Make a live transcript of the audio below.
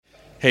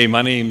Hey,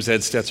 my name's Ed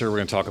Stetzer. We're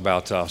going to talk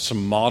about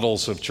some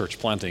models of church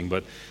planting,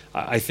 but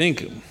I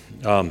think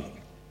when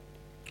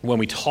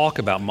we talk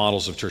about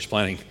models of church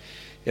planting,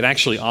 it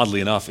actually, oddly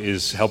enough,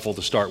 is helpful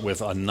to start with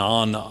a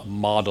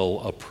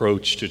non-model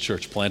approach to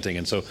church planting,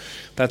 and so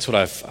that's what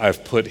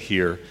I've put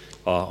here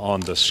on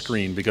the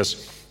screen,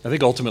 because I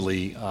think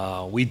ultimately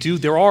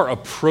there are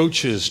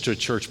approaches to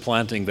church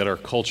planting that are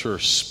culture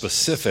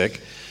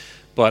specific,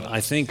 but I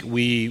think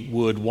we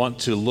would want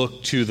to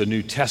look to the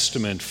New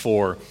Testament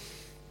for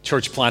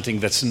church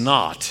planting that's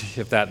not,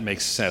 if that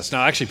makes sense.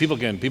 Now, actually,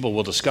 people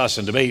will discuss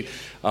and debate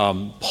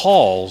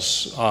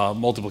Paul's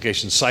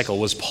multiplication cycle.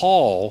 Was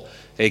Paul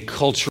a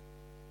culturally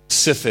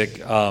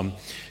specific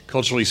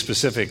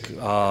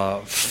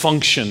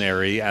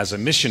functionary as a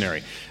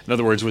missionary? In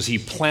other words, was he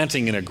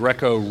planting in a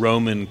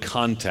Greco-Roman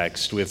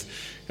context with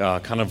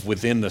kind of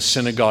within the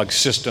synagogue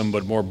system,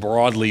 but more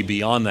broadly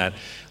beyond that?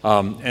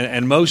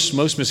 And most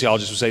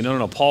missiologists would say,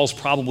 no, Paul's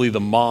probably the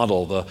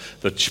model.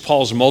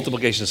 Paul's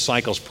multiplication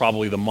cycle is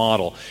probably the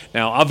model.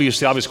 Now,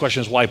 obviously, the obvious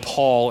question is why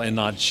Paul and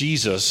not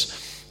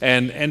Jesus?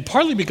 And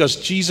partly because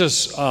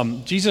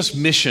Jesus'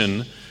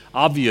 mission,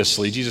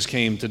 obviously, Jesus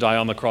came to die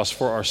on the cross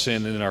for our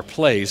sin and in our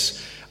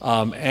place.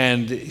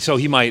 And so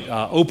he might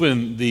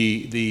open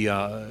the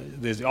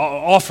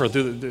offer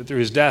through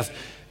his death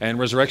and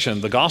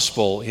resurrection, the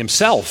gospel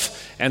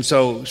himself. And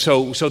so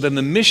then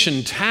the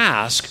mission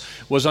task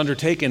was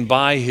undertaken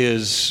by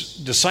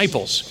his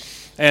disciples.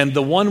 And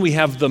the one we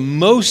have the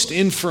most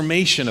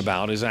information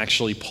about is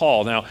actually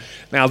Paul.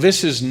 Now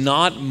this is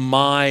not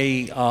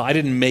I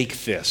didn't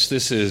make this.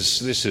 This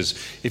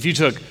is if you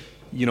took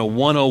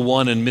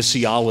 101 in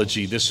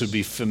missiology, this would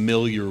be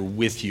familiar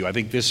with you. I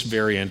think this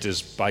variant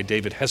is by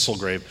David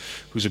Hesselgrave,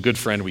 who's a good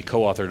friend. We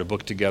co-authored a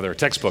book together, a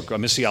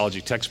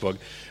missiology textbook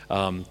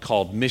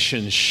called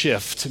Mission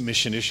Shift,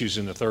 Mission Issues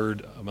in the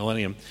Third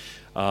Millennium.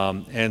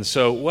 And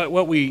so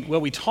what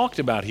we talked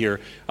about here,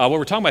 what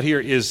we're talking about here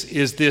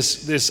is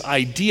this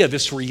idea,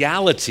 this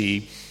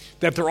reality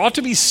that there ought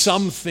to be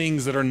some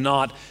things that are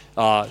not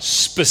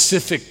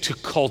specific to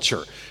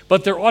culture,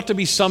 but there ought to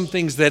be some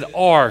things that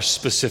are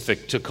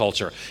specific to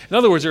culture. In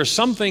other words, there are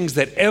some things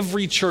that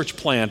every church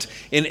plant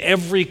in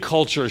every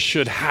culture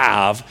should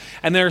have,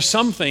 and there are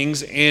some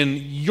things in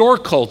your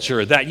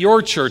culture that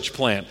your church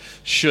plant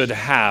should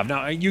have.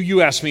 Now,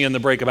 you asked me in the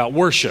break about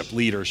worship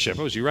leadership.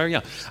 Oh, was you right?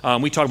 Yeah.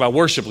 We talked about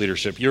worship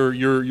leadership.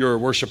 You're a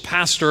worship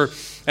pastor.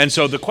 And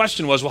so the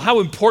question was, well, how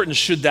important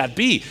should that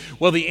be?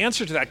 Well, the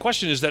answer to that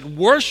question is that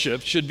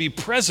worship should be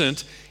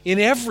present in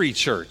every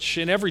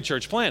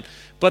church plant.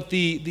 But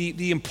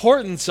the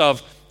importance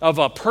of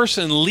a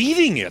person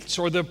leading it,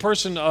 or the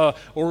person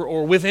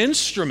or with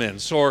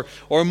instruments or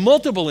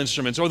multiple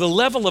instruments, or the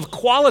level of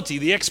quality,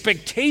 the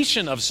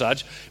expectation of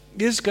such,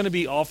 is going to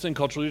be often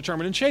culturally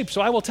determined and shaped. So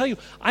I will tell you,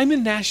 I'm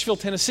in Nashville,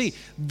 Tennessee.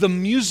 The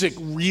music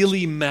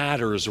really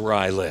matters where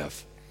I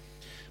live.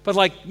 But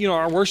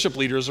our worship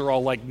leaders are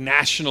all like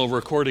national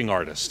recording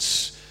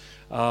artists.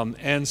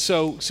 And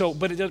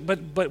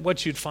but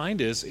what you'd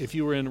find is if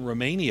you were in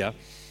Romania,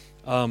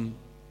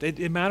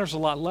 it matters a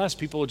lot less.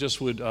 People just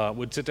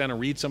would sit down and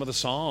read some of the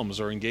Psalms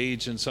or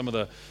engage in some of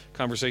the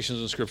conversations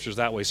in Scriptures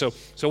that way. So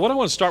what I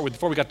want to start with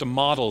before we got to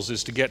models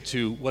is to get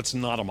to what's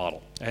not a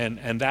model,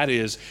 and that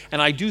is,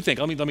 and I do think,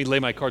 let me lay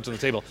my cards on the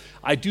table.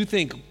 I do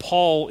think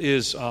Paul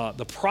is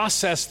the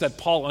process that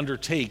Paul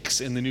undertakes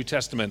in the New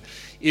Testament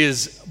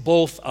is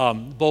both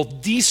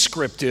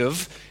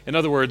descriptive. In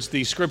other words,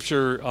 the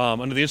Scripture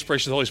under the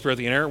inspiration of the Holy Spirit,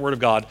 the inerrant Word of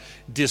God,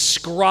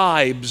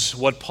 describes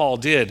what Paul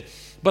did.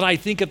 But I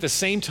think at the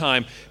same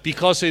time,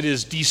 because it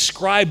is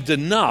described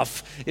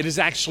enough, it is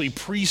actually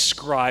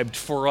prescribed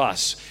for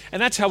us.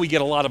 And that's how we get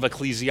a lot of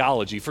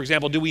ecclesiology. For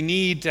example, do we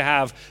need to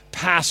have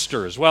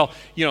pastors? Well,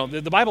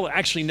 the Bible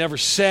actually never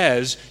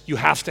says you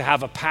have to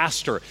have a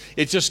pastor.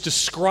 It just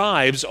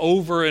describes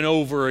over and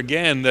over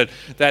again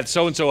that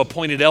so-and-so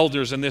appointed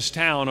elders in this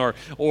town, or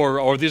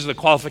these are the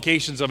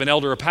qualifications of an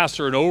elder, a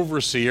pastor, an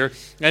overseer.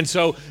 And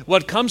so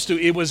what comes to,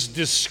 it was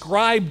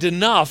described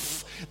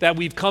enough that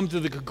we've come to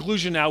the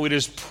conclusion now it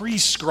is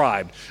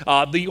prescribed.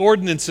 The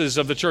ordinances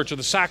of the church, or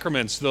the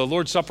sacraments, the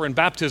Lord's Supper and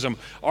baptism,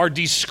 are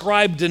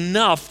described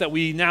enough that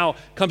we now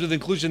come to the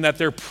conclusion that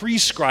they're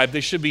prescribed. They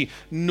should be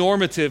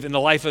normative in the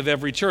life of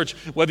every church,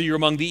 whether you're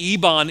among the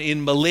Iban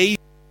in Malaysia,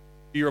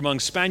 you're among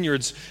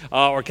Spaniards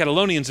or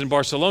Catalonians in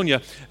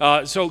Barcelona.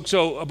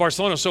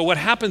 Barcelona. So what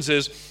happens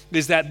is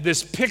that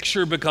this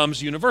picture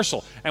becomes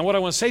universal. And what I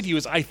want to say to you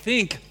is I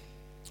think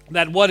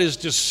that what is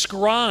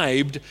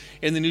described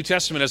in the New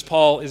Testament as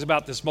Paul is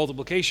about this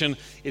multiplication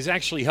is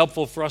actually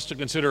helpful for us to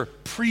consider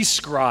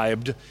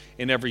prescribed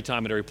in every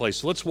time and every place.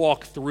 So let's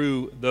walk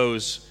through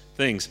those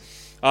things.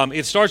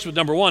 It starts with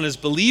number one, is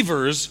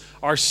believers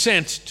are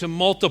sent to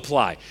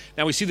multiply.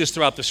 Now we see this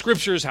throughout the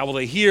Scriptures. How will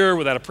they hear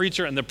without a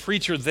preacher? And the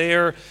preacher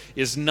there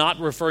is not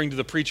referring to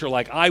the preacher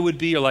like I would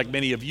be or like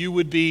many of you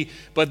would be,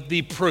 but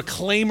the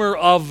proclaimer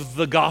of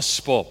the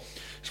gospel.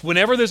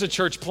 Whenever there's a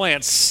church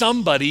plant,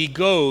 somebody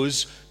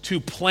goes to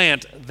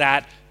plant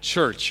that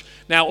church.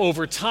 Now,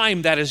 over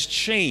time, that has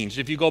changed.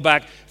 If you go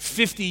back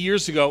 50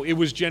 years ago, it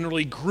was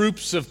generally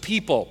groups of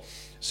people.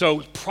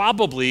 So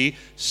probably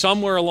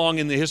somewhere along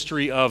in the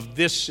history of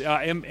this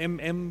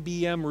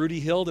MBM Rudy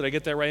Hill, did I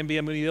get that right?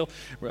 MBM Rudy Hill.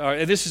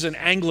 This is an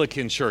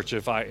Anglican church,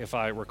 if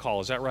I recall.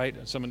 Is that right?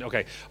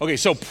 Okay.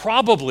 So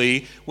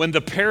probably when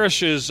the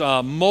parishes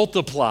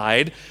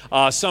multiplied,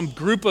 some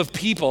group of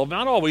people,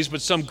 not always,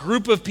 but some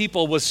group of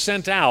people was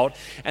sent out,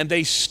 and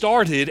they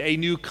started a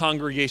new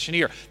congregation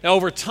here. Now,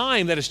 over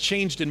time, that has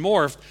changed and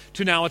morphed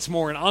to now it's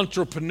more an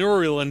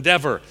entrepreneurial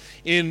endeavor.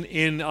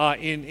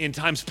 In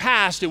times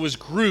past, it was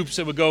groups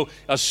that would go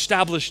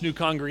establish new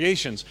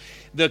congregations.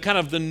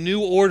 The new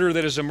order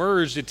that has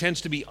emerged, it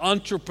tends to be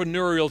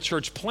entrepreneurial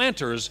church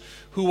planters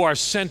who are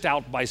sent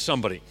out by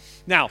somebody.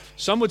 Now,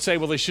 some would say,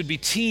 well, they should be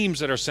teams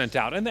that are sent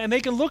out. And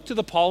they can look to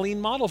the Pauline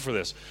model for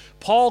this.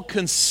 Paul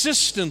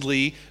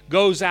consistently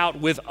goes out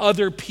with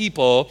other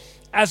people.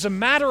 As a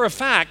matter of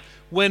fact,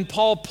 when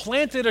Paul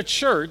planted a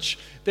church,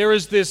 there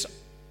is this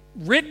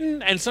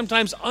written and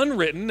sometimes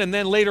unwritten and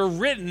then later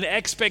written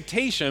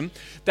expectation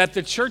that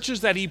the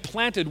churches that he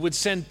planted would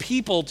send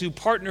people to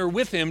partner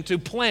with him to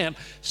plant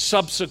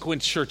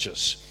subsequent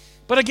churches.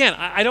 But again,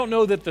 I don't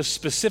know that the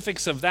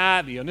specifics of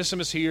that, the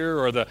Onesimus here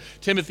or the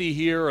Timothy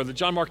here or the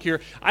John Mark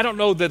here, I don't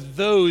know that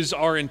those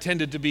are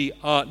intended to be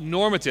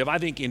normative. I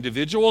think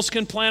individuals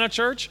can plant a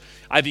church.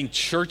 I think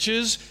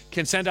churches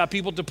can send out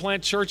people to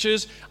plant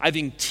churches. I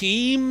think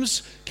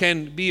teams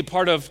can be a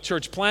part of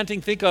church planting.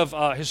 Think of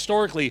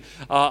historically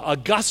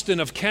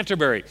Augustine of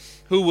Canterbury,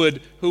 who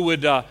would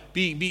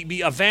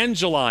be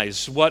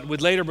evangelize what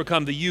would later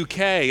become the UK,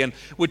 and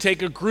would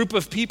take a group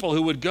of people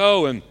who would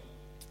go, and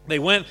they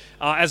went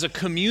as a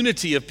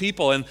community of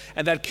people, and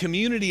that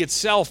community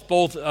itself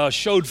both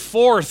showed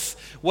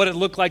forth what it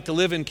looked like to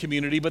live in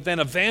community, but then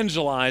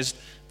evangelized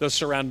the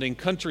surrounding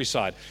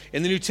countryside.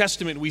 In the New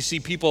Testament, we see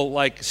people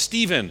like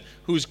Stephen,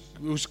 who's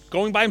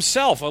going by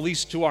himself. At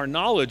least to our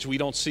knowledge, we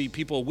don't see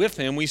people with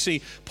him. We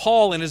see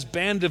Paul and his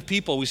band of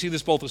people. We see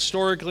this both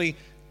historically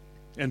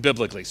and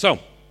biblically. So,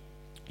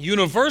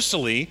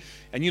 universally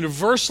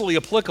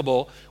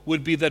applicable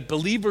would be that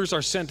believers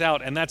are sent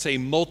out, and that's a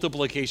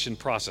multiplication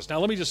process. Now,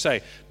 let me just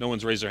say, no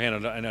one's raised their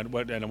hand, and I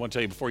want to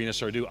tell you before you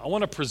necessarily do, I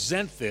want to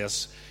present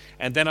this,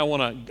 and then I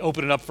want to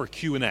open it up for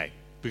Q&A,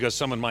 because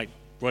someone might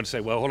want to say,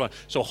 well, hold on.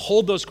 So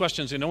hold those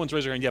questions, and no one's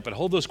raised their hand yet, but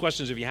hold those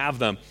questions if you have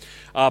them.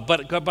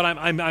 But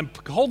I'm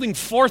holding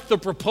forth the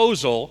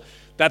proposal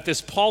that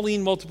this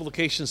Pauline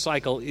multiplication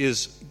cycle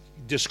is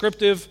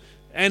descriptive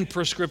and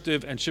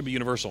prescriptive and should be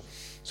universal.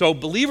 So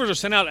believers are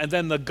sent out, and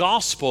then the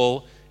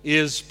gospel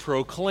is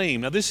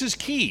proclaimed. Now, this is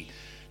key.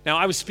 Now,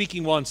 I was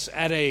speaking once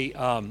at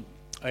again,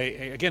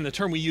 the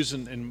term we use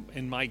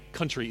in my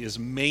country is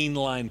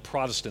mainline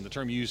Protestant. The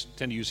term you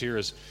tend to use here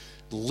is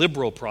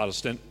liberal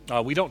Protestant.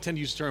 We don't tend to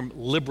use the term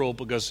liberal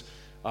because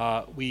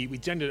we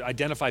tend to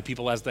identify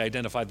people as they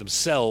identify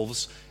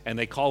themselves, and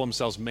they call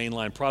themselves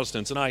mainline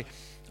Protestants. And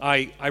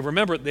I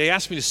remember they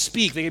asked me to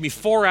speak. They gave me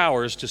 4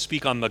 hours to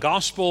speak on the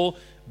gospel,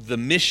 the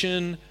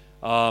mission,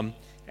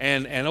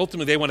 and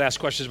ultimately they wanted to ask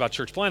questions about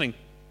church planting.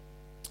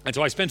 And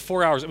so I spent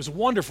 4 hours. It was a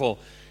wonderful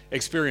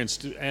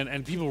experience,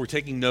 and people were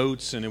taking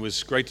notes, and it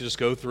was great to just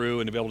go through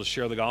and to be able to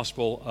share the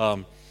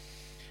gospel.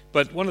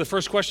 But one of the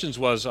first questions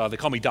was, they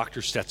call me Dr.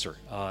 Stetzer.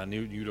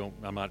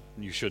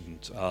 You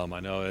shouldn't. I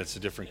know it's a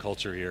different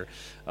culture here.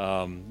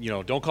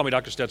 Don't call me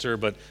Dr. Stetzer,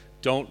 but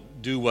don't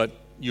do what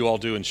you all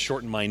do and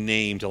shorten my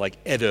name to like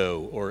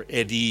Edo or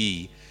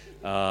Eddie.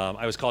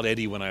 I was called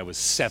Eddie when I was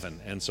 7,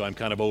 and so I'm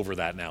kind of over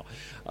that now.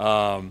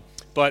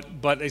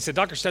 But they said,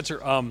 Dr.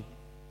 Stetzer,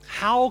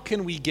 how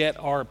can we get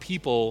our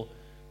people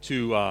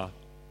to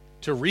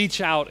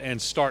reach out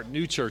and start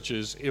new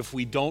churches if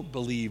we don't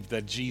believe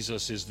that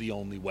Jesus is the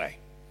only way?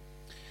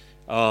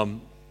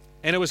 And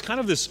it was kind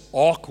of this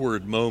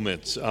awkward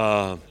moment.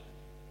 But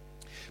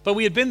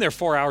we had been there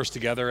 4 hours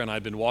together, and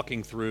I'd been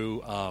walking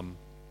through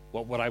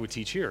what I would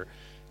teach here.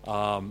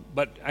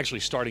 But actually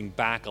starting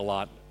back a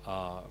lot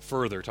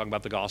further, talking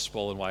about the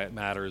gospel and why it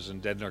matters,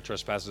 and dead in our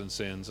trespasses and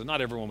sins. And not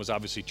everyone was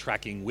obviously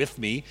tracking with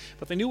me,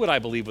 but they knew what I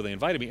believed when they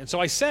invited me. And so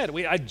I said,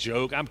 I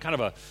joke.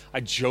 I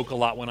joke a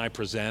lot when I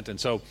present. And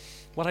so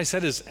what I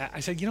said is, I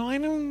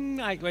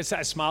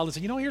smiled and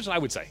said, here's what I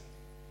would say.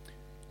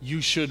 You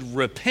should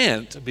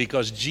repent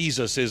because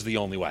Jesus is the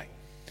only way.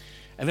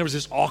 And there was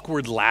this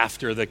awkward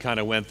laughter that kind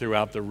of went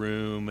throughout the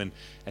room. And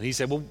he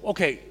said, well,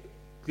 okay,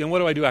 then what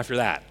do I do after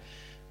that?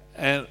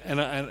 And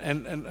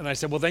I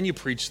said, well, then you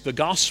preach the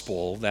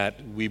gospel that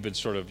we've been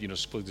sort of,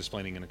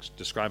 explaining and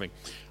describing.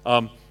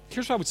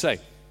 Here's what I would say.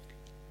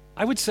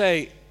 I would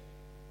say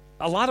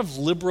a lot of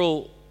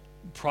liberal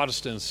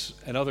Protestants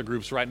and other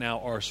groups right now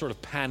are sort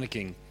of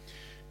panicking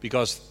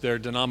because their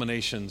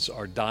denominations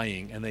are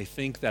dying, and they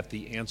think that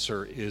the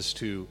answer is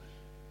to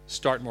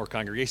start more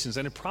congregations,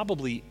 and it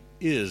probably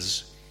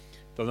is,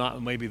 though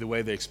not maybe the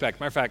way they expect.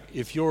 Matter of fact,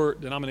 if your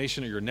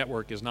denomination or your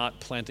network is not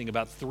planting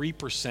about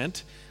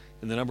 3%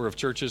 in the number of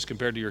churches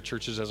compared to your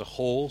churches as a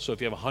whole, so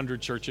if you have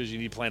 100 churches, you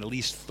need to plant at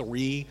least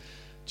 3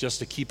 just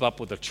to keep up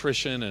with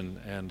attrition,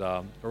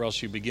 or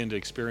else you begin to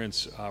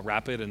experience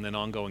rapid and then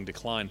ongoing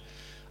decline.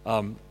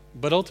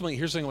 But ultimately,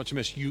 here's the thing I want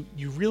you to miss.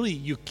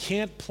 You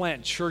can't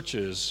plant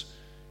churches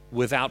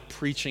without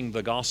preaching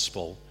the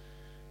gospel,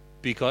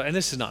 because, and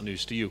this is not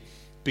news to you,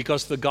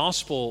 because the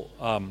gospel,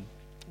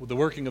 the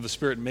working of the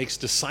Spirit makes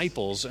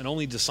disciples, and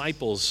only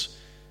disciples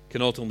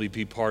can ultimately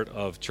be part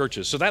of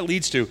churches. So that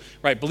leads to,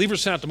 right,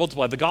 believers sent out to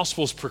multiply, the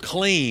gospel is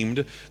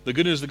proclaimed, the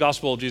good news of the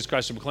gospel of Jesus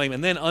Christ is proclaimed,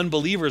 and then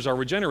unbelievers are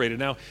regenerated.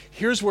 Now,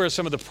 here's where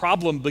some of the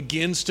problem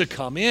begins to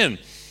come in,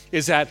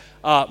 is that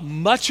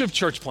much of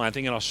church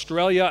planting in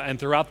Australia and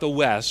throughout the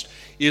West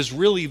is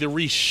really the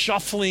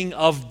reshuffling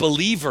of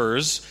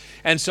believers.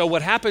 And so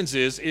what happens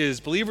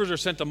is believers are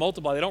sent to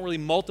multiply. They don't really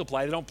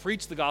multiply. They don't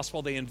preach the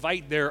gospel. They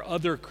invite their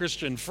other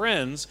Christian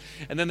friends,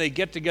 and then they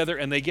get together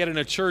and they get in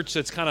a church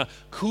that's kind of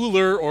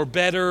cooler or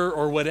better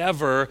or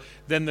whatever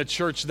than the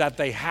church that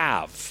they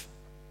have.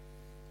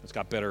 It's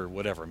got better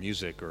whatever,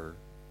 music, or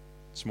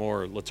it's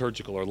more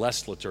liturgical or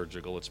less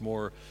liturgical. It's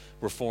more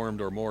Reformed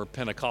or more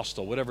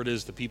Pentecostal, whatever it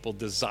is the people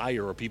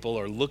desire or people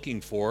are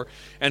looking for.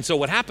 And so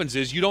what happens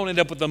is you don't end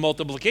up with a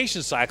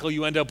multiplication cycle.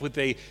 You end up with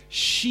a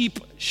sheep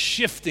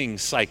shifting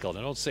cycle.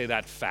 Now, don't say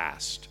that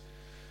fast.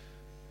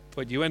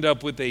 But you end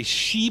up with a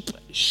sheep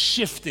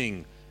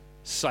shifting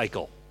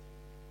cycle.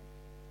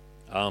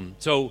 But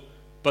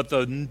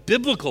the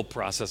biblical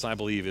process, I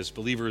believe, is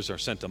believers are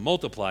sent to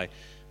multiply.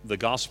 The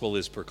gospel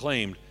is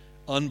proclaimed.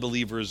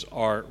 Unbelievers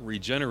are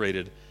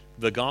regenerated.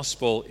 The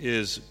gospel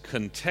is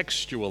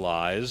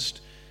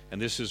contextualized,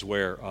 and this is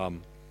where,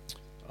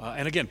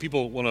 and again,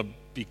 people want to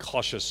be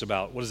cautious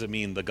about what does it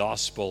mean the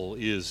gospel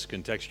is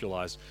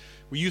contextualized.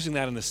 We're using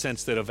that in the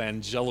sense that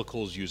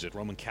evangelicals use it.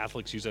 Roman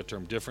Catholics use that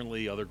term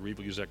differently. Other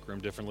people use that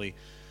term differently.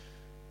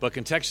 But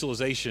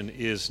contextualization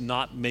is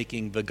not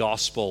making the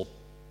gospel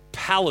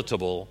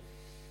palatable.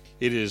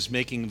 It is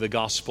making the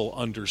gospel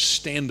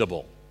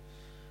understandable.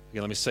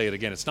 Again, let me say it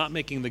again. It's not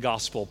making the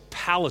gospel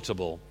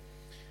palatable.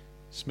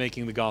 It's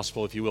making the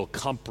gospel, if you will,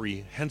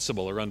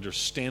 comprehensible or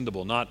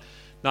understandable, not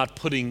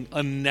putting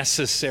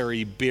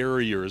unnecessary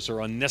barriers or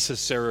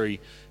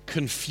unnecessary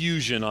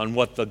confusion on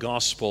what the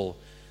gospel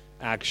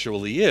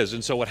actually is.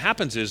 And so what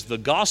happens is the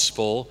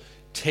gospel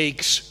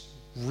takes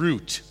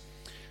root.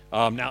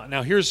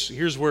 Now here's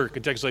where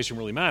contextualization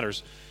really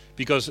matters,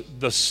 because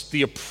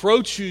the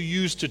approach you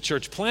use to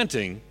church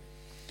planting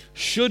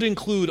should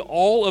include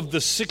all of the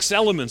 6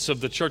 elements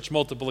of the church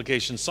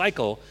multiplication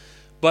cycle,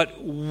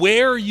 but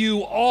where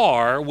you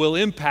are will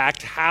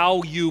impact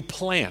how you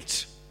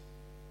plant.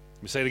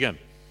 Let me say it again.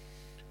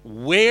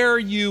 Where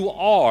you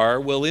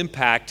are will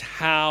impact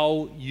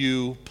how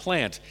you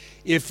plant.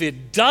 If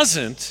it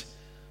doesn't,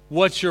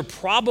 what you're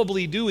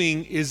probably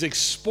doing is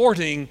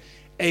exporting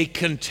a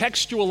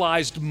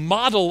contextualized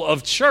model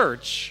of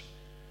church,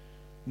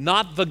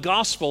 not the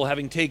gospel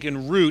having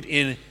taken root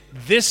in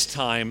this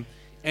time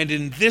and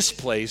in this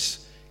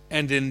place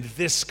and in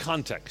this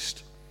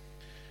context.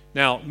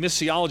 Now,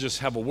 missiologists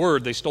have a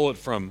word, they stole it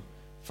from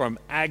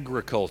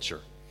agriculture,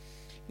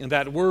 and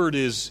that word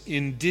is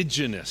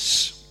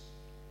indigenous.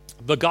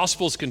 The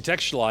gospel's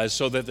contextualized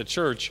so that the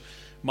church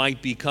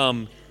might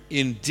become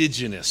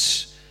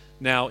indigenous.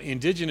 Now,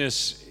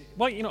 indigenous,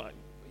 well,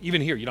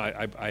 even here,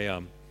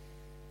 I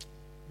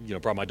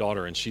brought my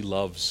daughter, and she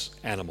loves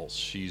animals.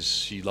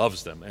 She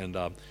loves them, and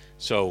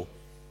so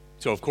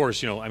of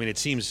course, it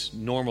seems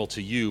normal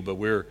to you, but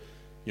we're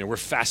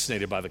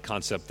fascinated by the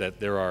concept that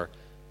there are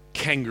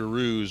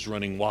kangaroos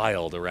running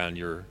wild around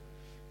your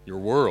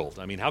world.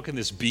 How can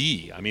this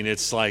be?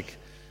 It's like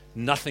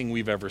nothing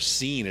we've ever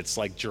seen. It's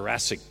like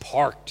Jurassic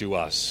Park to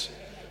us.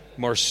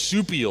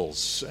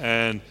 Marsupials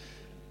and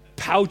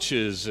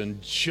pouches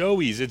and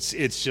joeys.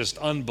 It's just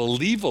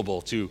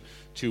unbelievable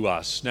to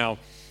us. Now,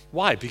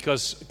 why?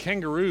 Because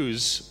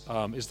kangaroos,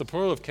 is the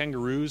plural of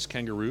kangaroos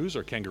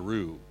or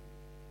kangaroo?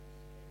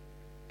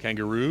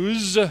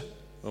 Kangaroos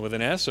with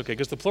an S? Okay,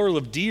 because the plural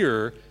of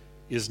deer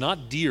is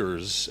not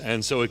deers,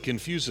 and so it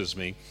confuses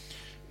me.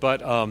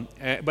 But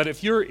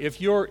if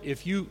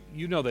you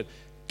know that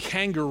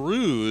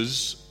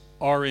kangaroos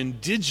are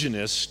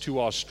indigenous to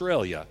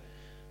Australia,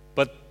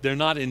 but they're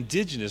not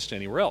indigenous to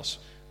anywhere else.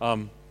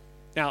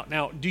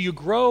 Now, do you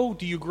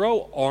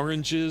grow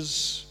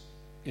oranges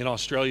in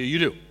Australia? You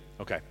do.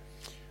 Okay.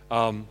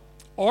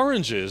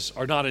 Oranges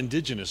are not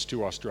indigenous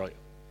to Australia.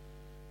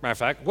 Matter of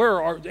fact,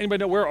 anybody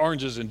know where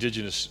oranges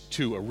indigenous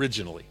to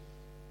originally?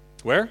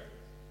 Where?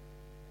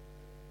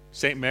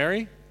 St.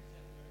 Mary?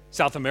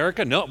 South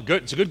America? No,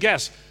 good. It's a good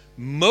guess.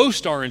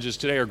 Most oranges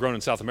today are grown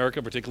in South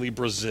America, particularly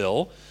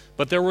Brazil,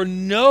 but there were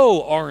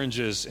no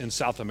oranges in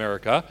South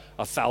America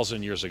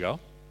 1,000 years ago.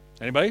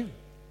 Anybody?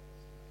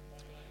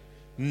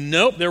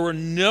 Nope, there were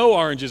no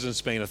oranges in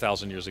Spain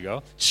 1,000 years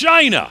ago.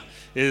 China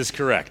is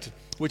correct,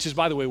 which is,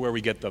 by the way, where we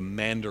get the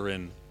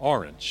Mandarin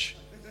orange.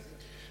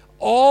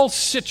 All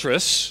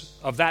citrus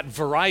of that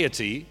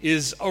variety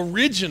is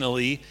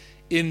originally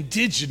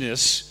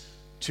indigenous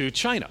to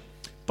China.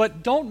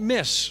 But don't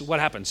miss what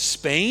happened.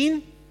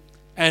 Spain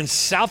and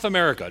South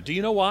America. Do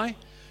you know why?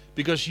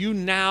 because you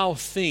now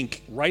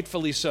think,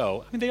 rightfully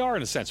so, I mean, they are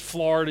in a sense,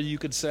 Florida, you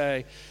could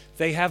say,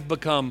 they have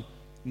become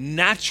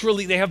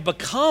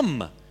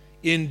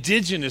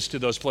indigenous to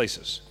those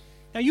places.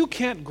 Now, you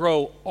can't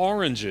grow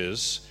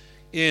oranges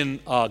in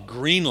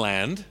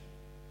Greenland.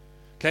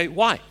 Okay,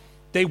 why?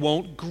 They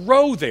won't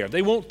grow there.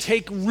 They won't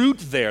take root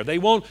there. They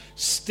won't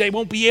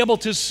be able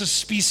to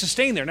be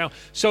sustained there. Now,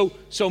 so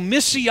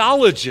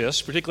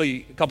missiologists,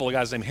 particularly a couple of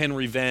guys named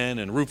Henry Venn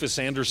and Rufus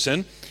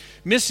Anderson,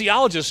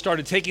 missiologists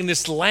started taking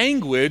this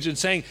language and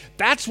saying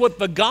that's what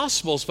the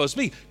gospel is supposed to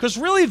be. Because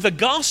really the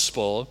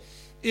gospel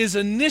is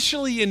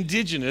initially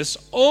indigenous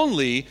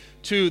only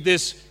to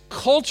this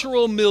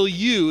cultural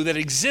milieu that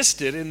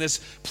existed in this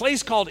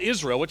place called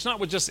Israel, which not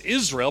was just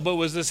Israel, but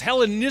was this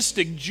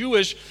Hellenistic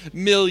Jewish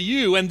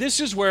milieu. And this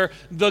is where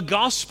the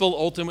gospel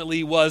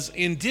ultimately was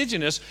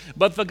indigenous,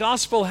 but the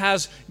gospel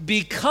has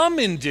become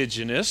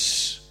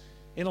indigenous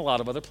in a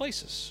lot of other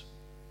places.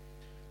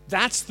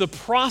 That's the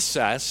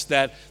process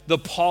that the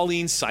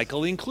Pauline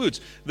cycle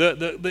includes.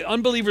 The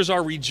unbelievers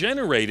are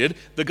regenerated.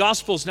 The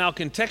gospel is now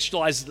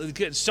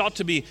contextualized, sought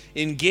to be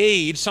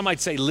engaged. Some might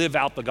say live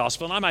out the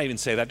gospel, and I might even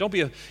say that.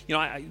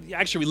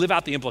 Actually we live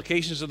out the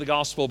implications of the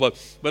gospel, but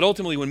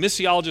ultimately when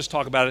missiologists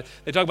talk about it,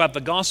 they talk about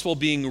the gospel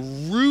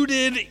being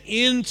rooted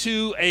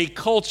into a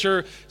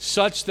culture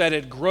such that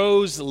it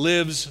grows,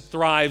 lives,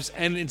 thrives,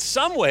 and in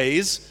some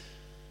ways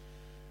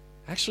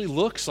actually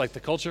looks like the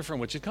culture from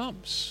which it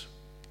comes.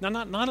 Now,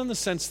 not in the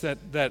sense that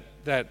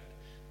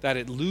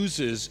it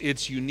loses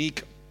its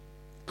unique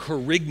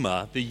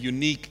charisma, the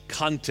unique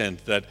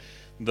content that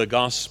the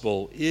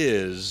gospel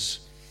is,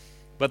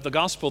 but the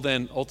gospel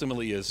then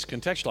ultimately is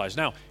contextualized.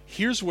 Now,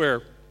 here's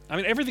where,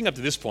 everything up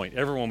to this point,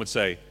 everyone would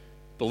say,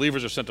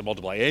 believers are sent to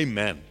multiply,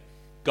 amen.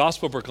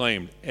 Gospel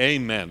proclaimed,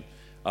 amen.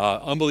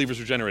 Unbelievers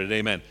regenerated,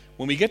 amen.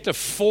 When we get to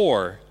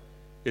 4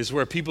 is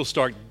where people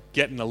start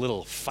getting a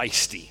little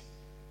feisty.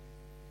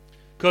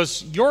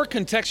 Because your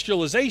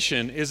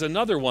contextualization is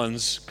another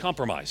one's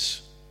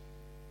compromise.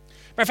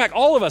 Matter of fact,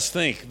 all of us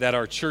think that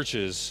our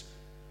churches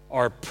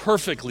are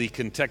perfectly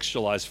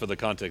contextualized for the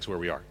context where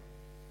we are.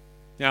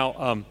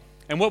 Now,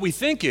 and what we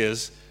think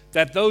is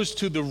that those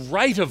to the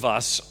right of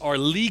us are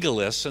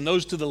legalists and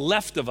those to the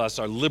left of us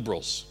are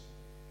liberals.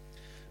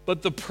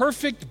 But the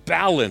perfect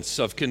balance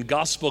of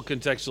gospel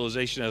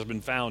contextualization has been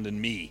found in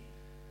me.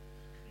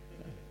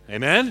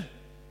 Amen?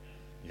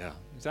 Yeah,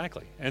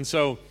 exactly. And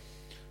so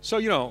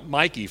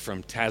Mikey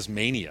from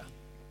Tasmania.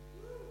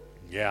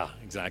 Yeah,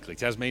 exactly.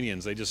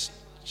 Tasmanians, they just,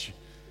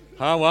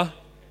 what?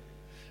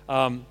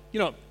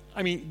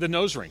 The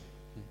nose ring,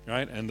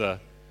 right? And the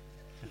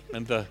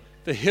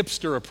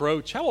hipster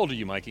approach. How old are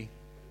you, Mikey?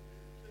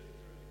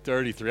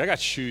 33. I got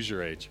shoes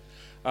your age.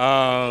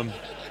 I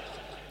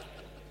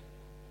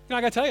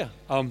got to tell you,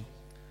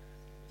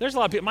 there's a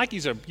lot of people.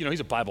 Mikey's he's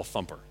a Bible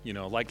thumper,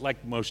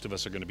 like most of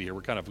us are going to be here.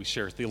 We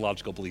share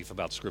theological belief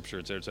about Scripture,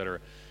 et cetera, et cetera.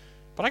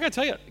 But I got to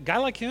tell you, a guy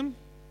like him,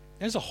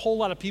 there's a whole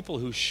lot of people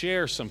who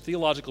share some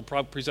theological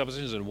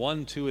presuppositions, and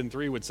 1, 2, and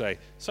 3 would say,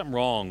 something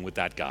wrong with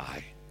that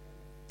guy.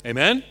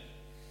 Amen?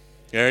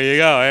 There you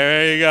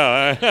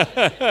go.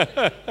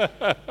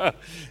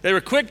 They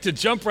were quick to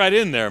jump right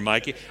in there,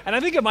 Mikey. And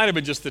I think it might have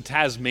been just the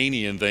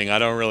Tasmanian thing. I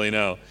don't really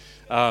know.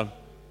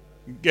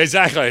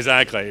 Exactly.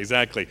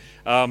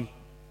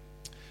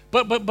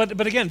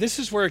 But again, this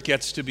is where it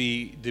gets to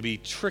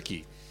be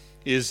tricky.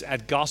 Is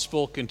at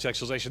gospel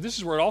contextualization. This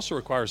is where it also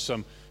requires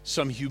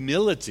some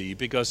humility,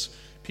 because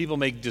people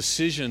make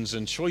decisions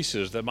and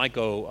choices that might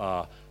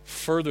go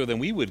further than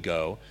we would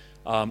go,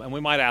 and we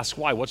might ask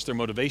why. What's their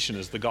motivation?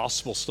 Is the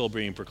gospel still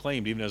being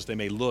proclaimed, even as they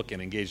may look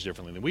and engage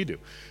differently than we do?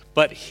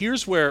 But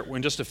here's where,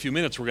 in just a few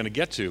minutes, we're going to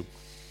get to,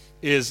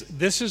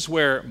 this is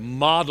where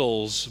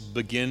models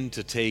begin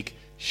to take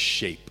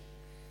shape.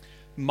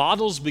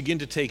 Models begin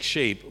to take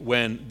shape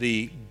when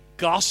the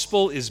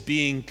gospel is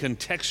being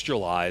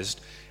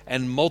contextualized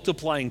and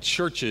multiplying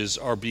churches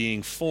are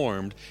being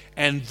formed.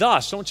 And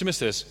thus, don't you miss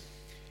this,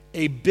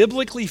 a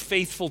biblically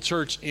faithful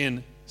church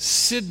in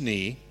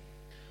Sydney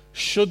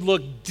should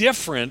look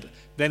different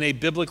than a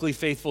biblically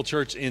faithful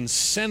church in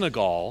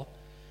Senegal,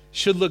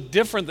 should look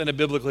different than a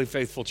biblically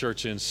faithful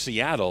church in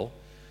Seattle,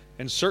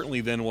 and certainly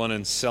than one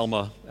in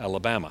Selma,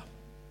 Alabama.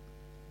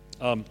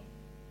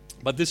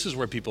 But this is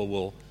where people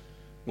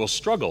will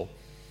struggle.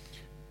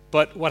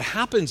 But what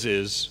happens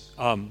is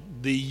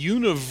the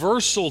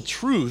universal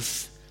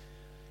truth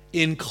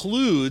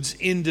includes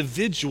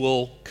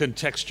individual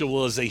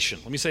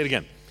contextualization. Let me say it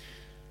again.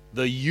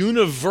 The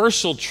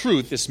universal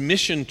truth, this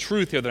mission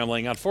truth here that I'm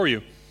laying out for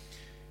you,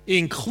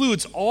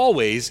 includes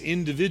always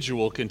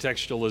individual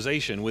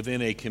contextualization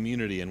within a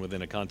community and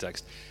within a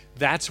context.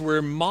 That's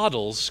where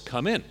models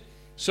come in.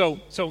 So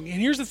and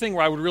here's the thing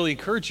where I would really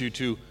encourage you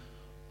to,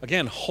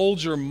 again,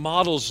 hold your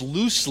models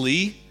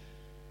loosely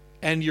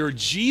and your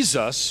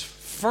Jesus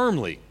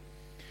firmly.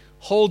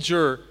 Hold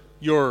your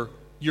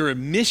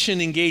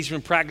mission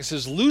engagement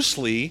practices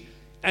loosely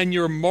and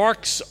your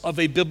marks of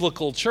a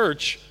biblical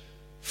church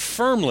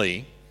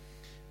firmly.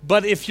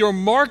 But if your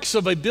marks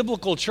of a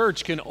biblical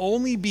church can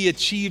only be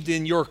achieved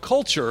in your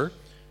culture,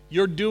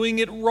 you're doing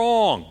it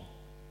wrong.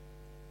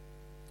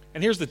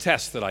 And here's the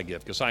test that I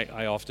give, because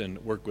I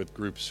often work with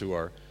groups who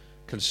are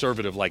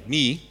conservative like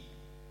me,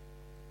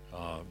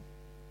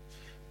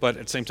 but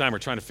at the same time, we're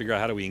trying to figure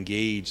out how do we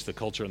engage the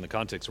culture and the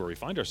context where we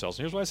find ourselves.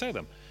 And here's what I say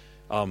to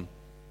them.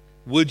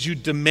 Would you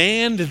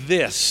demand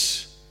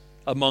this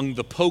among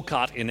the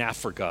Pokot in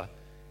Africa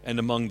and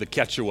among the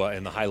Quechua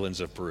in the highlands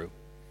of Peru?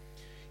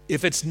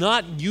 If it's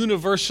not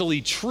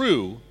universally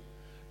true,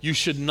 you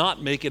should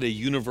not make it a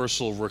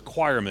universal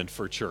requirement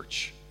for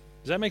church.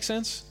 Does that make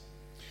sense?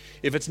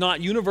 If it's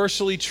not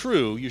universally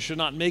true, you should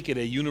not make it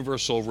a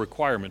universal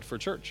requirement for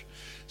church.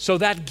 So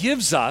that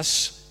gives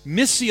us,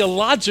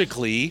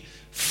 missiologically,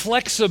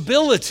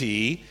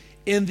 flexibility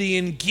in the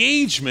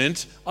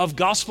engagement of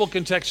gospel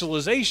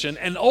contextualization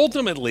and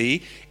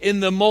ultimately in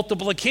the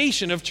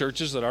multiplication of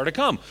churches that are to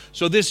come.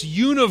 So this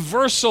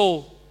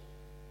universal,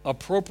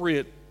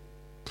 appropriate,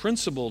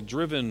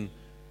 principle-driven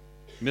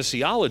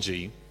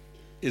missiology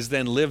is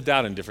then lived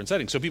out in different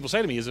settings. So people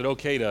say to me, is it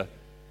okay to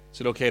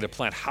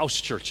plant house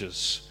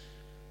churches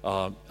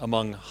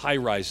among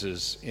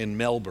high-rises in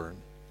Melbourne?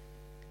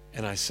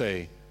 And I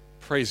say,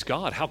 praise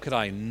God, how could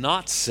I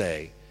not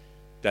say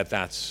that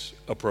that's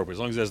appropriate? As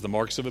long as it has the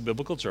marks of a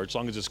biblical church, as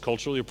long as it's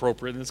culturally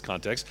appropriate in its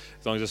context,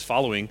 as long as it's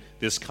following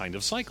this kind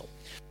of cycle.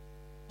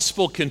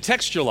 Gospel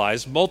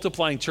contextualized,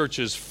 multiplying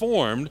churches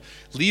formed,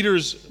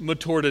 leaders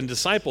matured and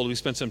discipled. We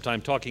spent some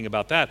time talking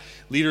about that.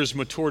 Leaders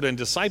matured and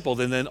discipled,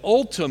 and then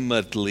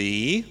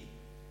ultimately,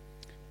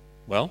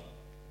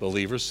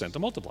 believers sent to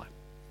multiply.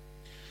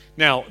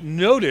 Now,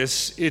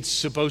 notice it's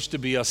supposed to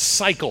be a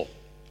cycle.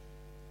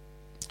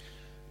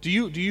 Do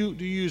you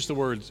use the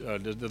words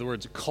the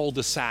words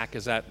cul-de-sac?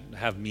 Does that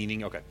have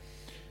meaning? Okay.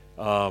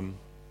 You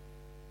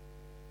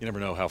never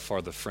know how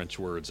far the French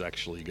words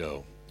actually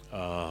go.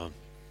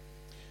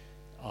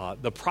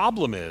 The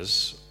problem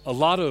is a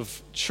lot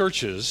of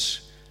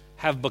churches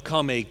have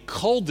become a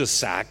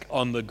cul-de-sac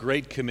on the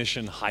Great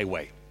Commission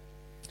highway.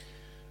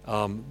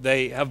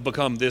 They have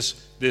become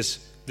this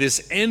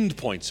end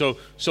point. So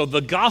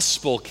the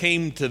gospel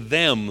came to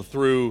them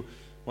through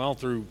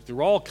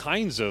all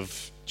kinds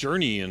of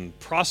journey and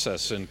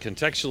process and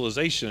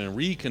contextualization and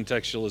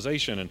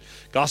recontextualization and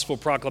gospel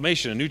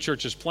proclamation. A new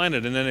church is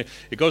planted, and then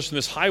it goes from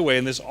this highway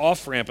and this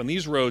off-ramp and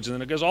these roads, and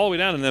then it goes all the way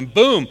down, and then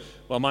boom,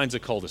 mine's a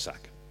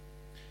cul-de-sac.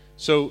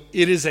 So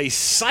it is a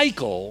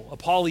cycle, a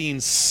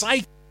Pauline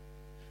cycle,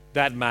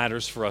 that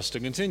matters for us to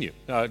continue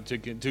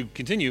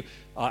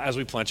as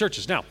we plant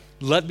churches. Now,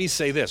 let me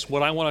say this.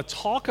 What I want to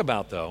talk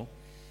about, though,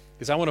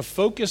 is I want to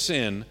focus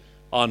in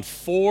on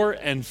 4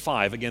 and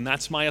 5. Again,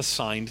 that's my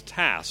assigned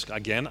task.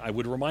 Again, I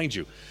would remind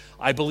you,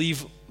 I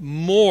believe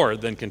more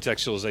than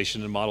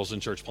contextualization and models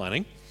in church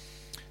planning,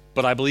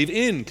 but I believe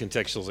in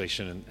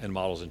contextualization and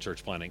models in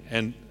church planning.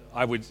 And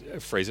I would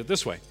phrase it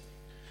this way.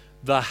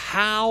 The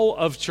how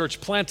of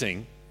church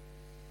planting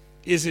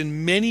is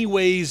in many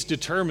ways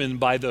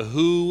determined by the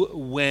who,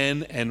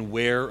 when, and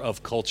where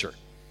of culture.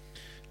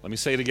 Let me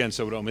say it again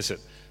so we don't miss it.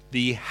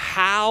 The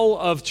how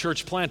of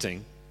church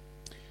planting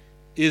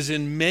is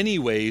in many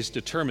ways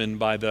determined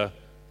by the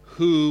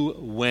who,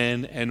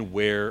 when, and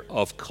where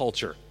of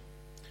culture.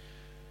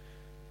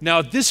 Now,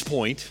 at this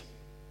point,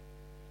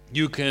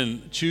 you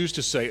can choose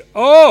to say,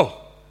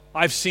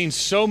 I've seen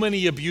so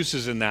many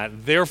abuses in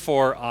that,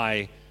 therefore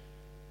I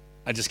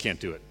just can't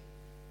do it.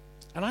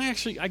 And I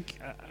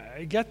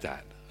get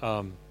that.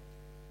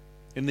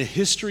 In the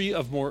history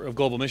of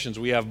global missions,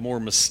 we have more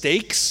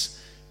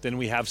mistakes than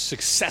we have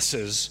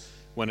successes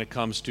when it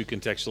comes to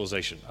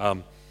contextualization.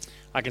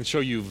 I can show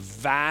you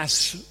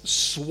vast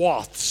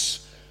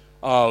swaths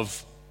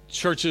of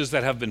churches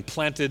that have been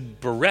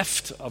planted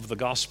bereft of the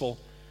gospel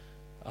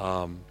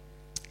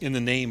in the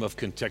name of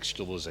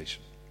contextualization.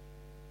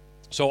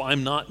 So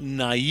I'm not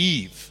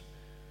naive,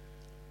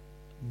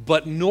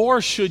 but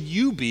nor should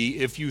you be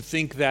if you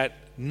think that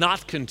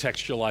not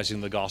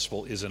contextualizing the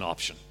gospel is an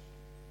option.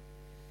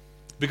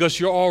 Because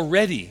you're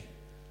already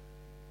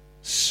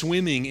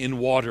swimming in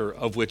water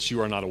of which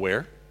you are not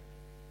aware,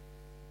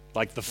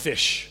 like the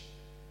fish.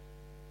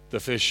 The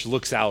fish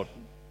looks out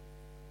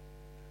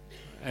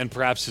and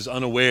perhaps is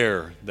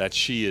unaware that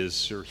she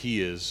is or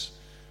he is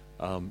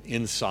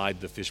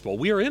inside the fishbowl.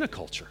 We are in a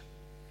culture.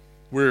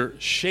 We're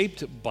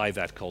shaped by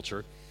that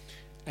culture,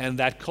 and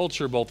that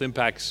culture both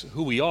impacts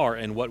who we are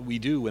and what we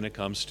do when it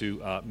comes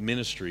to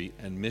ministry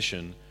and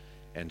mission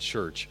and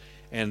church.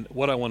 And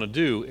what I want to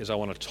do is I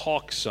want to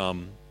talk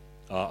some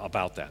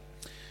about that.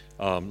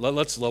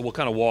 We'll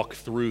kind of walk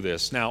through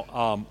this.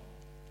 Now,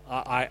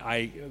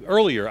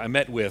 earlier I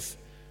met with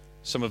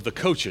some of the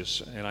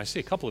coaches, and I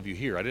see a couple of you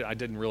here. I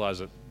didn't realize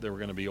that there were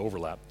going to be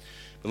overlap.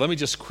 But let me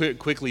just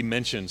quickly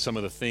mention some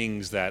of the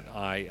things that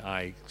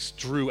I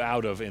drew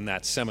out of in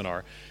that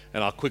seminar,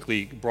 and I'll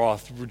quickly draw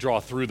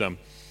through them.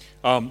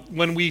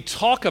 When we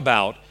talk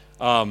about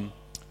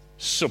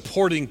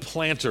supporting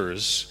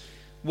planters,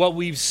 what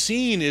we've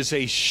seen is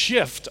a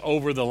shift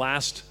over the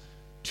last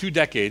 3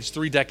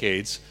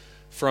 decades,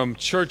 from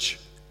church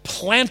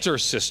planter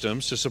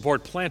systems to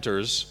support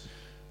planters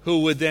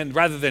who would then,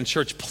 rather than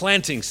church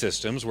planting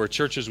systems where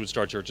churches would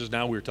start churches,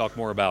 now we're talking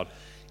more about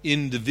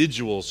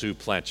individuals who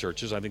plant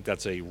churches. I think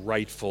that's a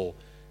rightful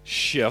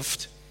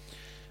shift.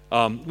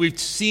 We've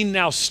seen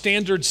now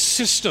standard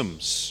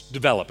systems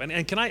develop. And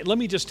let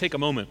me just take a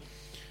moment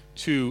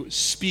to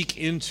speak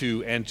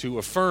into and to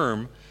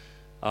affirm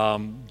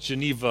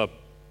Geneva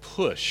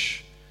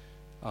Push,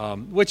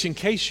 which, in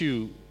case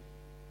you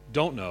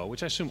don't know,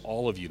 which I assume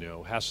all of you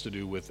know, has to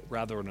do with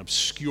rather an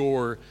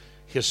obscure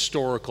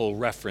historical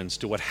reference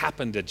to what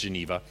happened at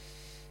Geneva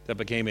that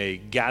became a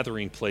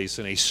gathering place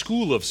and a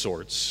school of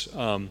sorts,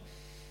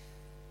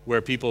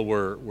 where people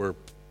were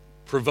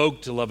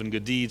provoked to love and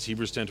good deeds.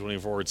 Hebrews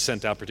 10:24, it's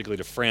sent out particularly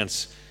to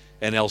France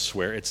and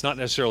elsewhere. It's not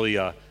necessarily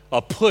a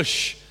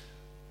push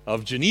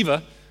of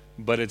Geneva,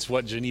 but it's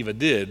what Geneva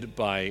did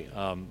by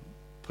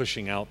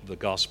pushing out the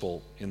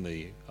gospel in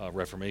the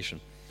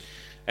Reformation.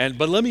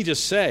 But let me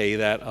just say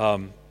that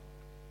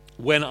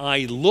when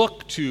I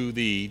look to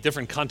the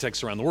different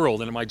contexts around the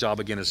world, and my job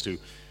again is to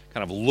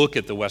kind of look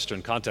at the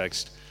Western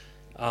context,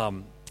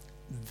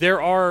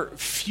 there are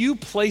few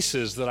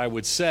places that I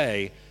would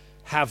say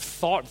have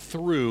thought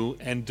through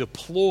and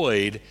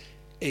deployed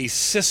a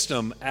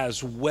system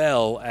as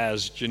well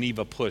as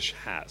Geneva Push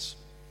has.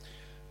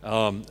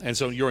 And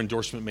so your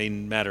endorsement may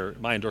matter,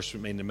 my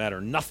endorsement may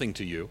matter nothing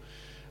to you,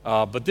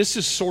 but this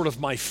is sort of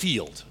my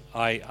field.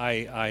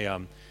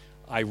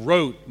 I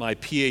wrote my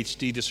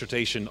PhD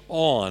dissertation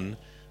on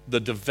the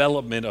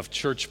development of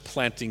church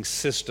planting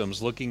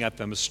systems, looking at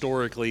them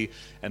historically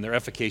and their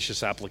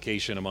efficacious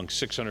application among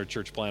 600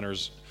 church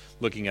planters,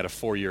 looking at a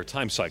 4-year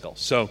time cycle.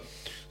 So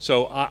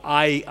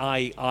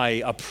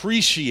I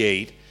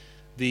appreciate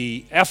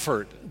the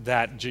effort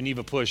that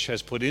Geneva Push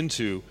has put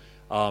into,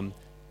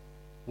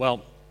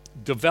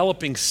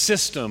 developing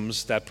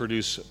systems that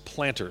produce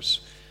planters.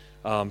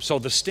 So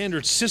the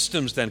standard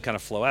systems then kind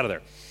of flow out of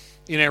there.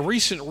 In a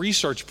recent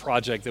research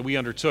project that we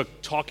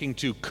undertook, talking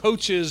to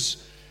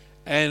coaches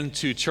and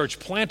to church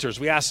planters,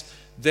 we asked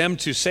them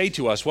to say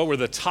to us what were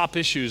the top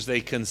issues they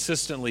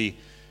consistently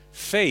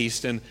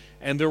faced, and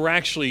there were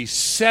actually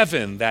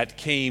 7 that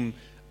came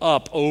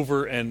up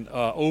over and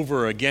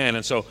over again.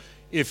 And so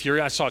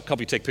I saw a couple of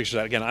you take pictures of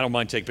that. Again, I don't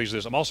mind taking pictures of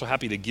this. I'm also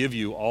happy to give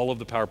you all of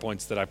the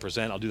PowerPoints that I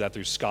present. I'll do that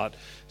through Scott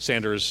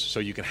Sanders so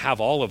you can have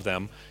all of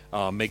them,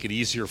 make it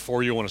easier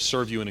for you. I want to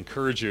serve you and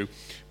encourage you.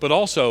 But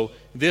also,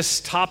 this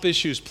top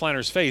issues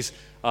planners face,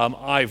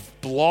 I've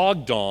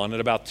blogged on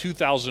at about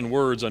 2,000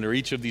 words under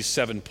each of these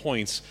 7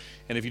 points.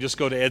 And if you just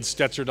go to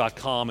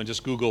edstetzer.com and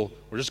just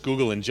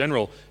Google in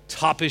general,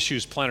 top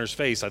issues planners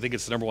face, I think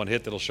it's the number 1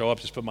 hit that'll show up.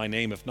 Just put my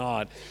name if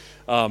not.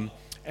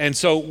 And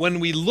so when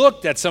we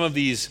looked at some of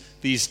these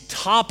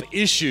top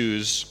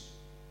issues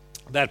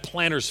that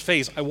planners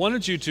face, I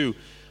wanted you to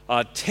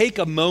take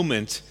a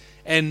moment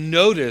and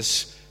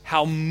notice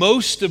how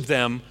most of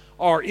them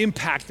are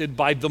impacted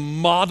by the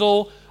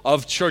model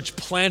of church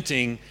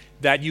planting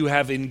that you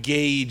have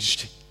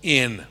engaged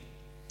in.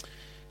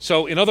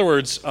 So in other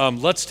words,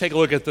 let's take a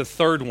look at the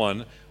third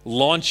one,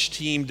 launch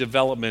team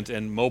development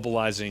and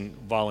mobilizing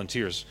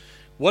volunteers.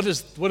 What do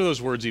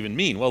those words even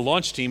mean? Well,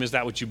 launch team is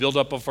that which you build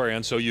up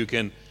beforehand so you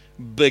can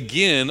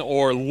begin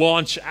or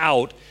launch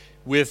out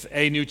with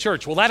a new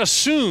church. Well, that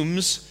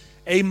assumes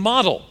a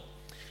model.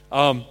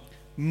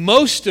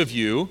 Most of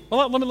you,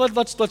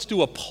 let's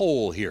do a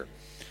poll here.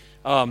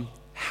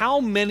 How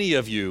many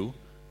of you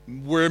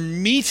were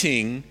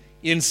meeting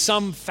in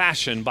some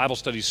fashion, Bible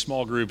studies,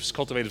 small groups,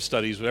 cultivative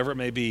studies, whatever it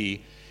may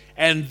be,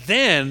 and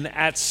then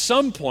at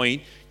some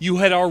point you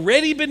had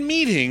already been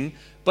meeting,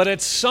 but at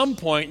some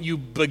point you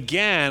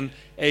began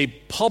a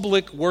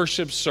public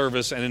worship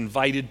service and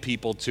invited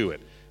people to it?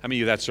 How many of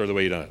you, that's sort of the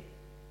way you done it?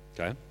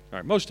 Okay? All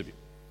right, most of you.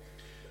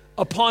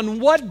 Upon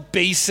what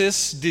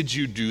basis did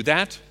you do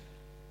that?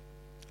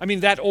 I mean,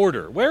 that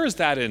order. Where is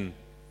that in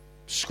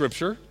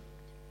Scripture?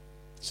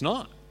 It's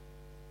not.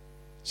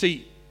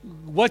 See,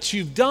 what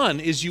you've done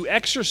is you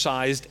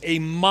exercised a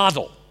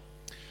model.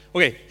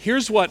 Okay,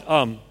 here's what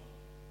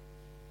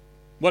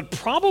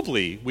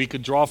probably we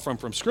could draw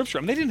from Scripture.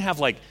 I mean, they didn't have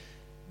like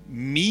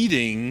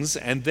meetings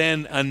and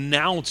then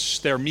announce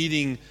their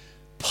meeting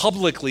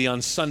publicly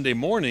on Sunday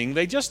morning.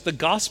 The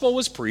gospel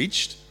was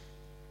preached,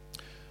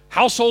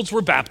 households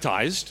were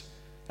baptized,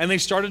 and they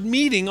started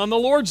meeting on the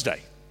Lord's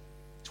Day.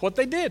 It's what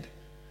they did.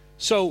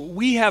 So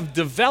we have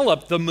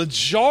developed, the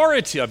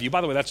majority of you,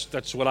 by the way,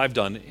 that's what I've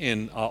done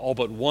in all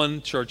but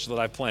one church that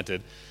I've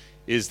planted,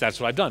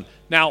 that's what I've done.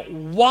 Now,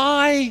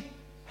 why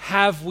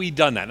have we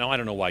done that? Now, I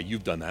don't know why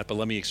you've done that, but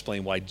let me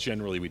explain why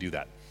generally we do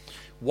that.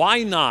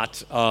 Why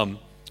not,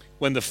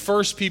 when the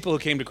first people who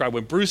came to Christ,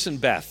 when Bruce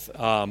and Beth,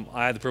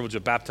 I had the privilege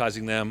of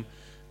baptizing them,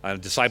 I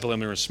discipled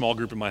them, they were in a small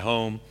group in my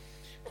home.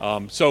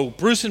 So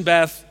Bruce and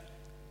Beth,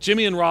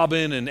 Jimmy and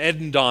Robin, and Ed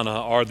and Donna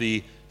are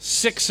the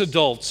 6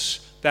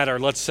 adults that are,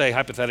 let's say,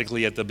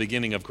 hypothetically at the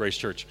beginning of Grace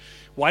Church.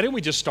 Why didn't we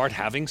just start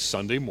having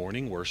Sunday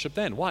morning worship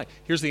then? Why?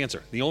 Here's the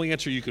answer. The only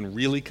answer you can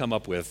really come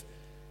up with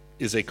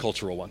is a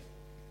cultural one.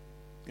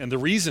 And the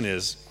reason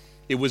is,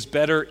 it was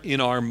better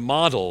in our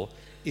model,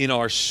 in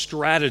our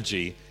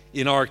strategy,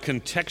 in our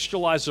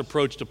contextualized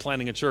approach to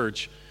planning a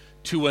church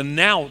to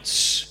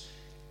announce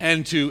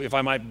and to, if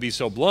I might be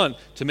so blunt,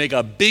 to make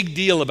a big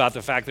deal about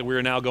the fact that we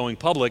are now going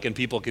public and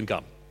people can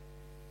come.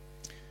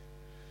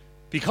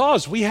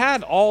 Because we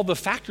had all the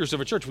factors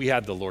of a church. We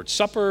had the Lord's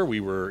Supper, we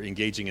were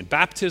engaging in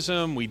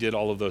baptism, we did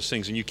all of those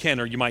things, and you can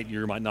or you might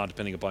not,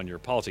 depending upon your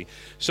policy.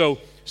 So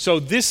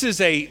this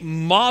is a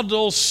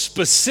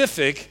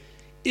model-specific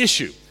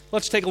issue.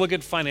 Let's take a look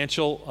at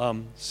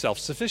financial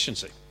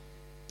self-sufficiency.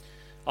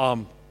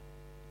 How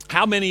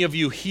many of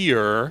you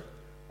here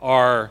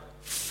are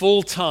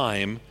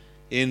full-time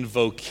in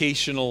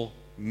vocational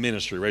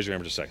ministry? Raise your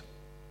hand for just a second.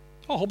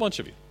 Oh, a whole bunch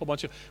of you,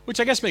 which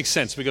I guess makes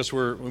sense because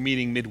we're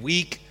meeting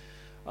midweek.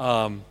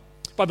 By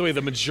the way,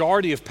 the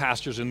majority of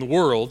pastors in the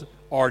world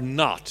are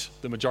not.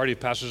 The majority of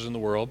pastors in the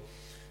world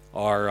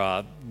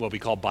are what we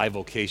call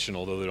bivocational,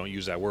 although they don't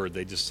use that word.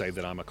 They just say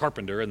that I'm a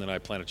carpenter and then I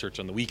plant a church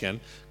on the weekend.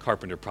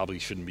 Carpenter probably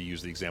shouldn't be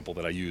used the example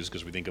that I use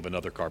because we think of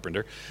another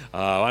carpenter.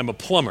 I'm a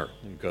plumber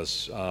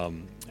because,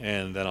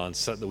 and then on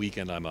the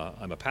weekend I'm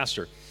a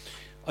pastor.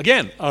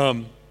 Again,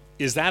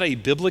 is that a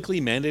biblically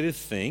mandated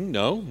thing?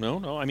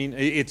 No. I mean,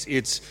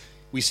 it's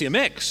we see a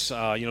mix.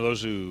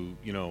 Those who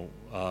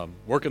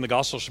work in the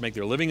gospel should make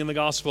their living in the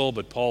gospel,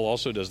 but Paul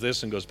also does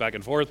this and goes back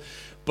and forth.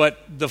 But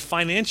the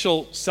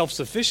financial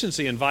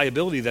self-sufficiency and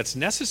viability that's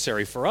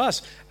necessary for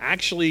us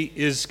actually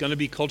is going to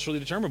be culturally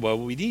determined by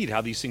what we need,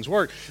 how these things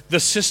work. The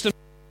system,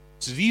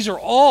 these are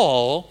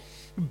all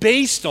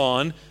based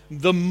on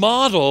the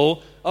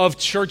model of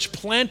church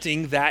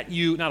planting that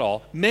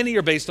many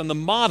are based on the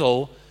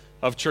model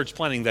of church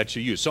planting that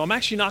you use. So I'm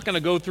actually not going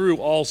to go through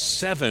all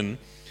 7,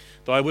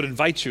 though I would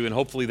invite you, and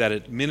hopefully that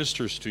it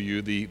ministers to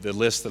you, the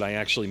list that I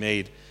actually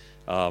made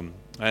and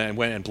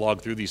went and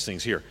blogged through these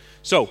things here.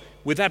 So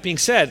with that being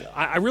said,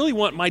 I really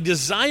want, my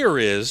desire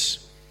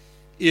is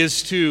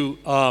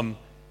to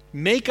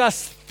make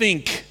us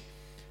think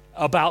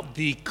about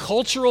the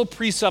cultural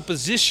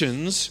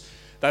presuppositions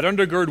that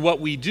undergird what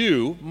we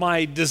do.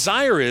 My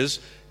desire is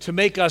to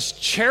make us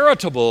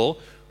charitable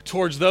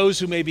towards those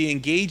who may be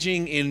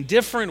engaging in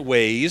different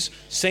ways,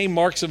 same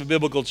marks of a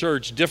biblical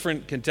church,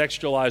 different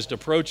contextualized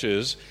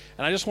approaches.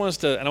 And I just want us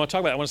to, and I want to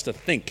talk about, I want us to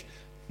think,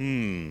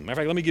 Matter of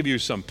fact, let me give you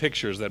some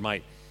pictures that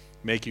might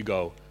make you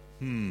go,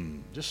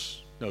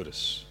 just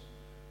notice.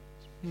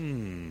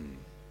 Some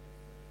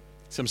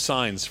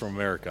signs from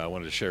America I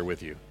wanted to share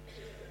with you.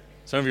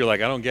 Some of you are like,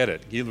 I don't get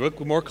it. You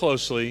look more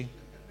closely.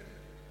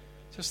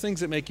 Just things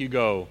that make you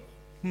go,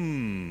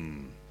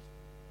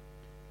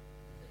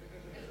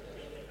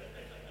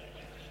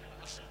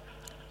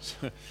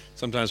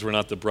 Sometimes we're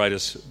not the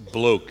brightest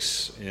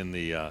blokes in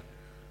the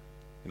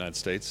United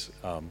States.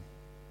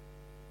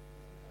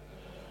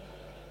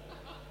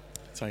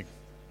 It's like,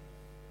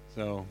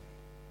 so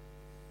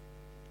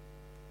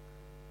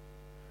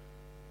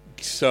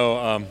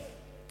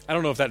I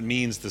don't know if that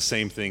means the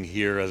same thing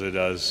here as it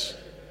does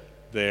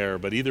there,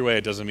 but either way,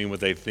 it doesn't mean what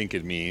they think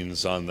it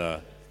means on the.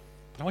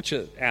 But I want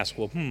you to ask,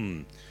 well,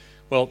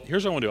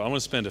 here's what I want to do. I want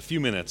to spend a few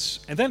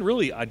minutes, and then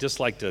really, I'd just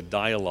like to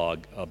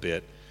dialogue a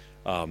bit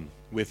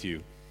with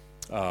you.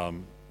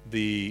 Some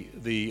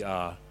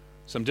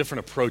different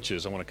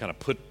approaches I want to kind of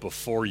put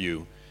before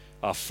you.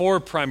 4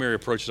 primary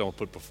approaches I want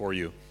to put before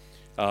you.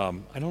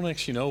 I don't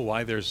actually know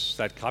why there's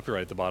that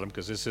copyright at the bottom,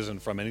 because this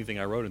isn't from anything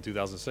I wrote in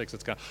 2006.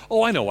 It's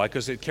I know why,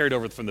 because it carried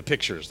over from the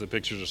pictures. The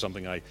pictures are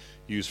something I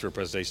used for a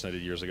presentation I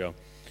did years ago.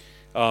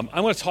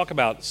 I want to talk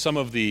about some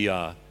of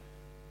the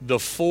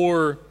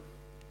 4,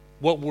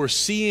 what we're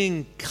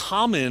seeing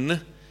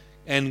common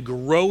and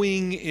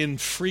growing in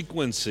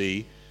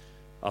frequency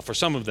for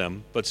some of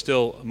them, but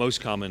still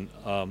most common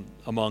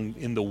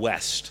in the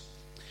West.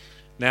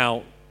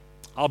 Now,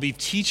 I'll be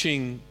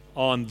teaching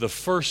on the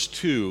first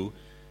 2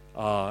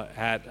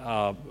 at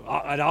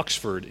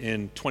Oxford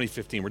in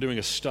 2015. We're doing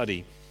a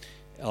study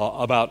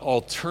about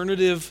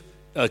alternative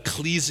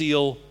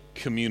ecclesial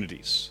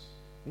communities.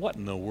 What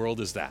in the world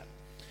is that?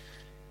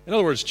 In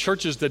other words,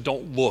 churches that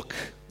don't look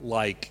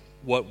like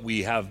what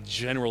we have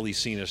generally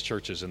seen as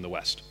churches in the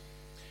West.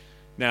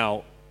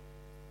 Now,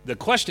 the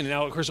question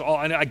now, of course,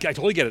 I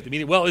totally get it. The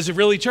meaning, well, is it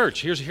really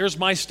church? Here's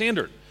my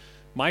standard.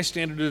 My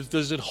standard is,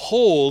 does it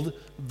hold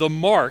the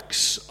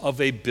marks of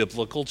a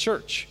biblical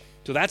church?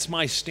 So that's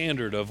my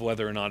standard of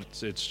whether or not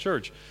it's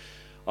church.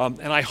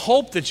 And I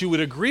hope that you would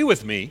agree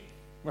with me.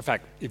 In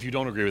fact, if you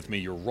don't agree with me,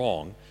 you're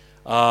wrong.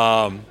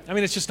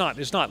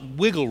 It's not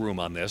wiggle room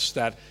on this,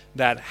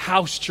 that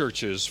house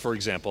churches, for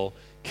example,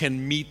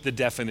 can meet the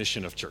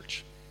definition of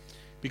church.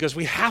 Because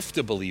we have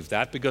to believe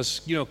that,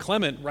 because,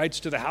 Clement writes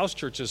to the house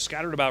churches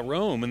scattered about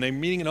Rome, and they're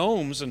meeting in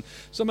homes, and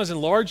sometimes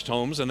enlarged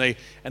homes, and they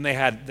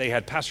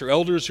had pastor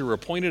elders who were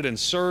appointed and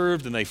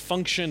served, and they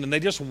functioned, and they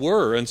just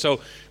were. And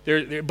so,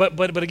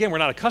 but again, we're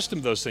not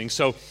accustomed to those things.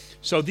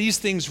 So these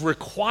things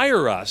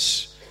require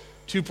us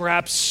to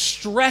perhaps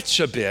stretch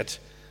a bit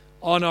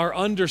on our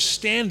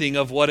understanding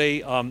of what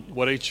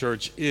a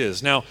church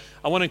is. Now,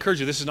 I want to encourage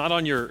you. This is not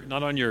on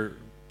your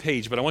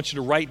page, but I want you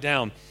to write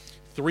down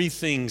 3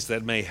 things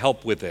that may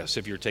help with this.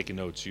 If you're taking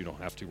notes, you don't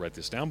have to write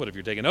this down, but if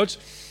you're taking notes,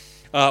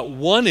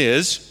 One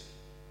is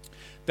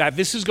that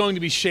this is going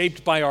to be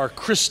shaped by our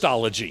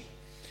Christology.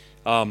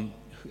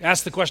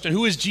 Ask the question,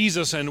 who is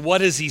Jesus and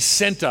what has he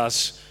sent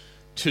us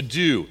to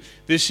do?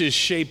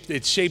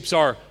 It shapes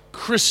our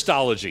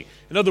Christology.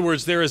 In other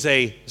words, there is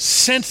a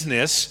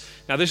sentness.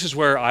 Now, this is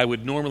where I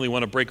would normally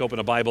want to break open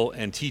a Bible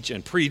and teach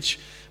and preach,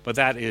 but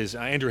that is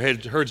Andrew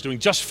Hurd's doing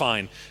just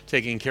fine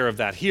taking care of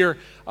that here.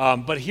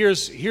 But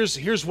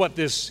here's what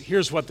this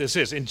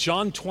is. In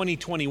John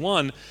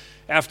 20:21,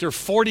 after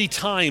 40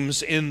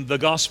 times in the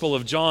Gospel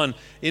of John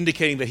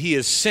indicating that he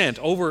is sent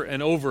over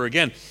and over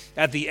again,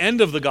 at the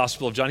end of the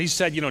Gospel of John, he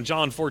said,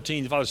 John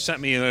 14, the Father sent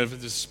me, and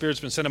the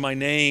Spirit's been sent in my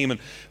name, and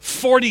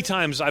 40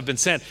 times I've been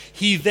sent.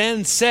 He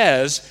then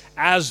says,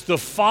 as the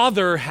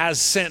Father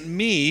has sent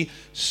me,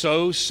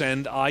 so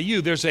send I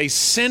you. There's a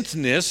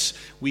sentness.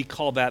 We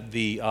call that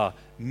the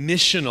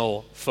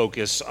missional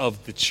focus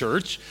of the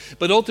church.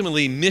 But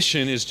ultimately,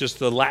 mission is just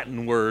the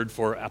Latin word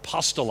for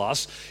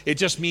apostolos. It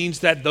just means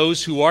that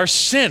those who are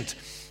sent.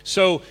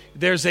 So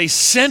there's a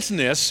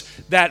sentness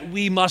that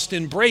we must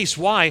embrace.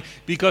 Why?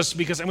 Because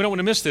and we don't want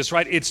to miss this,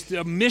 right?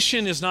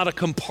 Mission is not a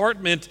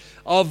compartment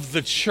of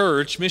the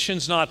church.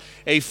 Mission's not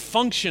a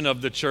function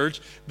of the church.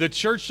 The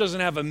church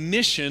doesn't have a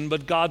mission,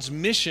 but God's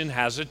mission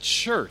has a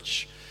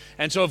church.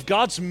 And so if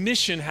God's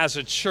mission has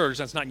a church,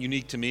 that's not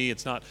unique to me.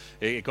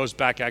 It goes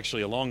back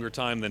actually a longer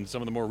time than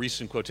some of the more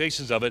recent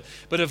quotations of it.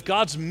 But if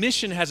God's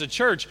mission has a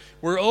church,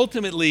 we're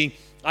ultimately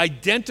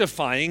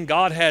identifying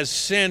God has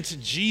sent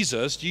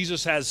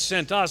Jesus has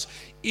sent us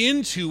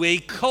into a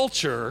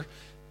culture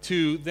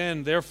to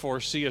then therefore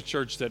see a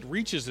church that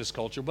reaches this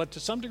culture, but to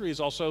some degree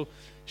is also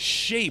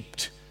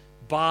shaped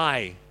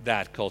by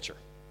that culture.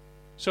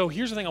 So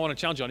here's the thing I want to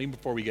challenge you on, even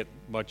before we get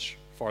much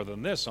farther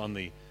than this, on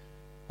the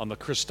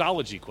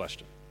Christology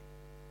question.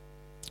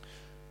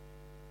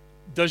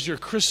 Does your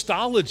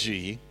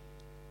Christology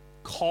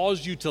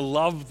cause you to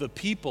love the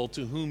people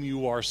to whom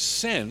you are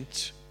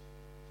sent?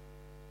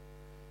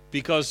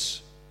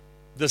 Because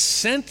the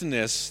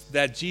sentness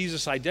that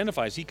Jesus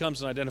identifies, he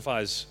comes and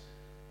identifies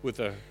with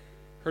a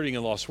hurting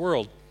and lost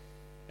world.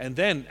 And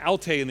then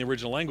alte in the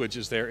original language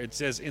is there. It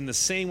says in the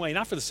same way,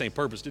 not for the same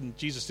purpose.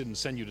 Jesus didn't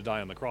send you to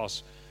die on the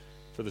cross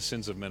for the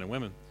sins of men and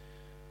women.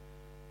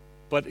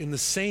 But in the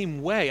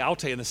same way,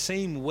 alte, in the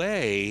same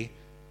way,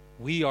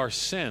 we are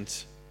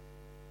sent.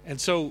 And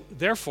so,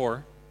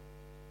 therefore,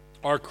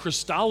 our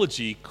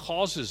Christology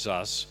causes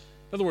us,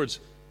 in other words,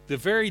 the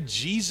very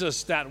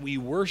Jesus that we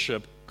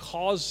worship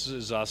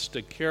causes us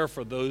to care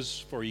for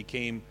those for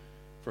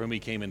whom he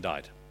came and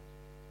died.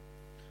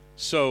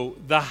 So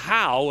the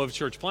how of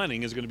church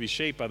planning is going to be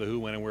shaped by the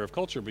who, when, and where of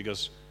culture,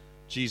 because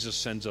Jesus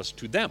sends us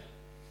to them.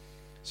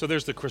 So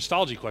there's the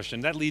Christology question.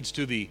 That leads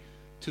to the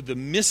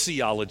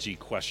missiology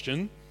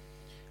question.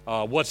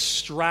 What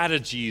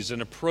strategies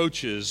and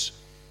approaches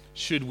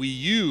should we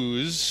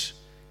use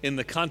in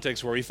the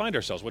context where we find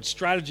ourselves? What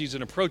strategies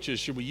and approaches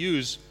should we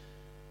use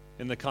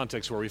in the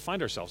context where we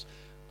find ourselves?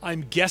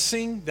 I'm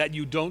guessing that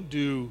you don't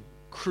do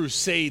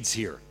crusades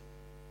here.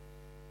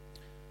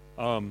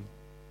 Do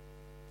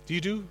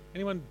you do?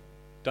 Anyone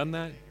done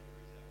that?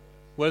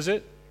 What is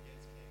it?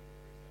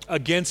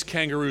 Against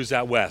kangaroos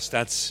out west.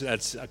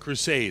 That's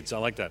crusades. I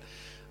like that.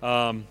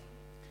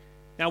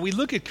 Now we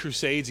look at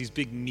crusades, these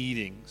big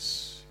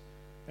meetings,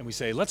 and we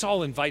say, let's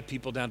all invite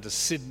people down to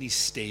Sydney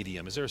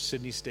Stadium. Is there a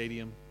Sydney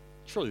Stadium?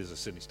 Surely there's a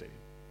Sydney Stadium.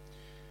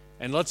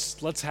 And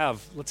let's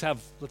have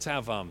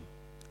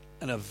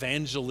an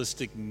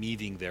evangelistic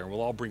meeting there.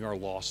 We'll all bring our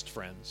lost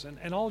friends.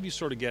 And all of you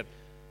sort of get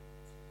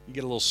a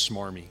little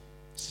smarmy.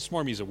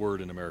 Smarmy is a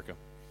word in America.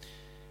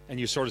 And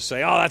you sort of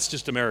say, oh, that's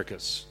just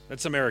America's.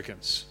 That's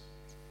Americans.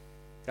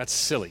 That's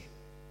silly.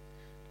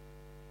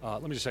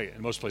 Let me just say,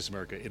 in most places in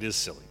America, it is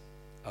silly.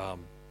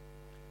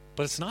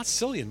 But it's not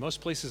silly in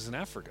most places in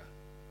Africa.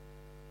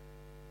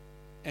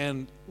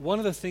 And one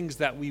of the things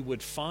that we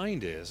would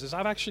find is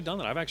I've actually done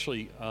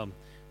that.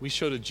 We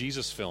showed a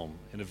Jesus film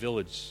in a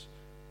village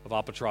of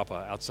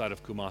Apatrapa outside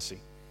of Kumasi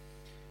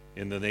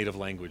in the native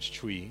language,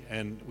 Twi.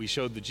 And we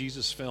showed the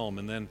Jesus film,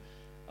 and then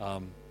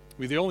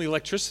we were the only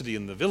electricity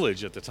in the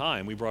village at the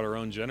time. We brought our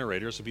own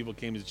generator, so people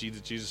came to the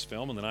Jesus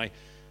film, and then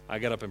I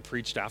got up and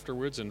preached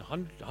afterwards, and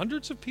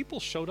hundreds of people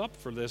showed up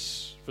for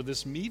this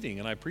meeting,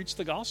 and I preached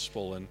the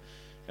gospel and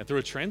through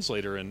a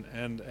translator,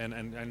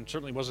 and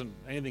certainly wasn't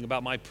anything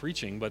about my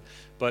preaching, but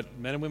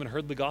men and women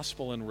heard the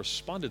gospel and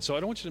responded. So I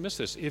don't want you to miss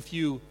this. If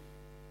you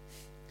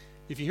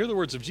hear the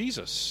words of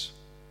Jesus,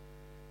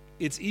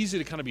 it's easy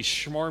to kind of be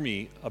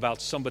schmarmy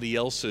about somebody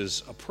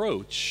else's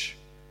approach,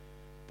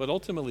 but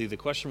ultimately the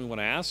question we want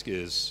to ask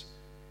is,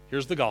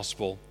 here's the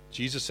gospel.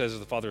 Jesus says, as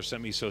the Father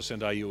sent me, so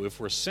send I you. If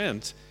we're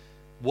sent,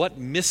 what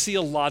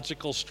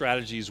missiological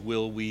strategies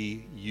will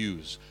we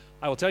use?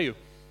 I will tell you,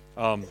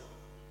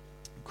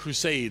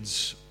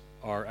 crusades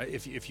are,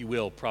 if you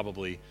will,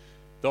 probably,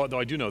 though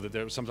I do know that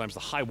they're sometimes the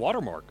high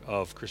watermark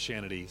of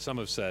Christianity, some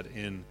have said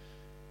in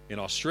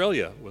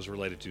Australia was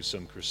related to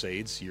some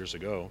crusades years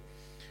ago.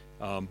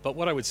 But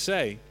what I would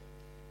say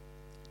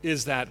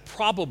is that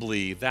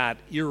probably that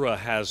era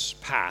has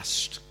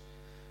passed.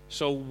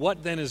 So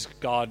what then is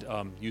God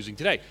using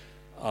today?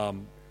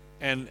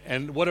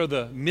 And what are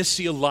the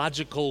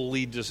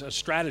missiologically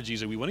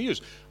strategies that we want to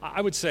use?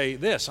 I would say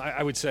this.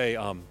 I would say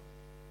I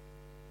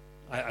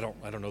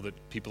don't know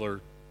that people are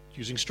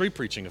using street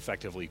preaching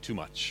effectively too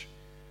much.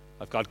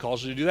 If God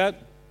calls you to do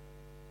that,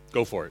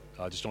 go for it.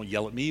 Just don't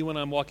yell at me when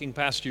I'm walking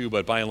past you,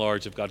 but by and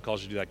large, if God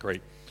calls you to do that,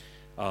 great.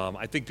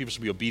 I think people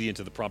should be obedient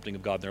to the prompting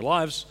of God in their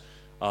lives.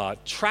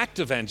 Tract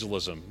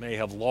evangelism may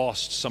have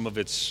lost some of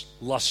its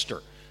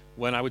luster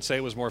when I would say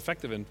it was more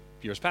effective in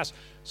years past.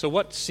 So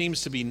what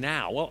seems to be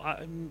now? Well,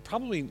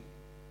 probably,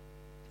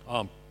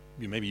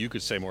 maybe you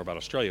could say more about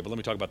Australia, but let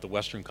me talk about the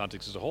Western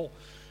context as a whole.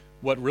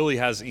 What really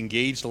has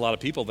engaged a lot of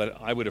people that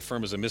I would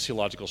affirm as a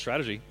missiological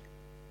strategy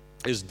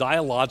is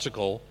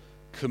dialogical,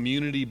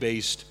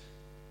 community-based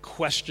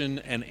question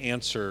and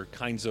answer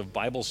kinds of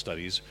Bible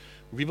studies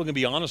where people can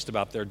be honest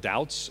about their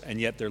doubts and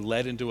yet they're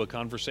led into a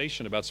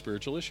conversation about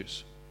spiritual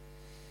issues.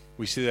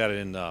 We see that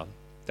in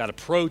that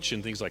approach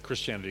in things like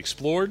Christianity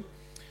Explored.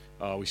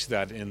 We see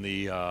that in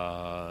the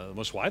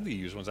most widely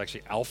used ones,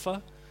 actually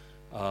Alpha.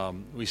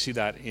 We see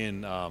that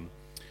in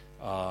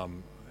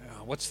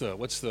what's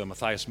the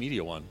Matthias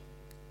Media one?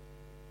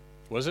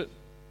 Was it?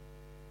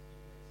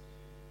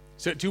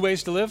 Is it 2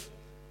 Ways to Live?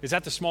 Is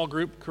that the small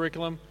group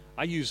curriculum?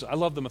 I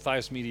love the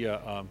Matthias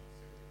Media.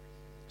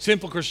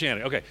 Simple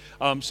Christianity. Okay.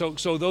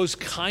 So those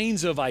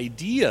kinds of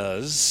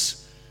ideas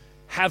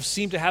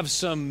seem to have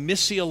some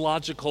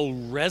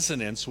missiological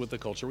resonance with the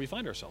culture we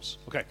find ourselves.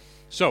 Okay.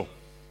 So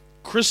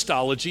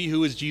Christology,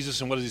 who is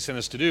Jesus and what does he send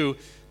us to do?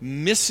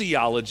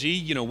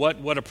 Missiology,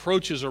 what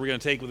approaches are we going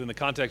to take within the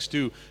context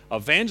to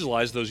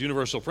evangelize those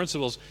universal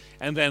principles?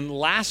 And then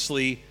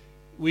lastly,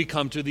 we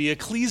come to the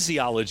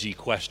ecclesiology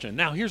question.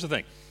 Now, here's the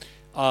thing.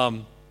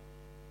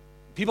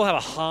 People have a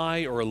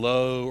high or a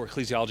low, or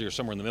ecclesiology or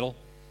somewhere in the middle.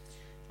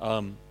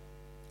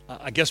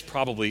 I guess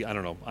probably, I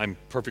don't know, I'm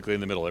perfectly in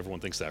the middle. Everyone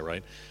thinks that,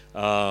 right?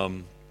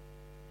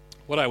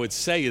 What I would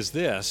say is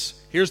this.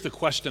 Here's the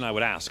question I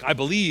would ask. I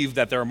believe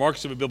that there are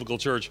marks of a biblical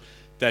church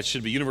that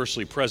should be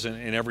universally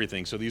present in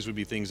everything. So these would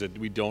be things that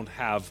we don't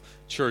have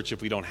church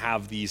if we don't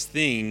have these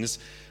things.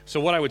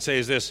 So what I would say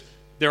is this.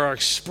 There are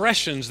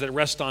expressions that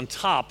rest on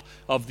top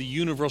of the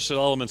universal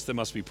elements that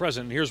must be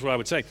present. And here's what I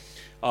would say.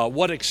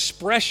 What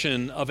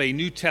expression of a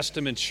New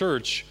Testament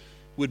church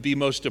would be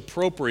most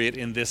appropriate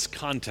in this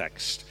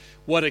context?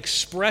 What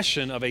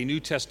expression of a New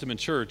Testament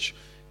church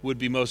would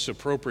be most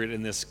appropriate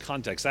in this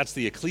context? That's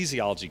the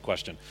ecclesiology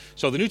question.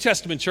 So the New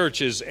Testament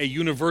church is a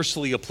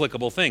universally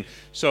applicable thing.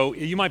 So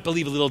you might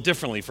believe a little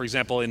differently. For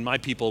example, in my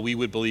people, we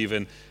would believe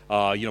in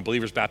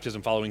believers'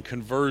 baptism following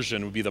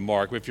conversion would be the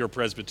mark. If you're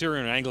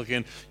Presbyterian or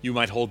Anglican, you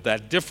might hold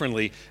that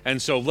differently.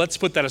 And so let's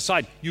put that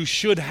aside. You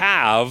should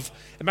have,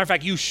 as a matter of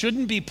fact, you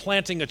shouldn't be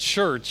planting a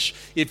church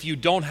if you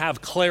don't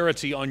have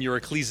clarity on your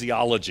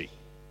ecclesiology.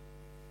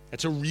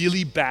 That's a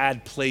really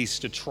bad place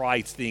to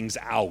try things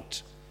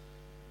out.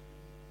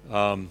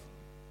 Matter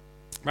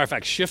of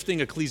fact, shifting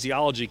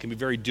ecclesiology can be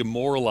very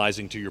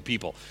demoralizing to your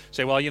people.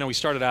 Say, well, we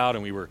started out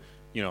and we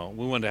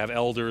wanted to have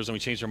elders and we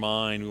changed our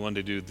mind. We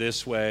wanted to do it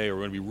this way, or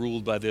we want to be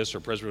ruled by this or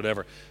presbytery,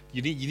 whatever.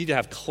 You need to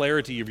have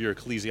clarity of your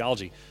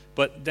ecclesiology.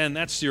 But then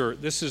this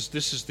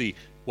is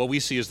what we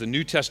see as the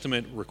New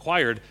Testament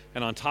required,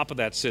 and on top of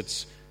that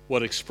sits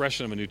what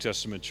expression of a New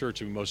Testament church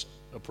would be most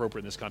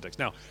appropriate in this context.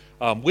 Now,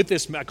 with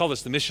this, I call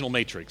this the missional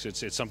matrix.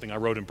 It's something I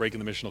wrote in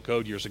Breaking the Missional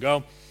Code years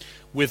ago.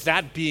 With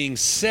that being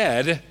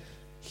said,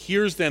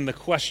 here's then the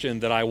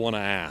question that I want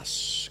to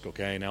ask.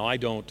 Okay, now I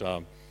don't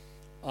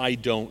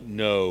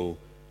know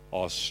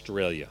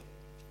Australia.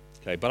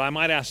 Okay, but I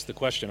might ask the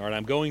question. All right,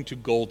 I'm going to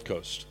Gold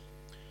Coast.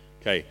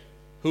 Okay,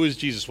 who is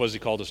Jesus? What has he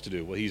called us to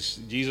do? Well, he's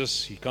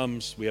Jesus. He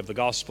comes. We have the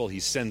gospel.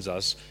 He sends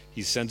us.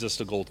 He sends us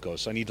to Gold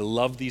Coast. I need to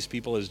love these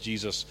people as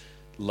Jesus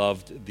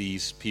loved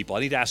these people. I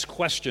need to ask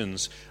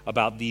questions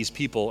about these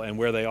people and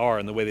where they are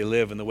and the way they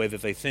live and the way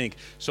that they think,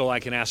 so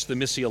I can ask the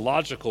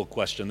missiological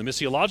question. The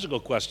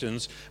missiological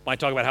questions might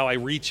talk about how I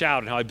reach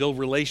out and how I build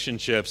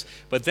relationships,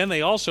 but then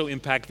they also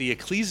impact the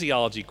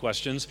ecclesiology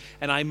questions,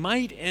 and I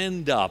might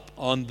end up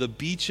on the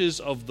beaches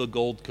of the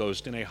Gold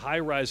Coast in a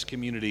high-rise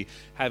community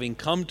having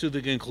come to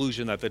the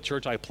conclusion that the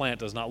church I plant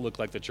does not look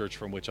like the church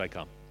from which I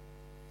come.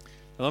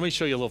 Now, let me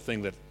show you a little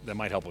thing that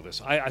might help with this.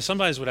 I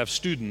sometimes would have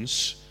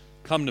students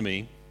come to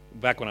me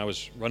back when I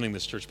was running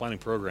this church planning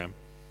program,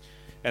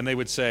 and they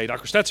would say,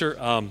 Dr. Stetzer,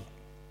 I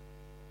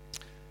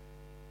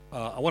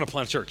want to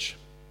plant a church.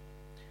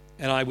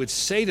 And I would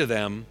say to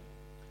them,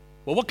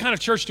 well, what kind of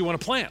church do you want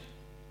to plant?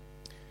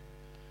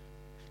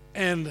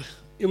 And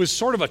it was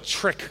sort of a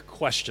trick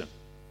question,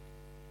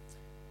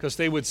 because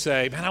they would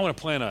say, man, I want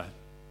to plant a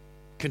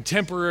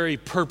contemporary,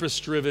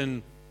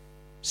 purpose-driven,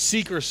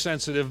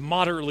 seeker-sensitive,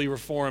 moderately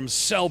reformed,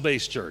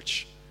 cell-based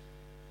church.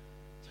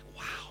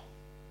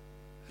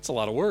 That's a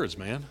lot of words,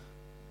 man.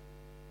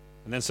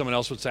 And then someone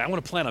else would say, I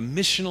want to plant a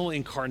missional,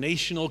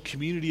 incarnational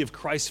community of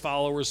Christ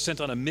followers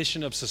sent on a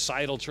mission of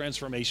societal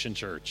transformation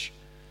church.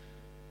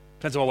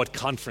 Depends on what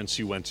conference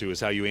you went to is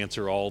how you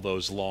answer all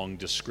those long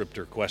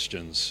descriptor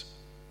questions.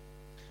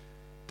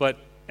 But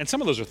And some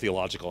of those are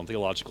theological, and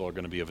theological are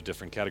going to be of a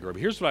different category.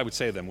 But here's what I would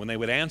say to them when they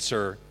would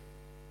answer,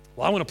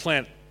 well, I want to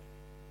plant,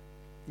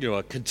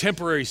 a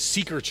contemporary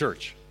seeker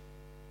church.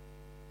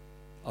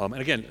 And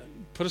again,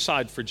 put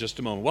aside for just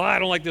a moment, well, I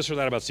don't like this or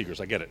that about seekers.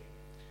 I get it.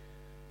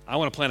 I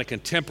want to plant a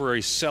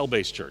contemporary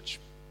cell-based church.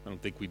 I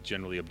don't think we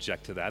generally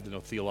object to that. There's no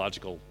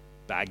theological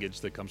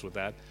baggage that comes with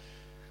that.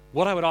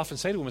 What I would often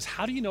say to them is,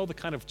 how do you know the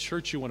kind of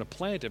church you want to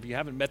plant if you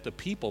haven't met the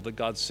people that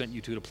God sent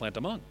you to plant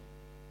among?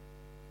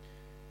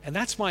 And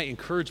that's my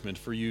encouragement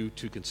for you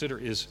to consider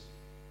is,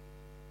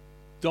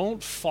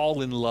 don't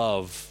fall in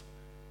love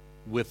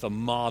with a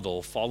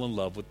model, fall in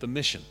love with the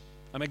mission.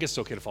 I mean, I guess it's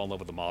okay to fall in love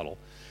with the model.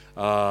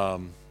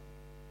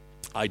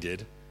 I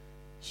did.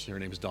 Her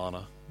name is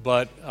Donna.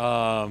 But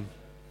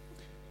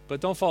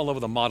don't fall in love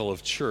with the model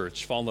of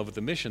church. Fall in love with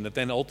the mission that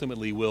then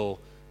ultimately will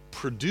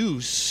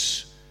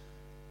produce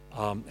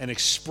an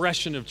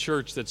expression of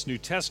church that's New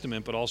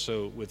Testament, but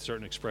also with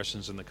certain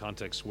expressions in the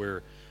context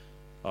where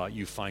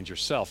you find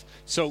yourself.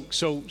 So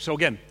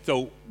again,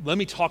 let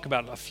me talk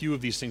about a few of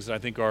these things that I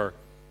think are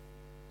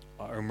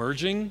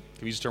emerging.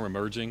 Can we use the term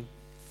emerging?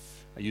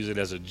 I use it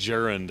as a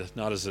gerund,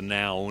 not as a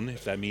noun,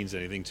 if that means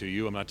anything to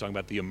you. I'm not talking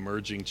about the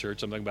emerging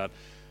church. I'm talking about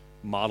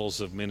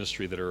models of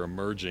ministry that are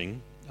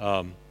emerging.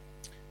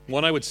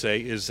 One I would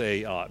say is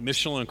a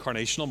missional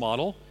incarnational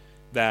model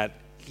that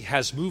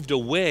has moved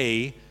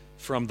away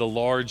from the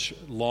large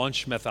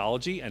launch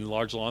methodology, and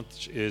large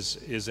launch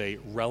is a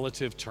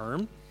relative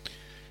term.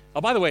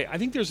 By the way, I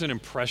think there's an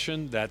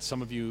impression that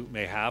some of you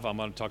may have, I'm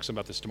going to talk some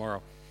about this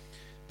tomorrow,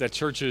 that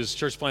church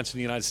plants in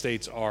the United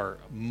States are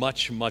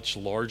much, much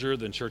larger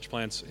than church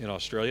plants in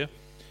Australia.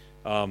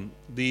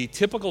 The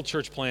typical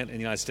church plant in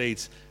the United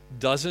States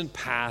doesn't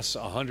pass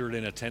 100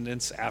 in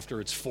attendance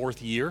after its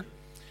fourth year.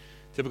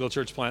 Typical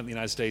church plant in the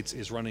United States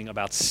is running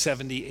about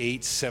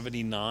 78,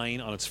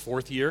 79 on its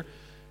fourth year.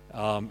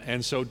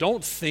 And so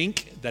don't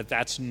think that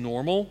that's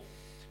normal.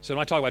 So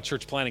when I talk about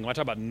church planting, when I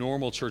talk about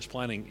normal church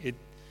planting,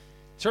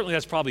 certainly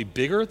that's probably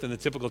bigger than the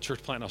typical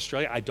church plant in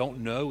Australia. I don't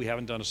know. We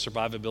haven't done a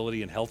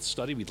survivability and health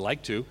study. We'd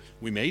like to.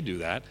 We may do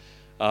that.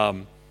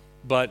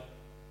 But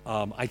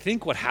I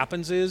think what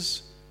happens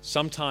is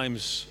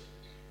sometimes,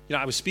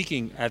 I was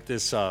speaking at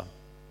this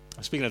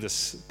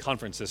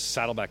conference, this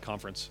Saddleback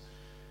conference,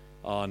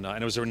 and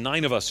there were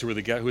 9 of us who were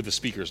the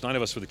speakers. 9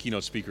 of us were the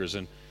keynote speakers,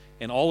 and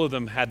all of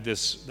them had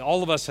this.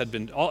 All of us had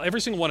been.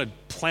 Every single one had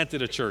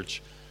planted a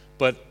church,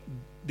 but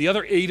the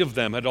other 8 of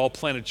them had all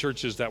planted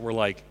churches that were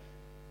like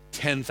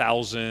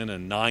 10,000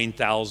 and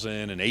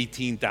 9,000 and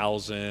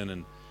 18,000,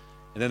 and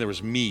then there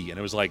was me, and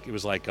it was like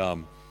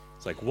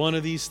one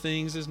of these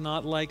things is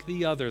not like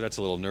the other. That's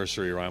a little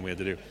nursery rhyme we had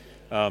to do.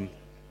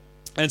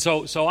 And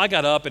so I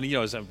got up, and it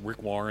was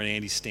Rick Warren,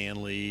 Andy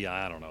Stanley,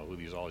 I don't know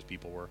who all these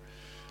people were,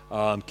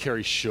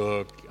 Kerry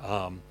Shook,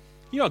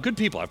 good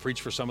people. I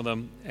preached for some of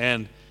them,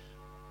 and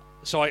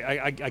so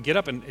I get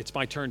up, and it's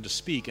my turn to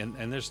speak,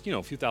 and there's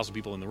a few thousand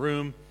people in the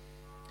room.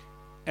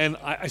 And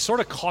I sort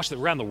of caution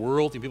around the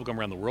world. People come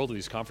around the world to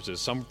these conferences,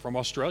 some from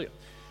Australia.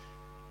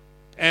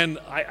 And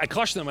I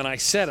cautioned them, and I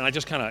said, and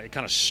it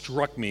kind of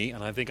struck me,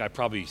 and I think I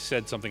probably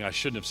said something I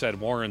shouldn't have said.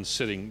 Warren's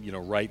sitting,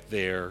 right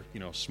there,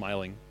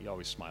 smiling. He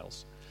always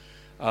smiles.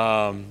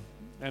 And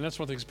that's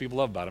one of the things people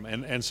love about him.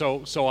 And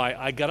so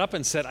I got up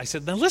and said,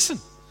 now listen,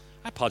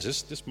 I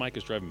apologize. This mic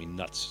is driving me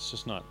nuts. It's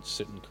just not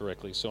sitting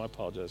correctly, so I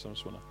apologize. I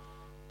just want to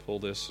pull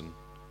this and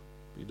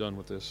be done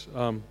with this.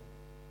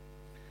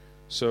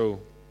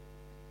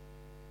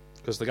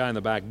 Because the guy in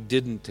the back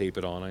didn't tape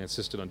it on. I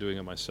insisted on doing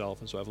it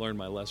myself, and so I've learned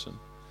my lesson.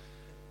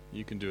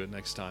 You can do it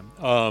next time.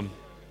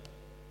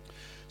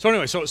 So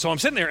anyway, so I'm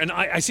sitting there, and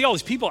I see all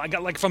these people. I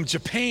got from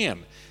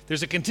Japan.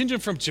 There's a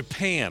contingent from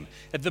Japan.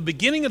 At the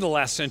beginning of the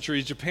last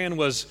century, Japan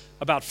was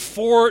about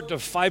 4 to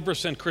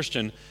 5%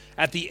 Christian.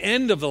 At the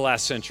end of the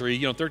last century,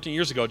 13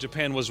 years ago,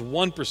 Japan was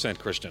 1%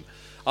 Christian.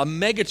 A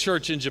mega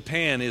church in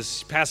Japan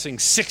is passing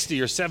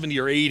 60 or 70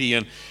 or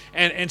 80.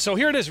 And so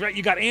here it is, right?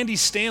 You got Andy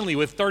Stanley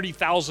with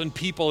 30,000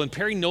 people, and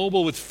Perry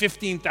Noble with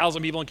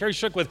 15,000 people, and Kerry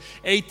Shook with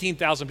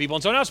 18,000 people.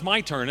 And so now it's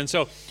my turn. And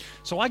so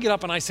I get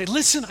up and I say,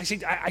 listen,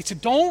 I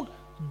said,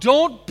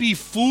 don't be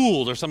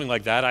fooled, or something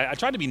like that. I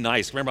tried to be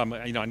nice. Remember,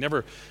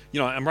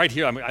 I'm right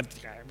here.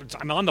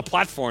 I'm on the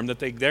platform that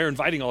they're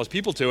inviting all those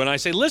people to. And I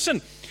say,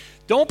 listen,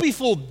 don't be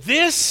fooled.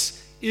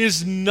 This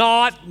is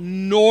not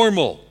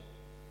normal.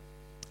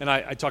 And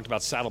I talked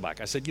about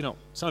Saddleback. I said,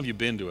 some of you have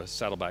been to a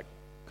Saddleback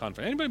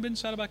conference. Anybody been to a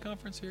Saddleback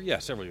conference here? Yeah,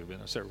 several of you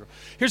have been.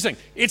 Here's the thing.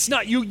 It's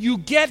not,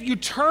 you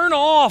turn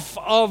off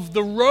of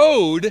the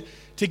road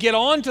to get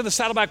onto the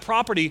Saddleback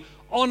property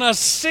on a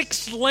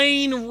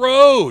 6-lane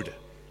road.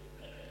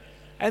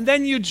 And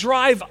then you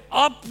drive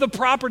up the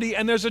property,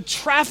 and there's a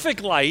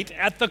traffic light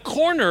at the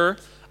corner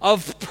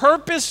of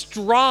Purpose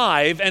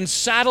Drive and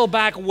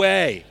Saddleback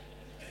Way.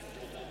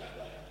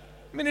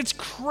 I mean, it's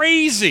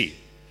crazy,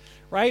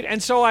 right?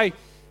 And so I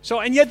So,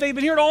 and yet they've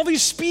been hearing all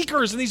these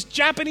speakers and these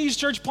Japanese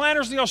church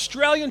planners and the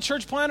Australian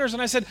church planners.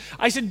 And I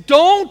said,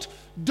 don't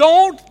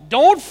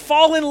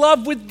fall in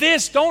love with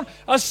this. Don't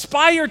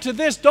aspire to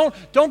this.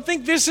 Don't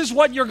think this is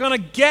what you're going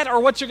to get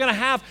or what you're going to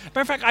have.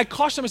 Matter of fact, I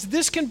cautioned them. I said,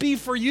 this can be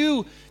for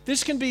you.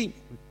 This can be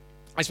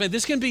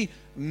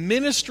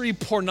ministry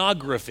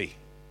pornography.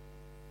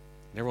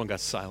 And everyone got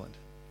silent.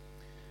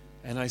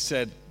 And I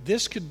said,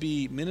 this could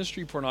be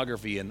ministry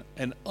pornography, and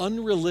an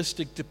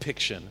unrealistic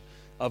depiction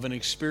of an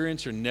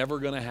experience you're never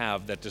going to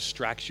have that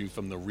distracts you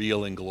from the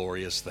real and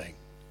glorious thing.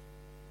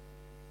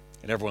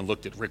 And everyone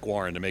looked at Rick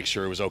Warren to make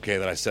sure it was okay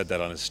that I said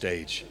that on his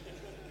stage.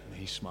 And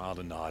he smiled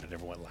and nodded, and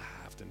everyone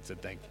laughed and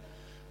said, thank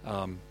you.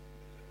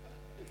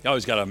 You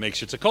always got to make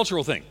sure, it's a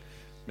cultural thing.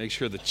 Make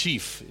sure the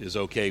chief is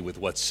okay with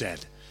what's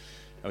said.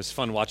 It was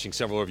fun watching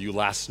several of you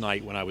last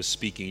night when I was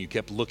speaking. You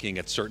kept looking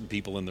at certain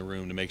people in the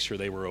room to make sure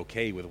they were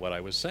okay with what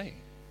I was saying.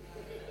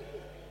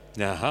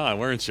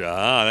 Weren't you?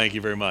 Thank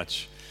you very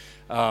much.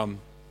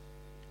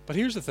 But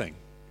here's the thing.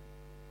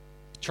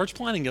 Church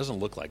planning doesn't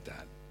look like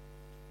that.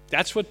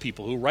 That's what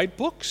people who write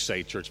books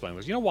say church planning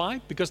was. You know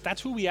why? Because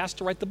that's who we asked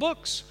to write the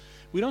books.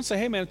 We don't say,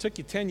 hey man, it took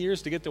you 10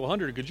 years to get to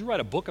 100. Could you write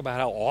a book about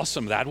how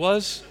awesome that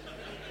was?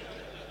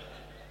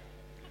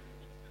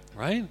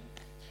 Right?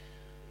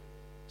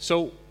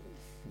 So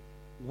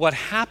what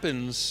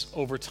happens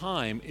over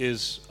time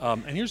is,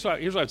 and here's what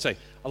I'd say.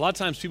 A lot of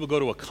times people go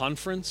to a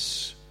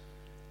conference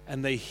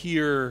and they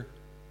hear,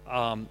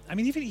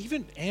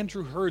 even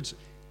Andrew Hurd's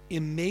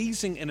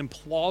amazing and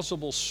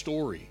implausible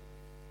story,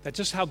 that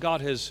just how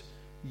God has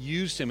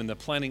used him in the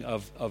planning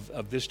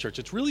of this church.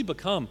 It's really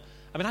become,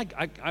 I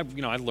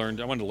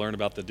wanted to learn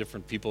about the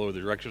different people or the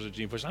directors of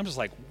Gene Push. I'm just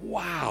like,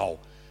 wow.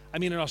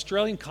 In an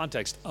Australian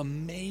context,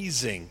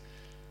 amazing.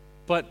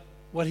 But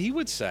what he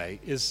would say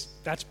is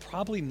that's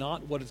probably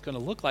not what it's going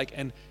to look like,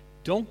 and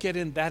don't get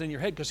that in your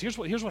head, because here's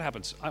what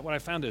happens. What I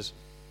found is,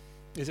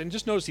 and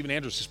just notice even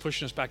Andrews is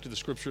pushing us back to the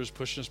scriptures,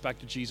 pushing us back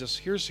to Jesus.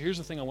 Here's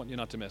the thing I want you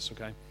not to miss,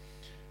 okay?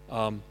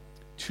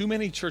 Too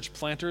many church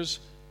planters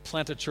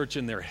plant a church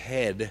in their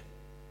head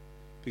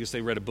because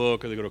they read a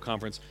book or they go to a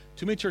conference.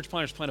 Too many church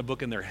planters plant a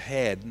book in their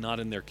head, not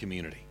in their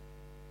community.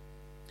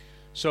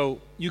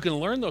 So you can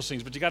learn those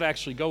things, but you got to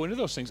actually go into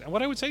those things. And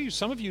what I would say to you,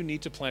 some of you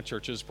need to plant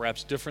churches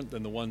perhaps different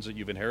than the ones that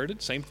you've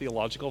inherited, same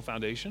theological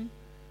foundation,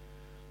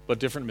 but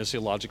different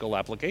missiological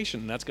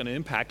application. And that's going to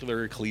impact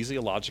their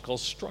ecclesiological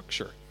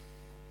structure.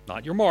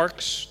 Not your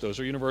marks, those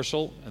are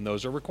universal and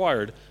those are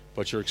required,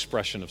 but your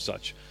expression of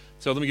such.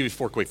 So let me give you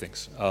 4 quick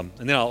things. And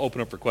then I'll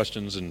open up for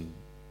questions and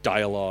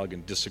dialogue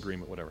and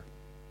disagreement, whatever.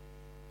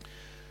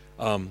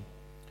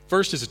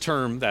 First is a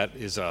term that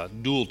is a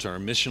dual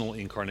term, missional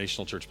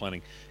incarnational church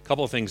planning. A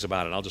couple of things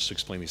about it. I'll just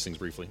explain these things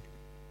briefly.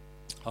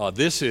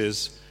 This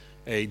is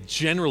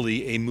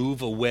generally a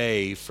move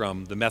away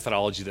from the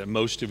methodology that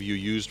most of you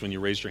used when you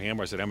raised your hand,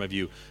 where I said, how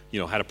many of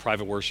you had a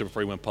private worship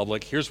before you went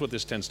public? Here's what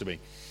this tends to be.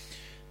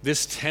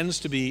 This tends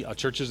to be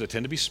churches that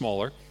tend to be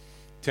smaller,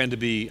 tend to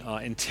be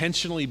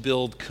intentionally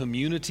build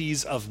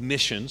communities of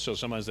mission. So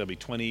sometimes there'll be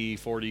 20,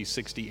 40,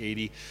 60,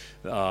 80,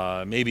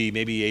 maybe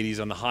 80s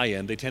on the high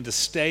end. They tend to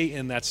stay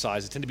in that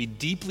size. They tend to be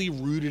deeply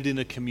rooted in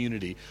a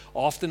community,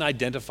 often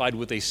identified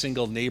with a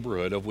single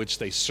neighborhood of which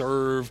they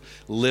serve,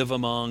 live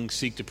among,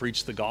 seek to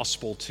preach the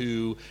gospel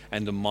to,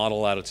 and to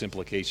model out its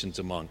implications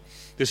among.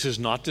 This is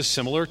not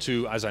dissimilar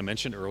to, as I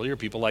mentioned earlier,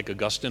 people like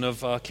Augustine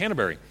of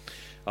Canterbury.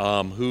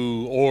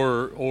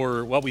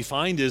 Or what we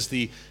find is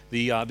the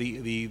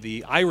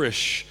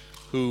Irish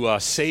who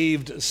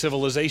saved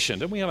civilization.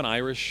 Didn't we have an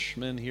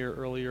Irishman here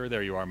earlier?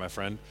 There you are, my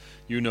friend.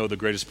 You know the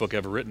greatest book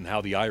ever written,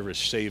 How the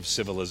Irish Saved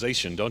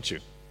Civilization, don't you?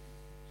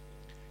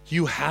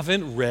 You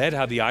haven't read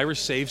How the Irish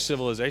Saved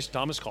Civilization?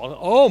 Thomas Calder.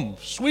 Oh,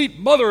 sweet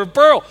mother of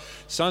pearl.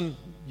 Son,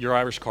 your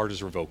Irish card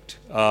is revoked.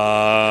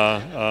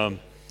 But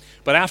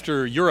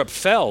after Europe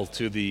fell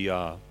to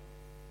the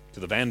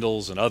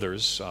Vandals and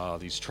others,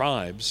 these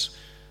tribes,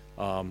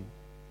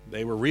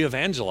 they were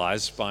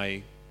re-evangelized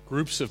by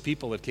groups of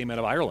people that came out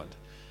of Ireland,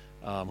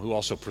 who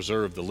also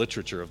preserved the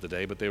literature of the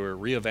day, but they were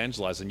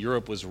re-evangelized, and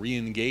Europe was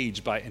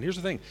re-engaged by, and here's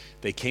the thing,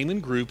 they came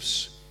in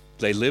groups,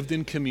 they lived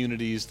in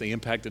communities, they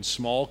impacted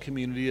small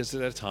communities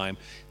at a time.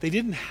 They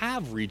didn't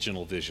have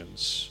regional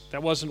visions.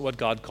 That wasn't what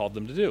God called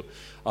them to do.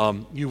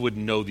 You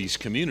wouldn't know these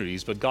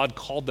communities, but God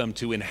called them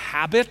to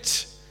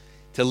inhabit,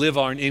 to live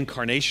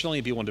incarnationally.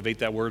 If you want to debate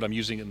that word, I'm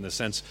using it in the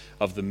sense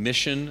of the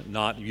mission,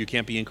 not, you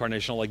can't be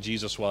incarnational like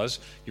Jesus was.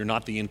 You're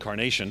not the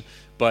incarnation.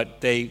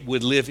 But they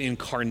would live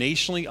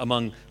incarnationally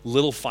among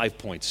little 5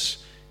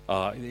 points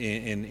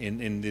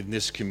in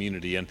this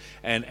community.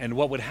 And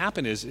what would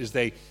happen is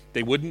they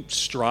wouldn't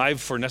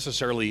strive for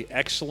necessarily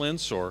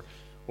excellence or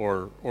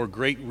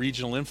great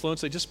regional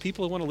influence. They just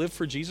people who want to live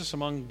for Jesus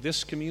among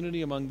this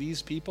community, among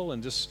these people.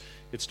 And just,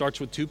 it starts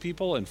with 2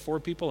 people and 4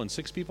 people and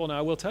 6 people. Now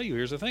I will tell you,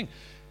 here's the thing.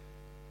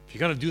 If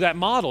you're going to do that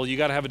model, you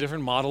got to have a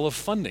different model of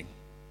funding.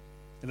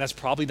 And that's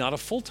probably not a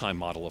full-time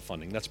model of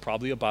funding. That's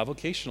probably a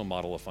bivocational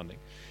model of funding.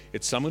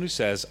 It's someone who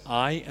says,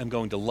 I am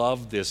going to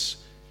love this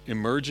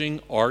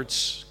emerging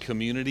arts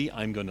community.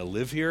 I'm going to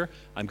live here.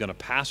 I'm going to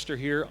pastor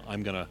here.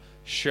 I'm going to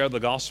share the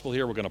gospel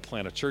here. We're going to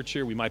plant a church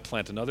here. We might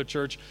plant another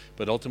church,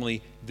 but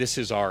ultimately, this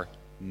is our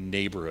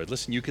neighborhood.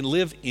 Listen, you can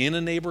live in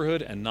a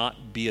neighborhood and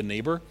not be a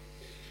neighbor.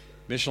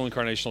 Missional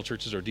incarnational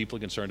churches are deeply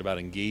concerned about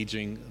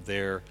engaging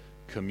their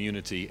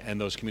community,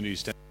 and those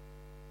communities tend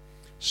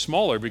to be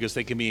smaller because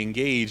they can be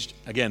engaged,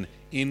 again,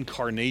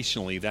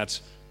 incarnationally.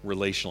 That's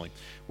relationally.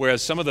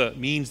 Whereas some of the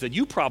means that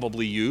you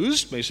probably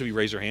used, maybe you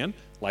raise your hand,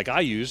 like I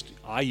used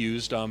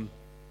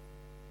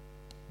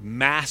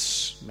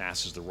mass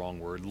is the wrong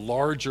word,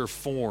 larger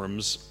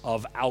forms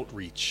of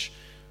outreach.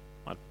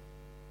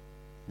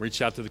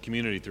 Reach out to the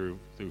community through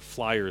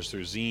flyers,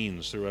 through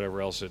zines, through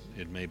whatever else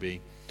it may be.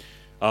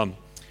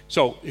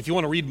 So if you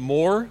want to read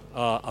more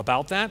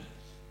about that,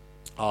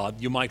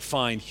 you might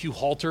find Hugh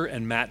Halter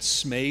and Matt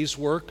Smay's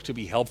work to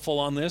be helpful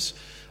on this,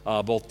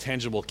 both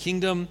Tangible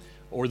Kingdom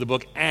or the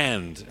book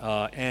and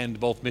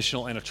both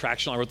Missional and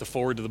Attractional. I wrote the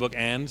foreword to the book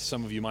And.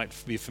 Some of you might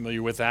be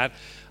familiar with that.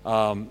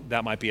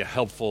 That might be a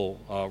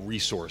helpful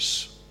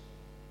resource.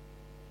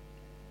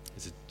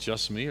 Is it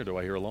just me, or do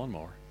I hear a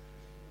lawnmower?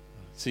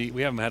 See,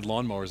 we haven't had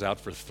lawnmowers out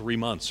for 3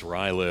 months where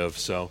I live,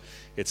 so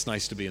it's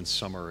nice to be in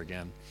summer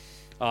again.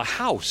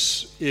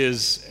 House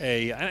is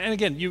and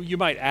again, you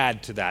might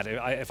add to that.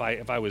 If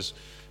I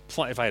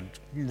had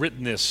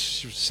written this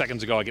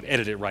seconds ago, I could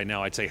edit it right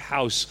now. I'd say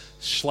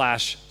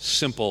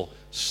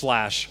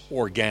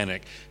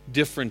house/simple/organic.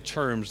 Different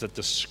terms that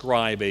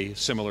describe a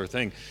similar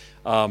thing.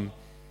 And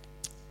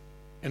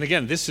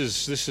again, this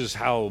is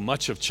how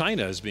much of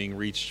China is being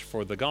reached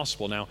for the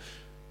gospel. Now,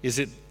 is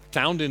it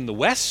found in the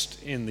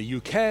West, in the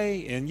UK,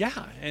 and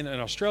in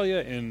Australia,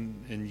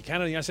 in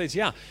Canada, the United States?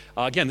 Yeah.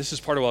 Again, this is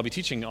part of what I'll be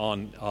teaching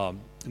on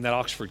in that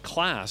Oxford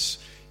class,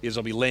 is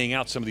I'll be laying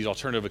out some of these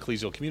alternative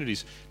ecclesial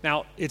communities.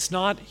 Now, it's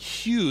not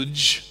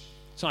huge,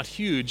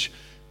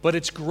 but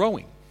it's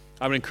growing.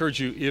 I would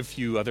encourage you, if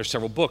you, there's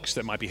several books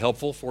that might be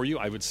helpful for you.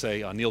 I would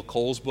say Neil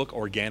Cole's book,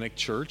 Organic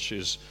Church,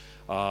 is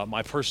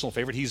my personal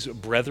favorite. He's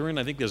Brethren.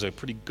 I think there's a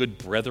pretty good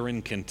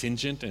Brethren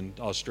contingent in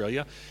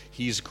Australia.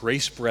 He's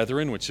Grace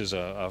Brethren, which is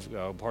a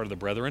part of the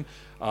Brethren.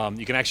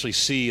 You can actually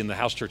see in the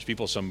house church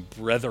people some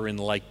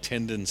Brethren-like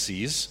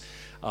tendencies.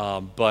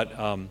 But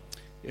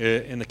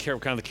in the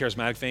kind of the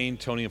charismatic vein,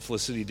 Tony and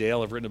Felicity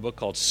Dale have written a book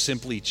called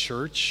Simply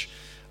Church.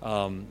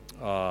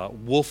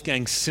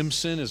 Wolfgang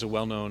Simpson is a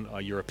well-known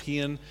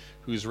European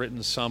who's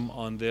written some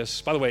on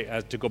this. By the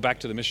way, to go back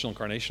to the Missional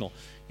Incarnational,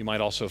 you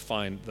might also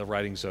find the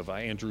writings of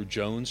Andrew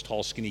Jones,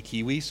 Tall Skinny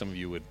Kiwi. Some of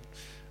you would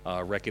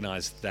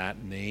recognize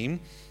that name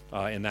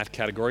in that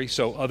category.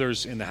 So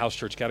others in the house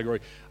church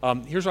category.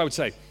 Here's what I would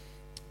say.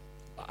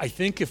 I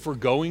think if we're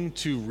going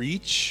to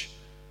reach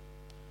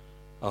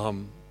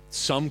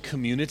some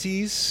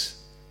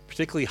communities,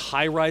 particularly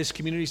high-rise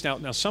communities.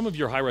 Now some of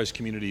your high-rise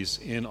communities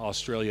in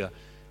Australia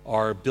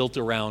are built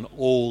around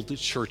old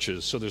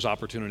churches, so there's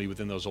opportunity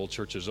within those old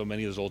churches. So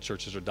many of those old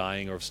churches are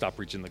dying or have stopped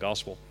preaching the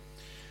gospel.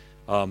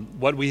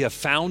 What we have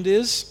found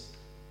is,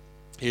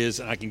 and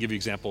I can give you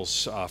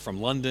examples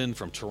from London,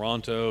 from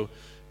Toronto,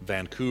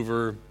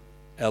 Vancouver,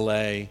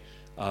 LA.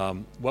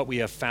 What we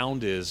have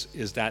found is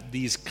that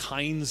these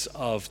kinds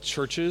of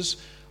churches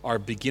are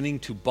beginning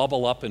to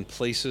bubble up in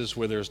places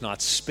where there's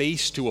not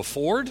space to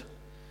afford,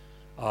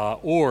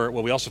 or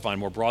what we also find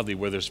more broadly,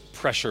 where there's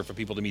pressure for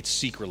people to meet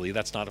secretly.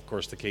 That's not, of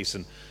course, the case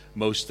in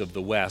most of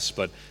the West,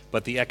 but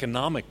the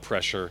economic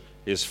pressure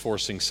is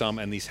forcing some,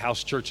 and these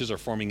house churches are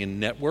forming in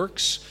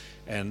networks,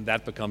 and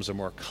that becomes a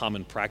more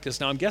common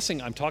practice. Now, I'm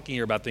guessing I'm talking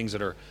here about things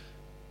that are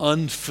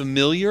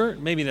unfamiliar.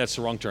 Maybe that's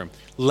the wrong term.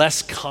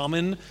 Less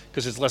common,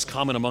 because it's less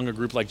common among a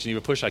group like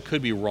Geneva Push. I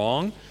could be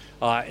wrong.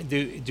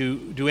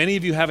 Do any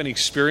of you have any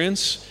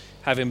experience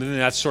having been in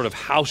that sort of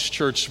house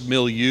church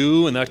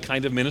milieu and that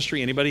kind of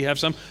ministry? Anybody have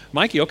some?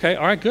 Mikey, okay,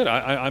 all right, good.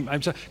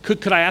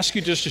 Could I ask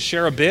you just to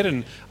share a bit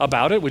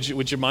about it?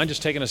 Would you mind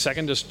just taking a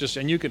second? Just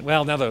and you could.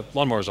 Well, now the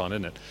lawnmower's on,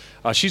 isn't it?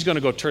 She's going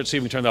to go see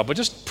if we can turn it off. But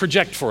just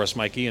project for us,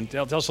 Mikey, and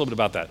tell us a little bit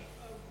about that.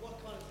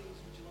 What kind of things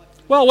would you like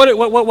to? Well, where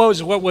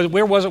was it?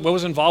 What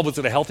was involved? Was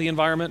it a healthy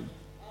environment? It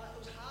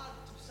was hard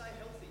to say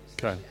healthy,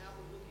 Okay. especially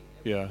outward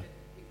looking. Yeah. It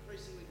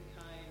increasingly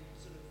became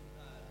sort of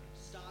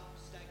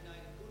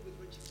stagnated good with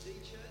Richard D.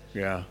 Church.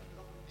 Yeah.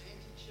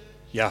 Anti-church.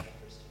 Yeah.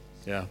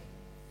 Christians.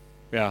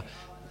 Yeah. They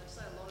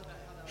say a lot about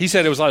how He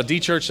said it was a lot of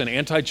de-church and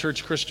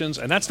anti-church Christians,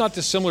 and that's not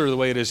dissimilar to the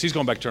way it is. He's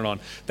going back to turn on.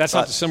 That's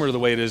not dissimilar to the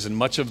way it is in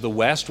much of the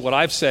West. What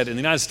I've said, in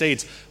the United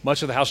States,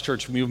 much of the house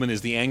church movement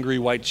is the angry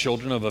white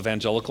children of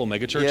evangelical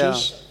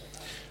megachurches.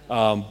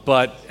 Yeah.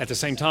 But at the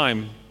same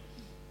time,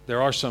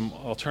 there are some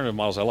alternative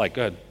models I like.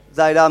 Go ahead.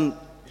 They'd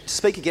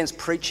speak against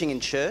preaching in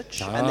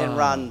church and then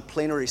run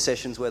plenary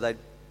sessions where they'd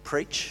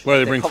preach. Where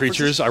they bring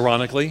preachers,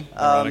 ironically.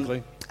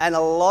 And a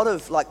lot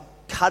of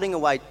cutting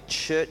away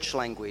church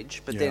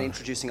language, but then Yeah.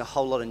 introducing a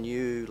whole lot of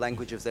new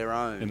language of their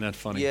own. Isn't that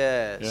funny?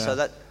 Yeah. So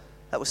that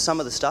was some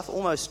of the stuff.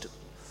 Almost,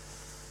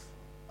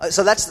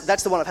 So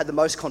that's the one I've had the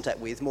most contact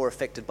with, more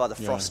affected by the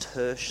Frost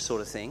Hirsch sort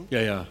of thing.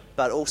 Yeah.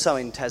 But also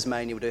in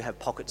Tasmania, we do have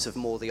pockets of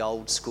more the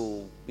old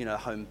school,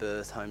 home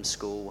birth, home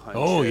school, home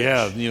Oh, church.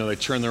 yeah. They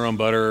churn their own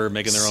butter,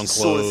 making their own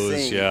Sort of clothes.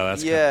 thing. Yeah,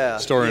 that's Yeah,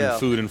 storing yeah.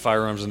 food and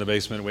firearms in the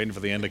basement, waiting for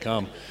the end to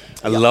come.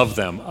 I love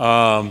them.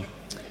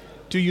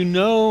 Do you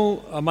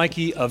know,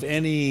 Mikey, of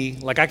any,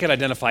 like I could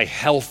identify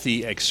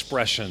healthy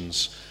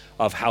expressions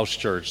of house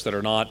church that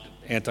are not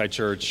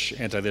anti-church,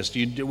 anti-this?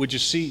 Would you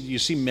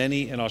see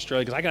many in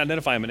Australia? Because I can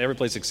identify them in every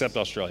place except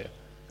Australia.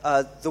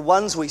 The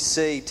ones we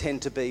see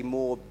tend to be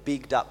more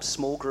bigged up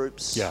small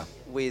groups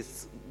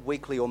with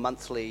weekly or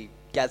monthly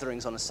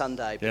gatherings on a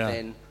Sunday, but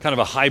then kind of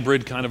a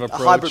hybrid kind of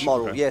approach. A hybrid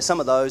model, okay. Yeah. Some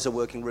of those are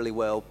working really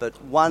well, but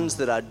ones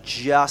that are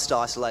just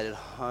isolated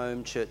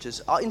home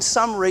churches in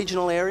some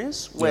regional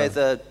areas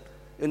where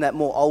in that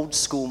more old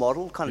school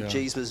model, kind of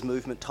Jesus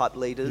movement type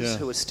leaders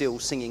who are still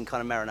singing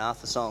kind of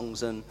Maranatha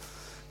songs and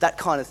that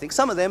kind of thing.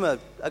 Some of them are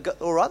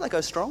all right, they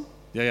go strong.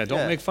 Yeah,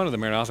 don't make fun of the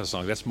Maranatha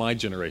song. That's my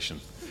generation.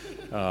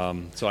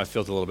 So I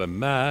felt a little bit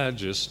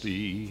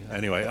majesty.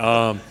 Anyway,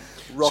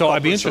 so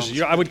I'd be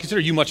interested. I would consider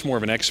you much more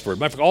of an expert.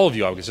 Matter of fact, all of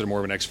you I would consider more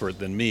of an expert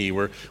than me.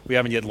 We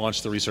haven't yet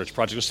launched the research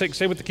project. Just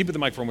keep with the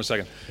mic for 1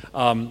 second.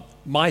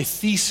 My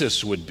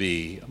thesis would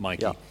be,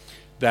 Mikey,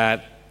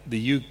 that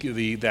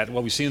that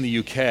what we see in the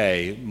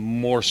UK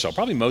more so,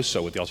 probably most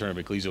so with the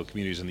alternative ecclesial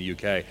communities in the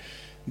UK,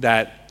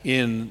 that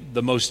in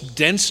the most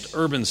dense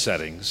urban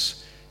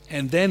settings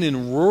and then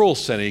in rural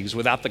settings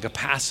without the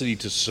capacity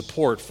to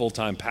support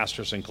full-time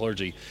pastors and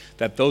clergy,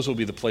 that those will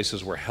be the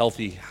places where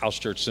healthy house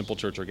church, simple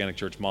church, organic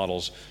church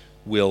models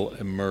will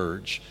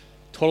emerge.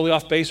 Totally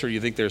off base, or do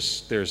you think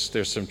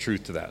there's some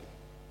truth to that?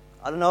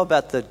 I don't know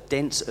about the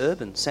dense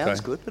urban. Sounds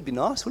good. It'd be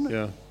nice, wouldn't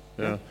it?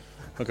 Yeah.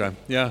 Okay.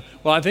 Yeah.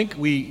 Well, I think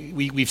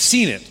we've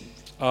seen it,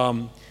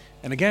 and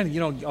again,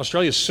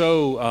 Australia is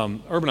so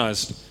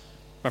urbanized.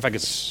 Matter of fact,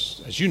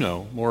 it's, as you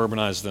know, more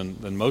urbanized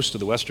than most of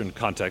the Western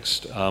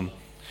context.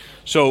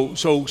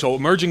 So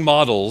emerging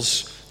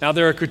models. Now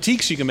there are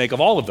critiques you can make of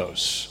all of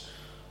those,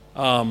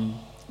 and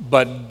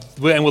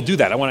we'll do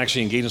that. I want to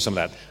actually engage in some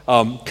of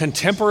that.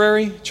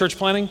 Contemporary church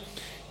planting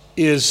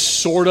is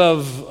sort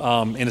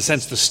of, in a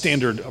sense, the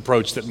standard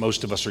approach that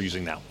most of us are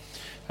using now.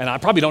 And I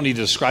probably don't need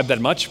to describe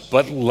that much,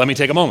 but let me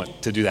take a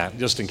moment to do that,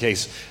 just in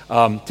case.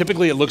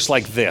 Typically, it looks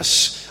like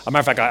this. As a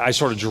matter of fact, I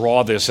sort of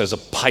draw this as a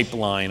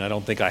pipeline. I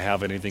don't think I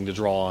have anything to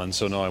draw on,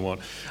 so no, I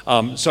won't.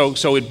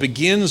 So it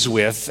begins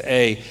with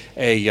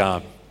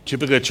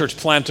typically a church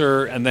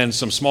planter, and then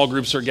some small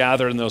groups are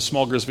gathered, and those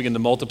small groups begin to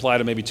multiply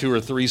to maybe 2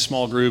 or 3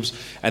 small groups,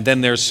 and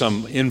then there's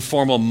some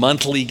informal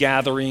monthly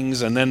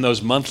gatherings, and then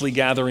those monthly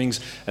gatherings,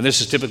 and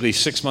this is typically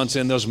 6 months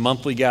in, those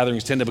monthly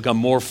gatherings tend to become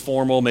more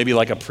formal, maybe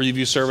like a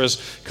preview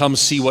service. Come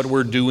see what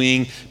we're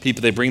doing.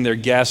 People, they bring their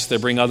guests, they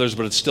bring others,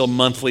 but it's still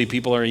monthly.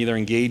 People are either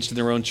engaged in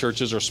their own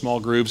churches or small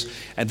groups,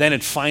 and then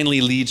it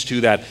finally leads to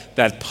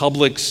that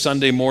public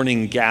Sunday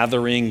morning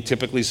gathering,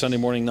 typically Sunday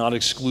morning, not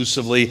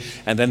exclusively,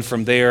 and then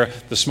from there,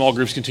 the small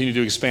groups continue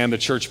to expand, the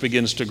church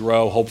begins to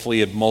grow,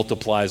 hopefully it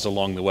multiplies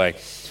along the way.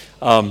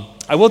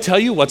 I will tell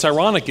you what's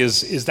ironic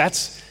is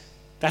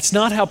that's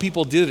not how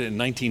people did it in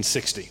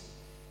 1960.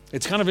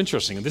 It's kind of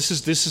interesting. This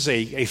is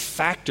a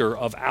factor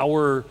of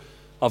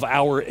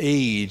our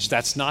age.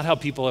 That's not how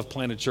people have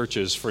planted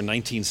churches for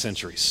 19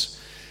 centuries.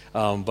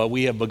 But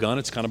we have begun,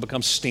 it's kind of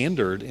become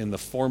standard in the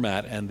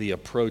format and the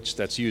approach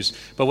that's used.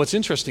 But what's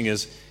interesting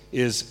is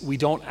we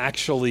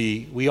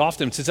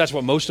often, since that's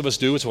what most of us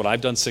do, it's what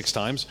I've done 6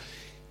 times,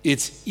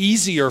 it's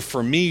easier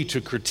for me to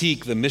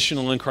critique the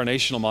missional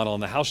incarnational model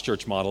and the house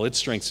church model, its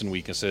strengths and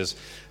weaknesses,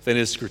 than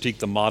it is to critique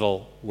the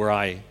model where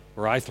I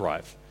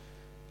thrive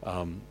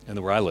and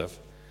where I live.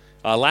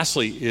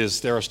 Lastly,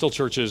 there are still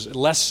churches,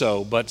 less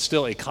so, but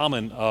still a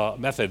common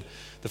method.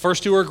 The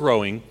first 2 are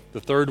growing.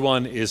 The third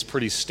one is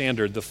pretty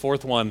standard. The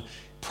fourth one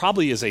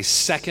probably is a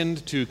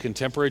second to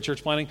contemporary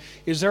church planting,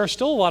 is there are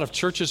still a lot of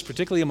churches,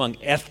 particularly among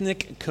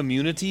ethnic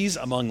communities,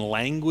 among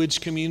language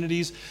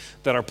communities,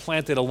 that are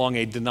planted along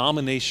a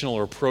denominational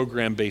or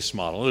program-based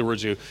model. In other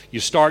words, you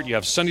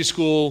have Sunday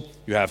school,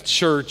 you have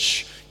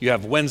church, you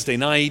have Wednesday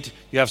night,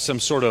 you have some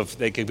sort of,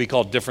 they can be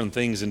called different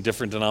things in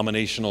different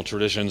denominational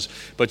traditions,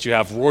 but you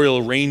have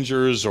Royal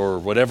Rangers or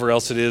whatever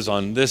else it is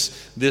on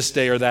this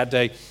day or that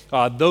day.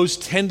 Those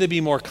tend to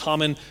be more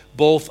common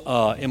both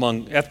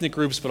among ethnic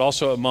groups, but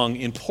also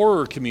in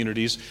poorer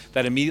communities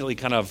that immediately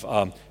kind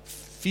of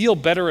feel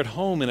better at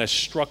home in a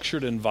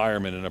structured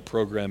environment in a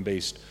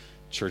program-based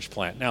church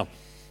plant. Now,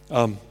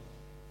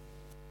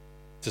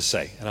 to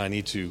say, and I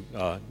need to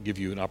give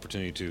you an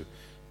opportunity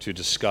to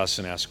discuss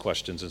and ask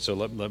questions, and so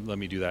let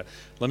me do that.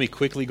 Let me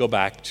quickly go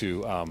back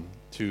to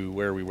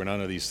where we were,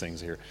 none of these things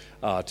here,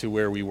 to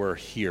where we were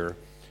here,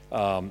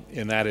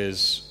 and that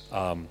is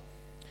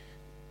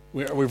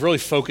we've really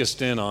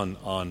focused in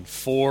on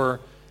 4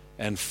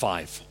 and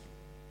 5.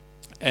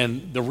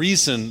 And the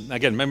reason,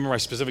 again, remember my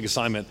specific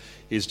assignment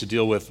is to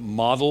deal with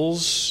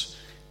models,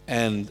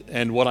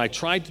 and what I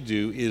tried to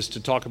do is to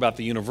talk about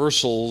the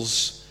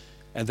universals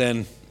and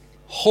then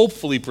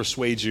hopefully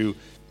persuade you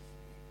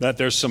that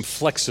there's some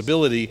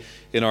flexibility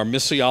in our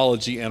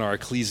missiology and our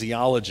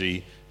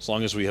ecclesiology, as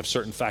long as we have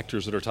certain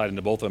factors that are tied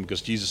into both of them,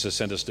 because Jesus has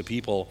sent us to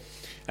people.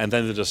 And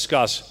then to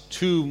discuss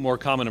two more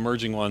common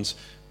emerging ones,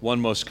 one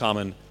most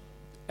common,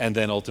 and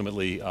then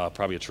ultimately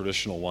probably a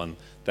traditional one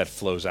that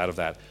flows out of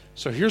that.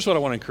 So here's what I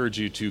want to encourage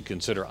you to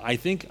consider. I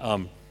think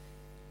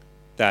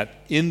that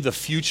in the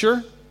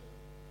future,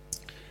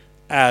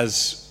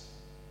 as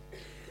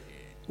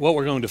what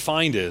we're going to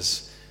find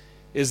is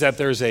that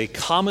there's a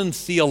common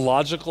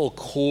theological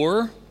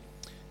core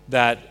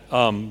that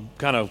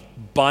kind of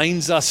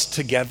binds us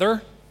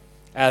together,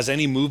 as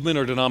any movement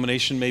or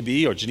denomination may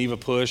be, or Geneva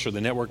Push or the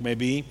network may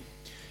be.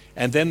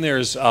 And then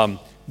there's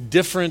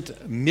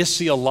different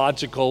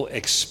missiological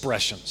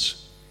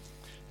expressions.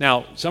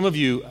 Now, some of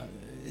you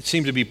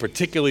seem to be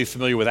particularly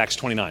familiar with Acts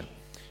 29.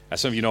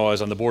 As some of you know, I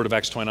was on the board of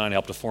Acts 29,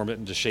 helped to form it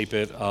and to shape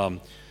it.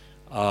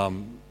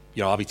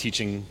 I'll be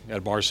teaching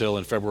at Mars Hill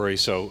in February,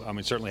 so I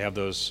mean, certainly have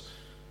those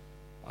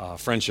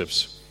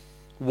friendships.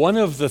 One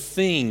of the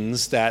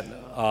things that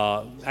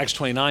Acts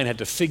 29 had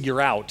to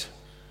figure out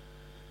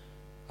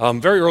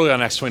very early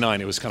on Acts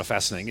 29, it was kind of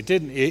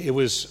fascinating. It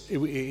was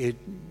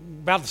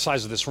about the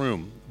size of this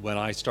room when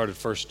I started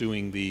first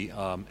doing the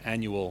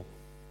annual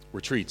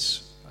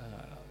retreats,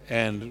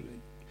 and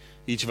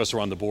each of us who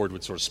were on the board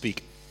would sort of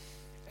speak,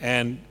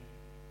 and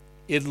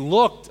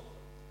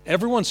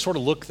everyone sort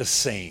of looked the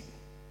same.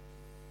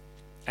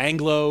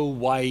 Anglo,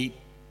 white,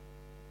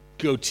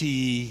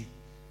 goatee,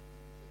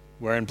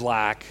 wearing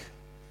black,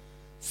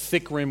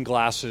 thick rim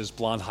glasses,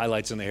 blonde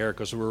highlights in the hair,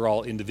 because we were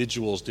all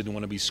individuals, didn't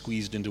want to be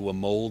squeezed into a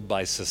mold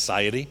by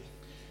society.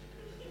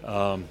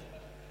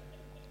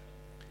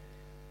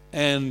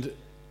 And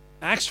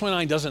Acts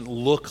 29 doesn't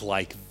look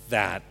like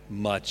that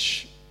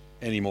much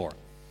anymore.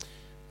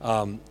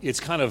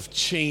 It's kind of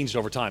changed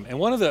over time. And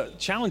one of the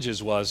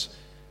challenges was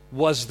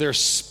there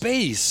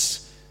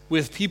space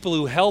with people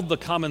who held the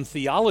common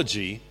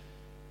theology,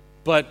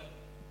 but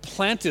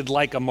planted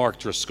like a Mark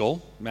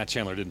Driscoll. Matt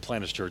Chandler didn't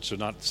plant his church, so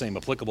not the same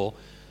applicable.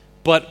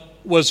 But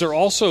was there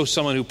also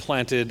someone who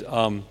planted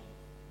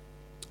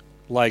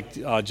like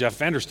Jeff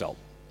Vanderstelt?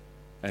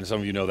 And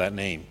some of you know that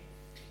name.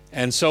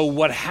 And so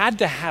what had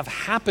to have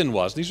happened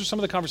was, these are some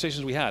of the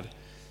conversations we had,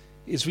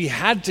 is we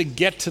had to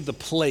get to the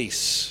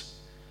place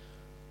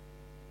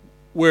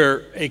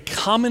where a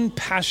common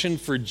passion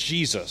for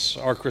Jesus,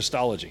 our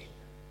Christology,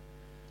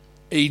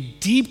 a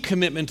deep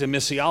commitment to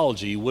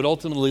missiology would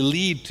ultimately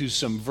lead to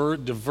some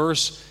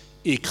diverse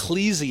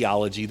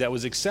ecclesiology that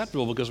was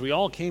acceptable, because we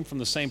all came from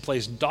the same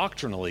place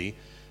doctrinally,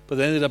 but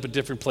they ended up at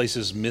different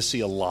places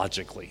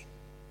missiologically.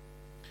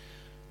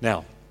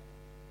 Now,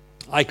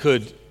 I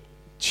could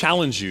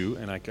challenge you,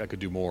 and I could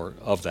do more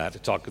of that, to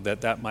talk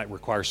that might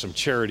require some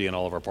charity on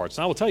all of our parts.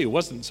 And I will tell you,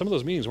 some of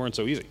those meetings weren't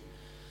so easy.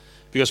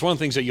 Because one of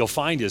the things that you'll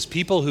find is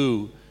people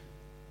who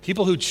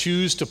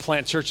choose to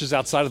plant churches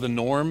outside of the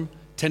norm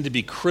tend to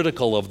be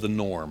critical of the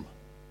norm.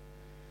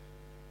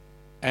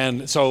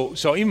 And so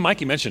even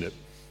Mikey mentioned it.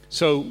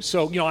 So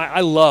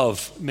I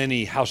love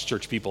many house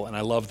church people, and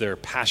I love their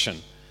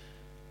passion.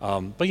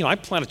 But I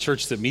plant a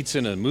church that meets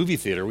in a movie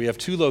theater. We have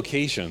 2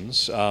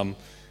 locations.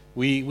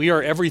 We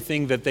are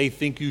everything that they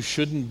think you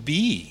shouldn't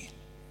be.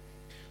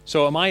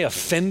 So am I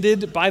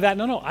offended by that?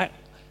 No.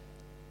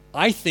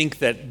 I think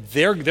that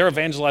they're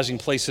evangelizing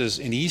places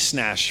in East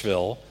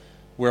Nashville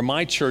where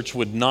my church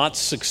would not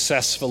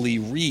successfully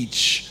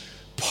reach,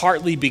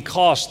 partly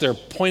because they're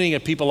pointing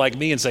at people like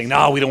me and saying,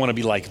 no, we don't want to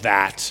be like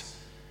that.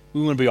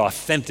 We want to be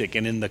authentic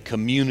and in the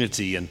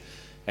community, and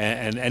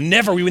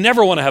we would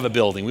never want to have a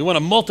building. We want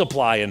to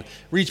multiply and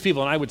reach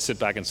people. And I would sit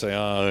back and say,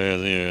 oh,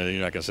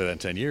 you're not going to say that in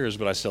 10 years,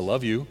 but I still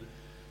love you.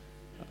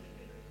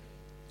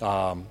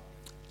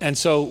 And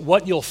so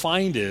what you'll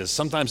find is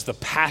sometimes the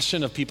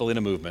passion of people in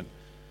a movement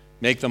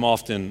make them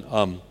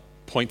often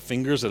point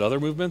fingers at other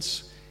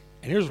movements.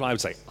 And here's what I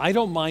would say. I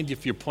don't mind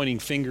if you're pointing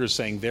fingers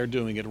saying they're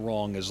doing it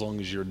wrong, as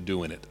long as you're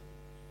doing it. You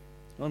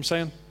know what I'm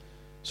saying?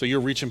 So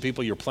you're reaching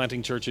people, you're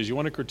planting churches. You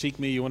want to critique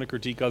me, you want to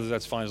critique others,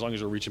 that's fine, as long as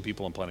you're reaching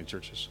people and planting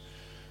churches.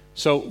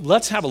 So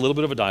let's have a little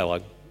bit of a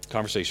dialogue,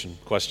 conversation,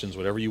 questions,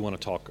 whatever you want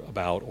to talk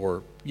about,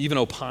 or even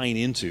opine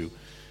into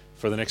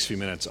for the next few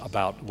minutes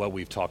about what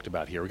we've talked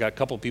about here. We've got a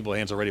couple of people's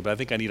hands already, but I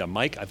think I need a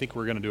mic. I think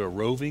we're going to do a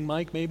roving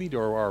mic maybe,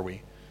 or are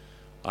we?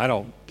 I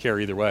don't care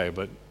either way,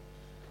 but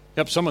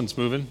yep, someone's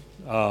moving.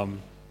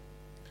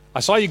 I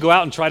saw you go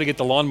out and try to get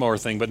the lawnmower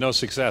thing, but no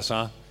success,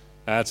 huh?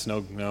 That's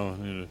no.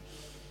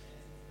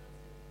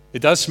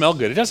 It does smell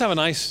good. It does have a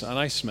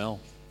nice smell.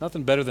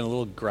 Nothing better than a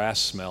little grass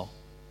smell.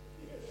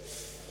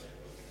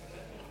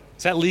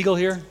 Is that legal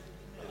here?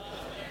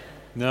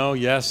 No,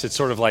 yes. It's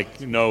sort of like,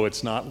 no,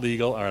 it's not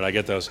legal. All right, I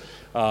get those.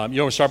 You want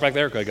to start back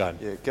there? Go ahead.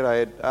 Yeah,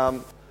 g'day,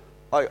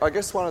 Ed. I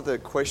guess one of the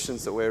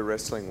questions that we're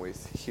wrestling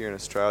with here in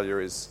Australia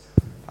is,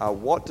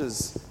 what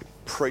does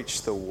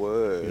preach the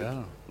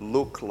word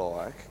look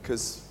like?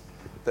 Because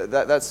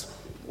that's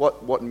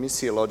what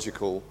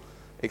missiological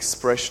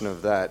expression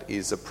of that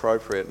is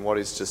appropriate, and what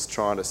is just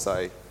trying to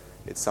say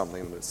it's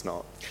something that's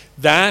not.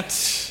 That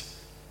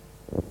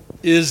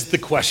is the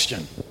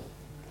question.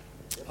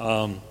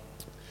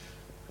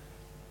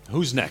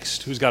 Who's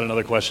next? Who's got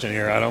another question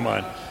here? I don't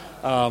mind.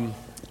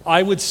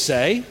 I would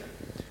say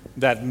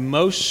that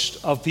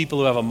most of people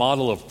who have a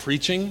model of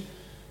preaching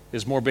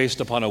is more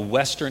based upon a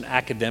Western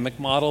academic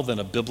model than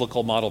a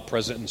biblical model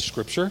present in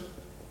Scripture.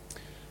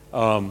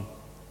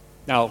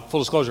 Now, full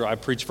disclosure, I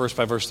preach verse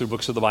by verse through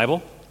books of the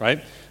Bible,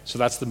 right? So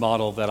that's the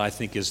model that I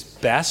think is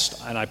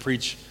best, and I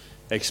preach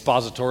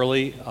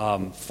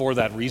expositorily for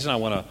that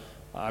reason.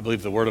 I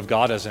believe the Word of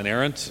God is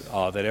inerrant,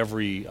 that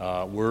every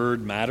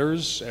word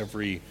matters,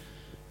 every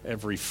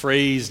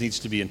phrase needs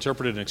to be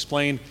interpreted and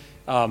explained.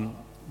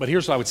 But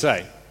here's what I would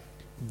say.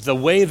 The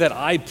way that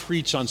I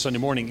preach on Sunday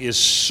morning is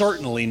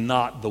certainly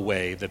not the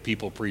way that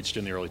people preached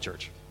in the early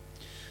church.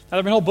 Now, there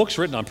have been whole books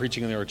written on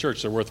preaching in the early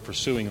church. They're worth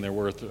pursuing and they're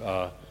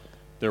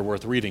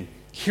worth reading.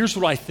 Here's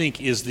what I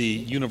think is the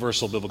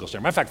universal biblical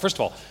standard. Matter of fact, first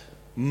of all,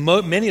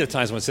 many of the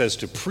times when it says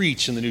to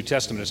preach in the New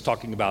Testament, it's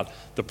talking about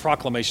the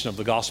proclamation of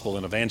the gospel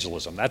and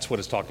evangelism. That's what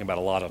it's talking about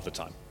a lot of the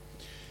time.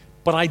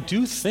 But I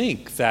do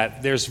think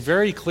that there's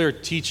very clear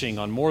teaching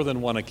on more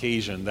than one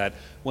occasion that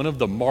one of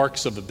the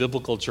marks of the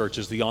biblical church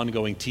is the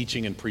ongoing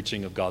teaching and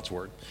preaching of God's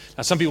Word.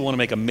 Now, some people want to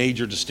make a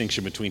major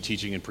distinction between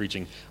teaching and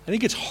preaching. I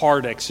think it's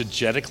hard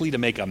exegetically to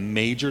make a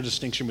major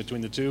distinction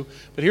between the two,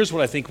 but here's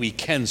what I think we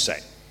can say.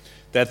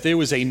 That there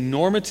was a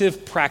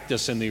normative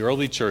practice in the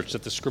early church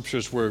that the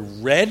Scriptures were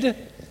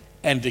read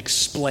and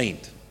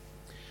explained.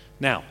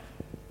 Now,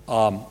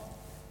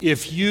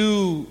 if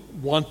you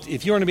want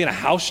to be in a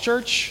house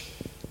church,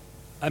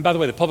 and by the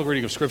way, the public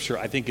reading of Scripture,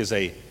 I think, is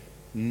a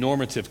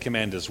normative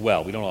command as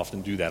well. We don't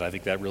often do that. I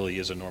think that really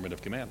is a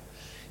normative command.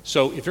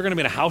 So if you're going to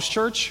be in a house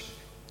church,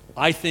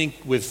 I think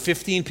with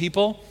 15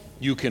 people,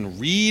 you can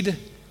read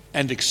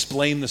and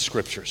explain the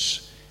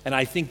Scriptures. And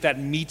I think that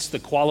meets the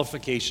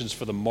qualifications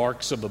for the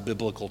marks of a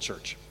biblical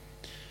church.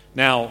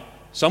 Now,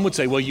 some would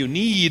say, well, you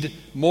need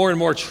more and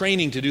more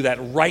training to do that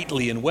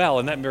rightly and well,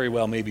 and that very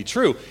well may be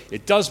true.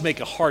 It does make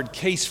a hard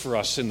case for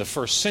us in the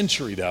first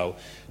century, though,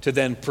 to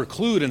then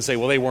preclude and say,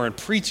 well, they weren't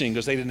preaching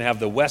because they didn't have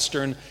the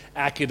Western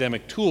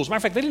academic tools. Matter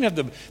of fact, they didn't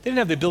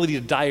have the ability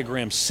to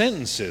diagram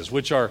sentences,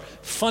 which are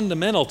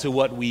fundamental to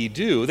what we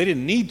do. They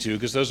didn't need to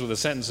because those were the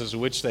sentences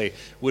which they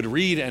would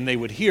read and they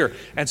would hear.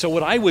 And so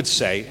what I would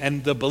say,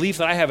 and the belief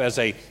that I have as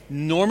a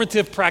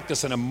normative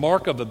practice and a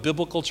mark of a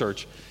biblical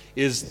church,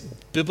 is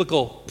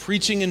biblical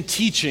preaching and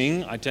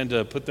teaching. I tend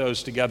to put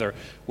those together,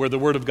 where the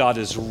Word of God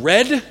is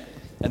read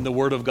and the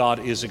Word of God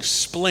is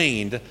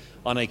explained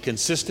on a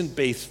consistent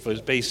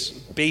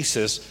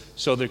basis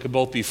so they could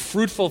both be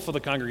fruitful for the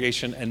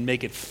congregation and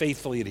make it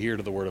faithfully adhere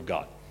to the Word of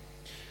God.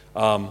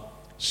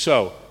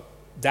 So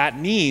that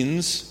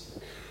means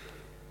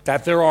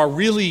that there are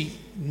really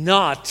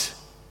not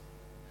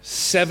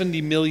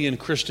 70 million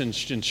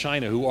Christians in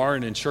China who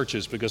aren't in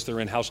churches because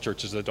they're in house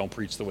churches that don't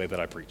preach the way that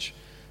I preach.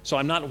 So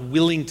I'm not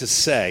willing to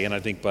say, and I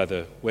think by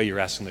the way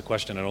you're asking the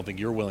question, I don't think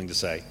you're willing to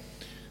say,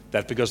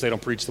 that because they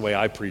don't preach the way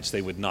I preach,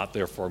 they would not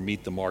therefore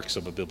meet the marks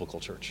of a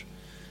biblical church.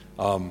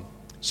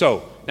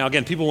 So now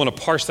again, people want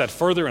to parse that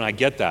further, and I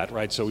get that,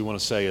 right? So we want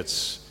to say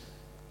it's,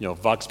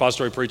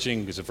 expository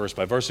preaching, is it verse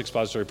by verse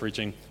expository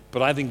preaching?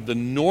 But I think the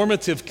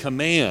normative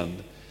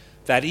command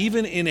that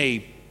even in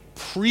a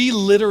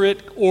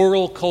pre-literate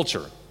oral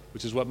culture,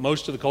 which is what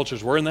most of the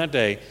cultures were in that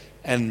day,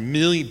 and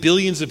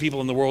billions of people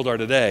in the world are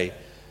today,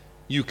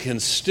 you can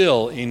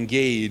still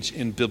engage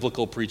in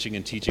biblical preaching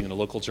and teaching in a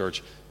local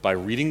church by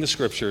reading the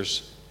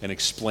Scriptures and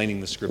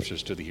explaining the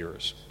Scriptures to the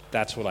hearers.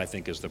 That's what I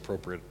think is the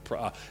appropriate,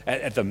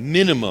 at the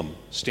minimum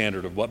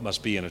standard of what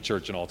must be in a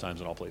church in all times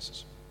and all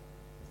places.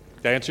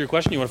 Did I answer your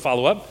question? You want to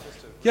follow up?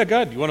 Yeah,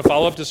 good. You want to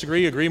follow up,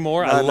 disagree, agree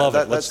more? I love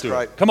it. Let's do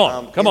great. It. Come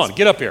on,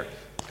 get up here.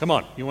 Come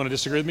on. You want to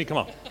disagree with me? Come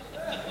on.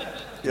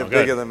 You're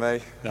bigger than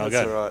me. No,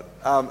 that's all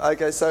right.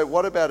 Okay, so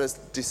what about a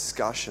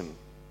discussion?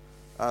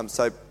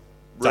 So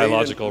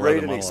dialogical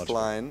read and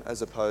explain,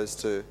 as opposed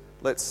to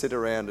let's sit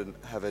around and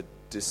have a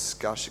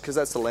discussion, because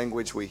that's the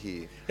language we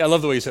hear. Yeah, I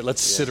love the way you said, let's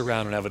sit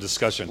around and have a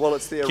discussion. Well,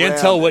 it's the Can't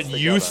tell what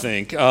you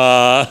think. Depends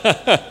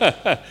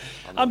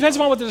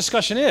on what the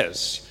discussion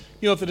is.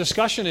 If the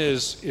discussion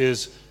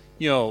is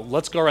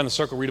let's go around the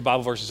circle, read a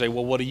Bible verse and say,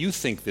 well, what do you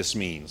think this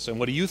means? And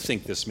what do you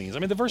think this means? I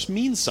mean, the verse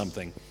means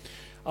something.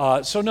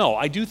 So no,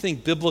 I do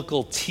think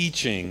biblical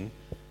teaching.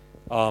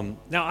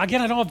 Now,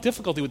 again, I don't have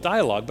difficulty with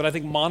dialogue, but I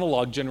think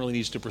monologue generally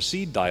needs to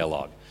precede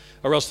dialogue,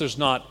 or else there's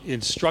not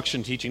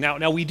instruction teaching.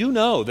 Now we do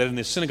know that in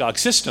the synagogue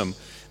system,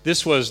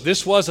 this was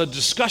a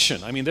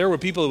discussion. I mean, there were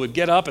people who would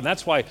get up, and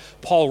that's why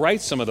Paul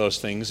writes some of those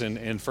things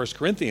in 1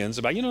 Corinthians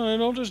about,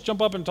 don't just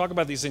jump up and talk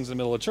about these things in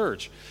the middle of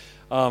church.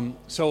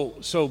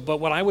 But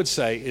what I would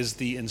say is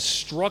the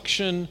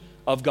instruction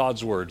of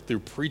God's Word through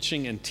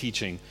preaching and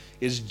teaching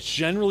is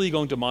generally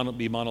going to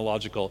be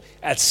monological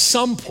at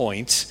some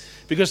point,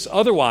 because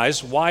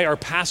otherwise, why are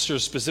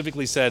pastors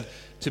specifically said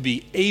to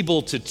be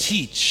able to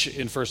teach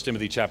in 1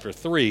 Timothy chapter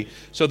 3?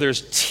 So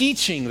there's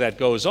teaching that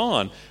goes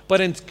on, but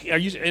are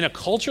you in a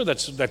culture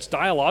that's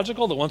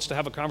dialogical, that wants to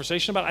have a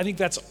conversation about it? I think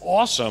that's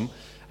awesome,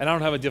 and I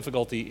don't have a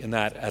difficulty in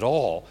that at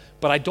all.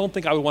 But I don't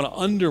think I would want to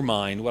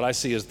undermine what I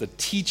see as the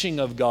teaching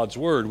of God's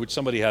Word, which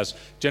somebody has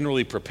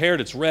generally prepared,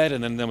 it's read,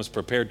 and then was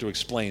prepared to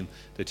explain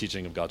the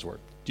teaching of God's Word.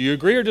 Do you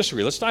agree or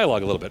disagree? Let's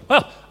dialogue a little bit.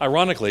 Well,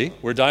 ironically,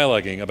 we're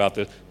dialoguing about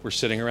we're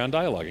sitting around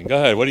dialoguing. Go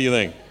ahead, what do you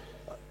think?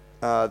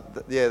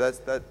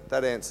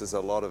 That answers a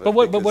lot of it. But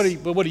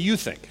what do you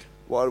think?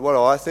 What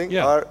do I think?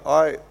 Yeah.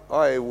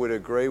 I would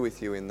agree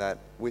with you in that,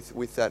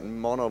 with that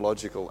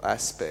monological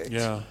aspect.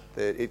 Yeah.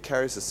 That it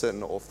carries a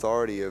certain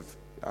authority of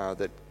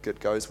that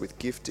goes with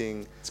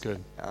gifting. It's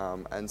good.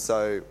 And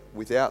so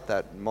without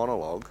that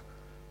monologue,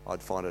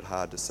 I'd find it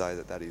hard to say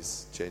that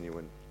is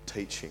genuine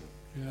teaching.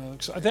 Yeah,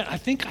 so I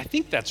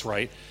think that's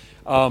right,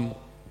 and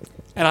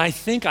I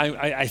think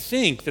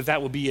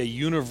that will be a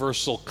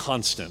universal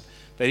constant.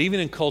 That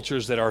even in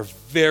cultures that are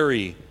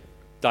very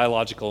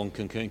dialogical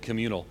and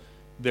communal,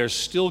 there's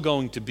still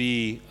going to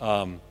be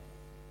a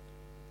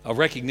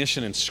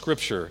recognition in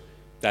Scripture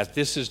that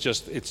this is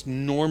it's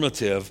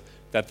normative,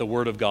 that the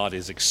Word of God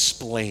is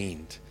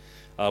explained.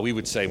 We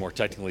would say more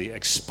technically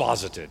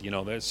exposited.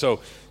 So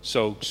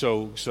I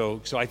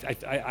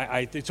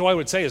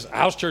would say is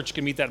House Church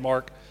can meet that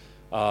mark.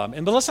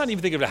 But let's not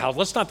even think of a house.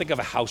 Let's not think of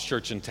a house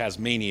church in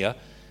Tasmania.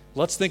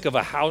 Let's think of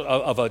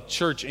a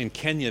church in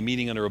Kenya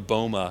meeting under a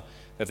boma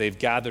that they've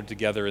gathered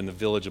together in the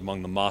village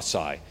among the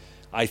Maasai.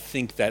 I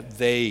think that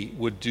they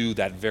would do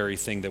that very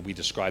thing that we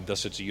described.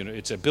 Thus,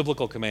 it's a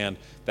biblical command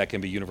that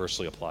can be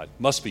universally applied.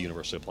 Must be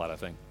universally applied, I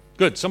think.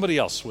 Good. Somebody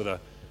else with a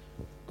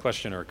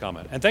question or a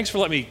comment. And thanks for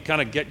letting me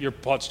kind of get your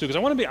thoughts too, because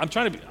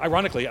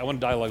ironically, I want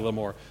to dialogue a little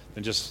more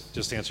than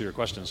just answer your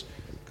questions.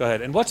 Go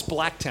ahead. And what's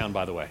Blacktown,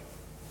 by the way?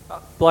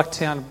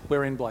 Blacktown,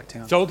 we're in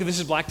Blacktown. So okay, this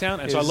is Blacktown,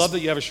 and so I love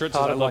that you have a shirt that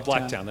says I love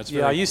Blacktown. That's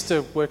very I used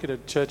to work at a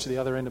church at the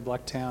other end of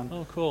Blacktown.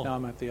 Oh, cool. Now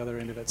I'm at the other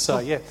end of it. So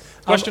yeah.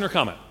 Question or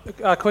comment?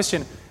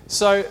 Question.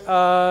 So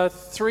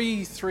 4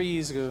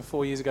 years ago,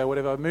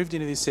 whatever, I moved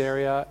into this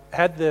area,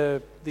 had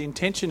the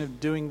intention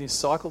of doing this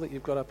cycle that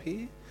you've got up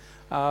here,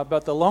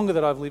 but the longer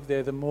that I've lived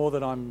there, the more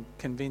that I'm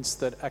convinced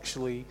that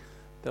actually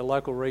the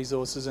local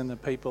resources and the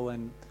people,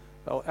 and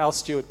Al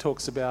Stewart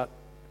talks about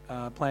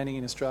planting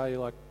in Australia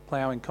like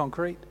ploughing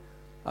concrete.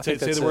 Say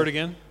the word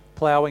again.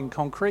 Ploughing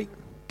concrete.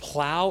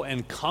 Plow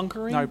and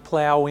conquering? No,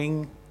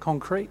 ploughing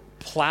concrete.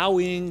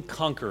 Plowing,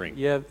 conquering.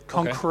 Yeah,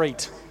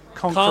 concrete. Okay.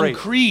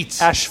 Concrete.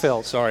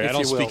 Asphalt. Sorry, I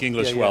don't speak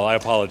English well. I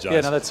apologize.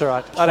 Yeah, no, that's all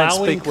right. Plowing I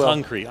don't speak well.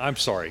 concrete. I'm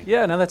sorry.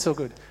 Yeah, no, that's all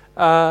good.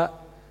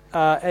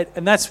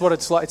 And that's what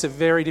it's like. It's a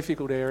very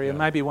difficult area,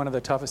 maybe one of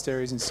the toughest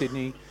areas in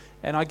Sydney.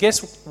 And I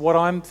guess what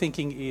I'm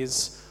thinking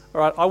is,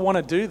 all right, I want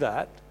to do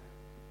that,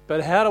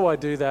 but how do I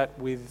do that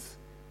with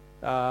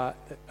a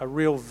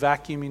real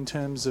vacuum in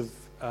terms of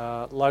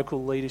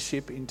local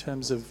leadership, in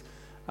terms of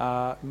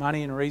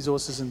money and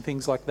resources and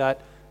things like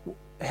that?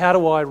 How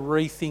do I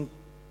rethink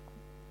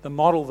the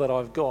model that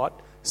I've got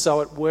so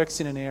it works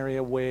in an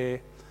area where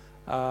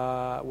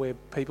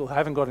people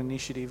haven't got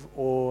initiative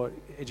or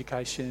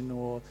education,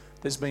 or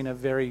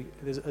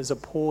there's a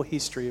poor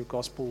history of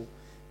gospel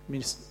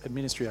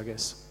ministry, I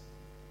guess.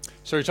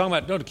 So you're talking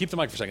about, to keep the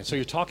mic for a second. So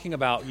you're talking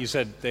about, you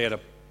said they had a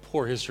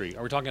poor history.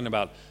 Are we talking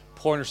about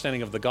poor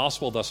understanding of the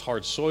gospel, thus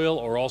hard soil,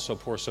 or also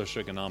poor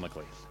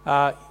socioeconomically?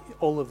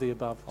 All of the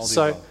above.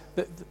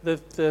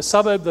 The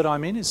suburb that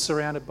I'm in is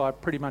surrounded by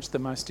pretty much the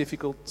most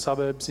difficult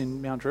suburbs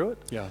in Mount Druitt.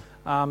 Yeah.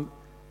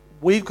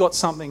 We've got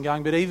something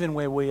going, but even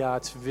where we are,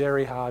 it's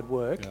very hard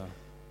work. Yeah.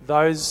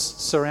 Those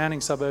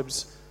surrounding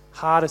suburbs,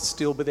 harder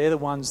still, but they're the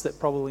ones that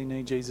probably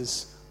need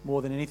Jesus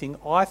more than anything.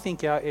 I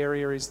think our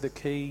area is the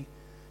key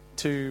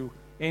to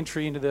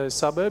entry into those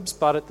suburbs,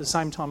 but at the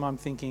same time I'm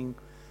thinking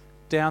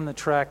down the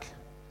track,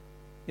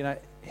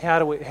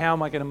 how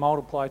am I going to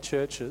multiply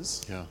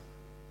churches? Yeah.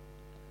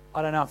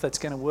 I don't know if that's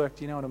going to work.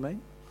 Do you know what I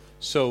mean?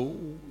 So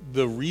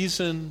the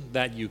reason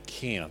that you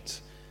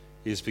can't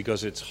is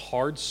because it's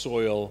hard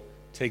soil,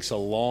 takes a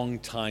long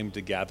time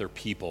to gather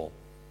people.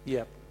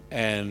 Yep.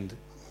 And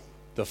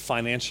the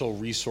financial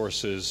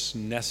resources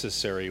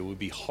necessary would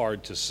be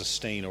hard to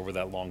sustain over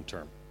that long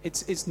term.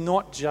 It's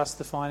not just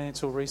the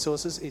financial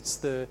resources, it's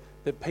the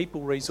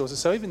people resources.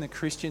 So even the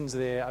Christians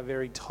there are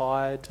very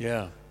tired,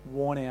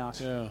 worn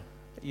out.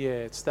 Yeah,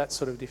 it's that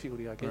sort of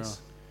difficulty, I guess.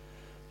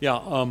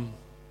 Yeah.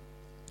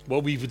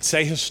 What we would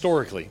say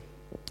historically,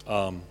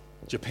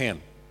 Japan,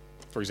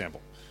 for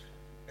example.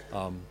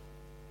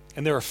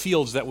 And there are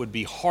fields that would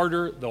be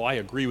harder, though I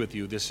agree with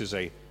you, this is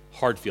a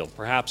hard field.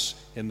 Perhaps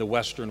in the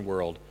Western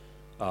world,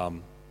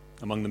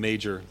 among the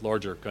major,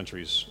 larger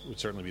countries, would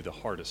certainly be the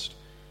hardest.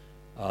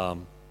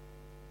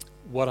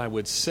 What I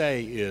would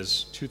say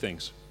is two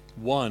things.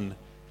 One,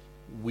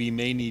 we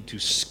may need to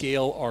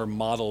scale our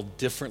model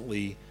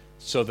differently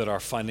so that our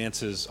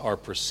finances are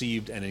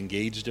perceived and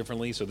engaged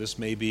differently. So this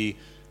may be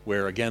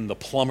where, again, the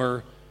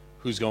plumber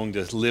who's going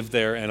to live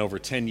there and over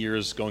 10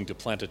 years going to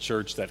plant a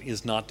church that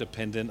is not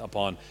dependent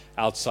upon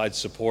outside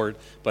support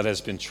but has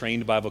been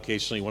trained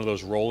bivocationally, one of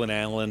those Roland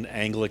Allen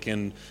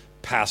Anglican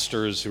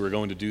pastors who are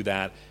going to do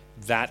that,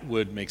 that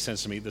would make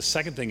sense to me. The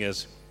second thing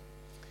is,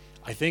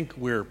 I think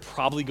we're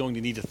probably going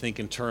to need to think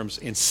in terms,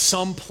 in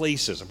some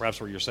places, and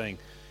perhaps what you're saying,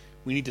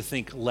 we need to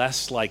think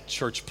less like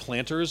church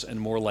planters and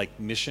more like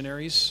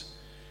missionaries.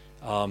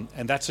 And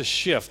that's a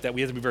shift that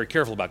we have to be very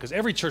careful about, because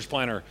every church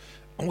planter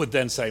would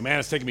then say, man,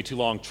 it's taking me too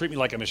long, treat me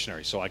like a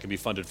missionary so I can be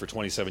funded for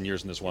 27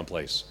 years in this one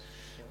place.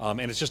 And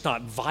it's just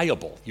not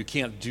viable. You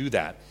can't do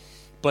that.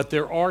 But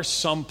there are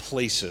some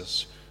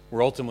places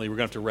where ultimately we're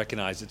going to have to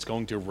recognize it's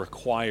going to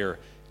require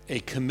a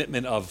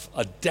commitment of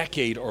a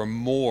decade or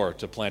more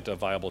to plant a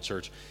viable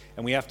church,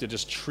 and we have to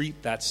just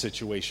treat that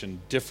situation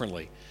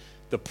differently.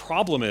 The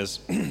problem is,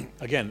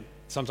 again,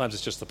 sometimes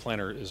it's just the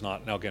planter is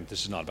not, now again,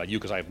 this is not about you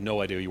because I have no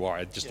idea who you are,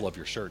 I just love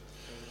your shirt.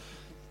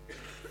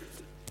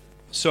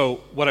 So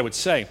what I would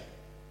say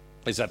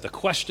is that the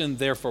question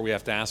therefore we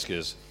have to ask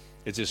is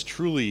this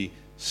truly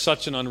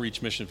such an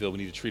unreached mission field, we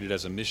need to treat it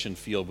as a mission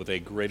field with a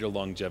greater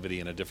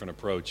longevity and a different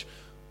approach,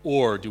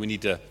 or do we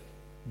need to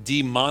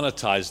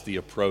demonetize the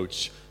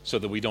approach so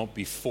that we don't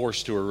be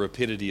forced to a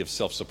rapidity of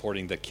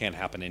self-supporting that can't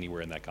happen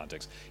anywhere in that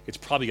context? It's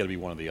probably got to be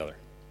one or the other.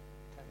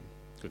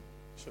 Good.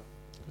 Sure.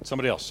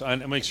 Somebody else.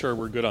 And make sure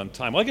we're good on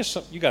time. Well, I guess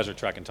you guys are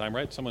tracking time,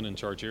 right? Someone in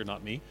charge here,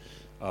 not me.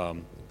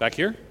 Back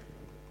here.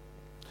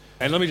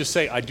 And let me just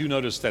say, I do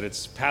notice that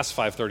it's past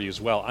 5:30 as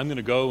well. I'm going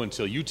to go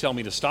until you tell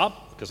me to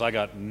stop, because I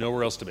got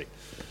nowhere else to be.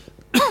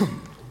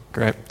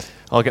 Great.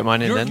 I'll get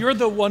mine in then. You're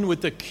the one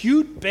with the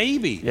cute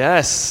baby.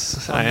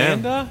 Yes,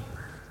 Amanda? I am.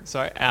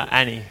 Sorry,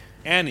 Annie.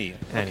 Annie.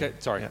 Annie. Okay,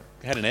 sorry. Yeah.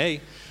 Had an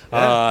A.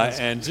 Yeah,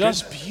 and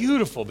just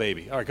beautiful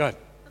baby. All right, go ahead.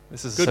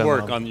 This is Good so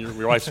work long. on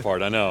your wife's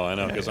part. I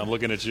know, because I'm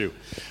looking at you.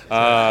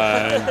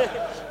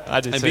 I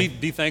did And too.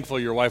 be thankful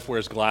your wife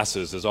wears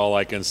glasses is all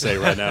I can say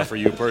right now for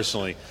you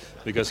personally,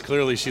 because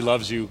clearly she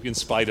loves you in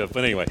spite of.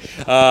 But anyway,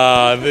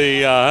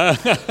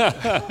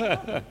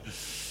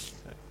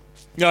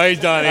 no, he's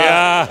done.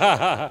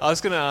 Yeah. I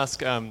was going to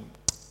ask,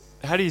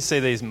 how do you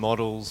see these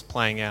models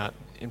playing out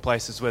in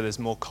places where there's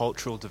more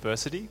cultural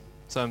diversity?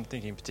 So I'm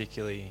thinking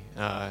particularly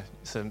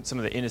some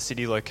of the inner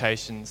city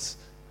locations,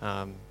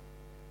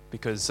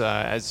 because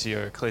as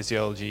your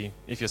ecclesiology,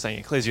 if you're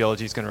saying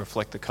ecclesiology is going to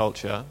reflect the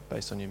culture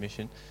based on your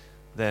mission,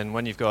 then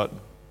when you've got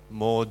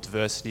more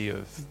diversity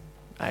of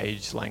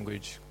age,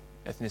 language,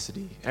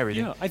 ethnicity,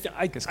 everything. Yeah,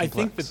 I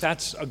think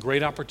that's a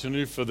great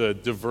opportunity for the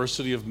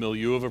diversity of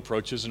milieu of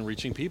approaches in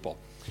reaching people.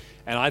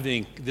 And I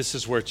think this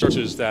is where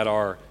churches that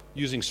are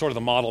using sort of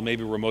the model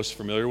maybe we're most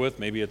familiar with,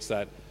 maybe it's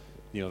that,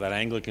 that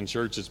Anglican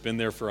church that's been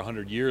there for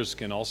 100 years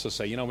can also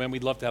say, man,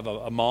 we'd love to have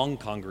a Hmong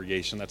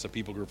congregation. That's a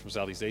people group from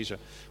Southeast Asia.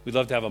 We'd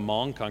love to have a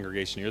Hmong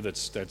congregation here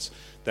that's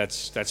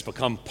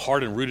become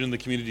part and rooted in the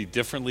community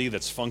differently,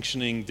 that's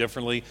functioning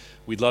differently.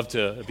 We'd love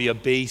to be a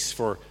base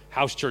for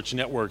house church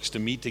networks to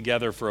meet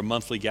together for a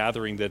monthly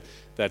gathering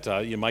that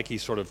Mikey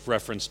sort of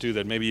referenced to,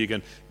 that maybe you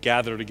can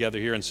gather together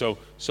here. And so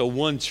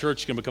one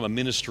church can become a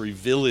ministry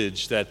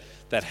village that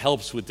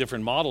helps with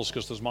different models,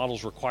 because those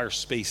models require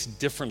space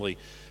differently.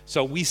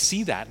 So we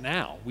see that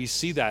now. We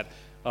see that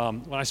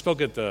when I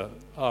spoke at the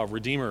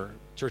Redeemer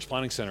Church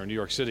Planning Center in New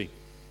York City,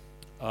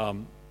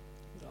 and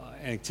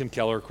Tim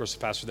Keller, of course,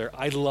 the pastor there,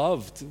 I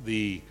loved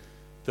the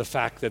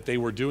fact that they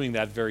were doing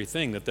that very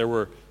thing, that there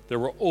were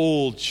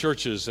old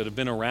churches that have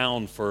been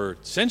around for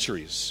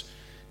centuries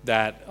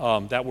that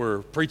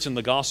were preaching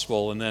the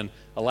gospel and then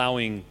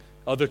allowing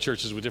other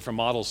churches with different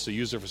models to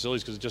use their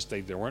facilities, because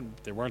there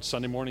weren't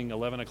Sunday morning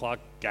 11 o'clock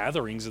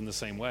gatherings in the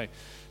same way.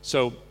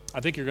 So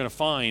I think you're going to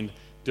find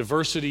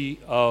diversity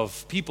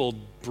of people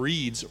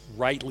breeds,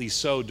 rightly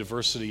so,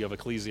 diversity of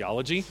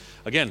ecclesiology.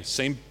 Again,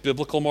 same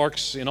biblical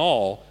marks in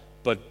all,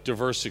 but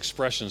diverse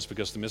expressions,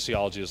 because the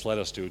missiology has led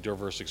us to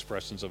diverse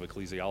expressions of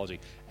ecclesiology.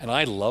 And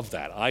I love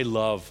that. I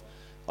love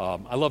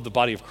the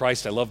body of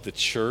Christ. I love the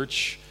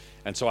church.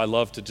 And so I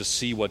love to just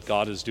see what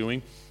God is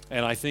doing.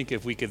 And I think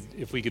if we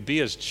could be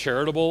as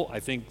charitable,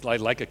 I think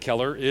like a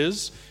Keller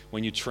is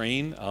when you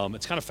train,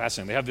 it's kind of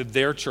fascinating. They have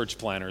their church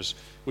planners,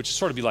 which is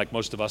sort of be like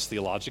most of us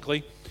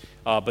theologically.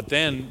 But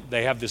then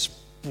they have this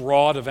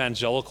broad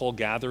evangelical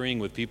gathering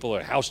with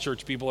people, house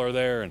church people are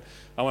there, and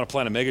I want to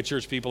plant a mega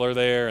church people are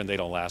there, and they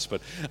don't last.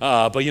 But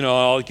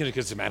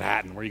it's in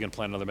Manhattan, where are you going to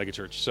plant another mega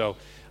church? So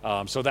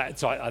I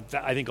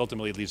think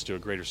ultimately it leads to a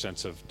greater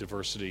sense of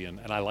diversity, and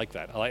I like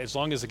that. As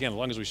long as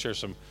we share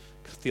some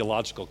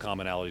theological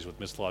commonalities with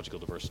mythological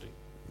diversity.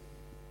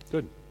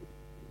 Good.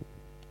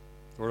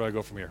 Where do I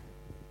go from here?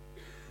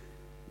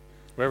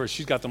 Wherever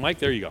she's got the mic,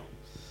 there you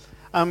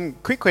go.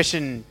 Quick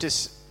question,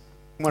 just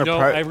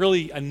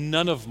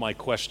none of my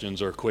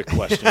questions are quick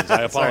questions.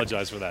 I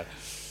apologize for that.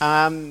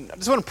 I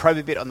just want to probe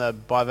a bit on the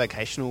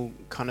bivocational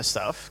kind of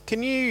stuff.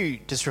 Can you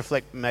just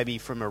reflect maybe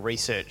from a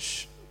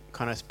research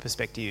kind of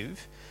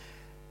perspective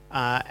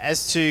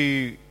as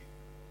to,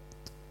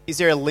 is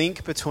there a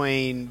link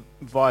between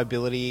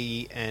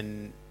viability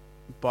and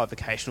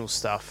bivocational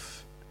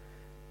stuff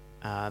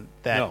that...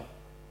 No,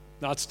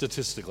 not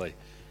statistically.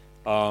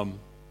 Matter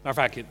of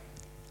fact,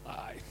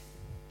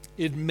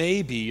 it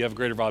may be you have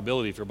greater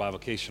viability if you're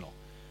bivocational.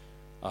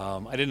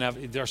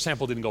 Our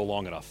sample didn't go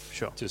long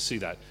enough to see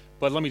that.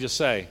 But let me just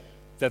say,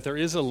 that there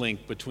is a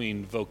link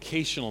between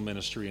vocational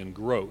ministry and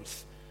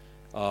growth.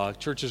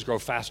 Churches grow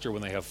faster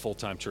when they have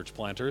full-time church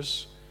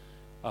planters,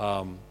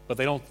 but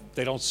they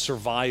don't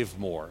survive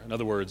more. In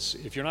other words,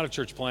 if you're not a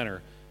church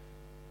planter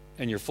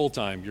and you're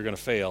full-time, you're going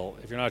to fail.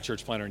 If you're not a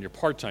church planter and you're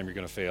part-time, you're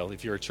going to fail.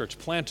 If you're a church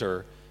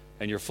planter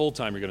and you're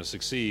full-time, you're going to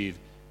succeed.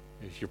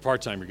 If you're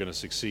part-time, you're going to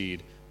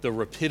succeed. The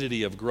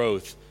rapidity of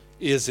growth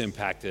is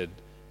impacted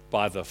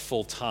by the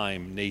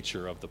full-time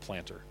nature of the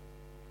planter.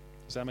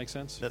 Does that make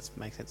sense? That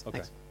makes sense. Okay.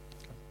 Thanks.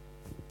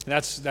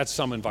 And that's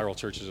some in viral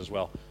churches as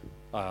well.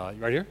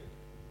 Right here?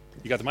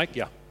 You got the mic?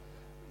 Yeah.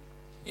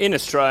 In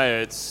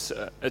Australia,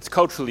 it's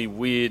culturally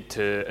weird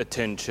to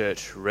attend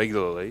church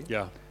regularly.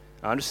 Yeah.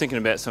 I'm just thinking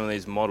about some of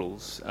these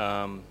models.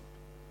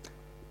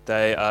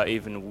 They are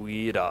even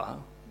weirder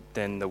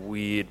than the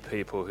weird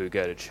people who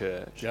go to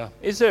church. Yeah.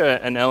 Is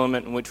there an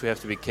element in which we have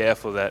to be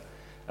careful that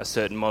a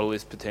certain model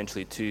is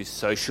potentially too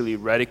socially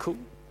radical,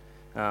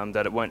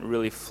 that it won't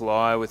really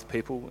fly with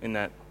people in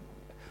that?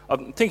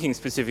 I'm thinking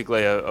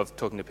specifically of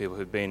talking to people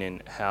who've been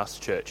in house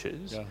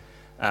churches,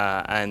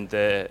 and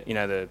the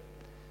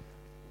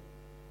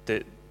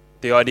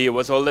idea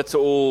was, let's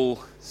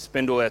all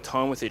spend all our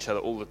time with each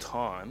other all the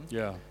time.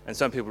 Yeah. And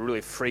some people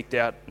really freaked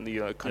out,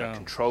 kind of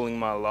controlling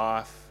my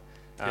life.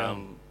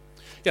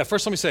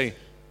 First let me say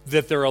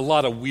that there are a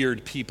lot of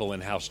weird people in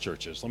house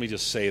churches. Let me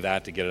just say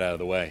that to get it out of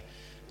the way.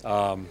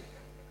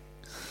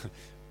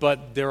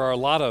 But there are a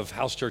lot of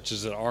house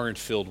churches that aren't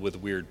filled with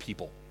weird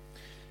people.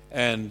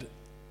 And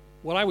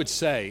what I would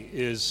say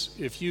is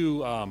if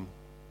you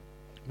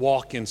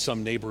walk in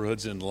some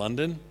neighborhoods in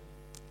London,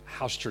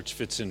 house church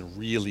fits in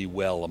really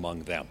well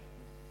among them.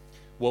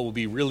 What will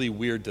be really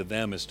weird to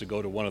them is to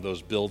go to one of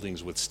those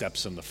buildings with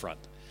steps in the front.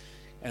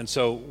 And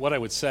so what I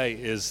would say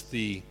is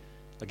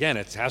again,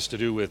 it has to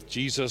do with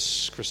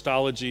Jesus,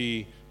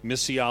 Christology,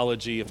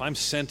 missiology. If I'm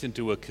sent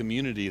into a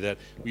community that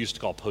we used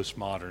to call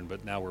postmodern,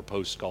 but now we're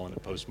calling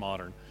it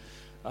postmodern.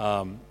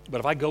 But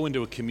if I go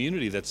into a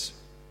community that's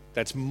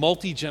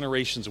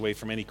multi-generations away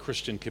from any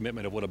Christian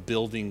commitment of what a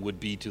building would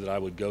be that I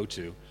would go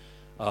to,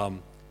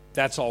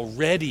 that's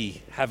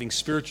already having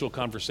spiritual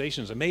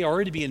conversations. I may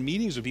already be in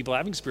meetings with people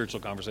having spiritual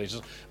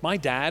conversations. My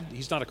dad,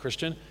 he's not a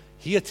Christian.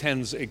 He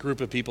attends a group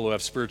of people who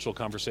have spiritual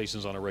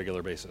conversations on a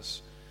regular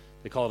basis.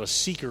 They call it a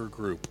seeker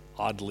group,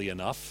 oddly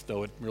enough,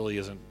 though it really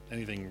isn't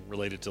anything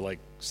related to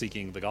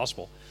seeking the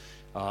gospel.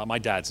 My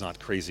dad's not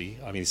crazy.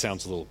 I mean, he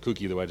sounds a little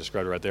kooky the way I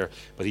described it right there,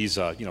 but he's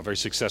a very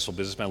successful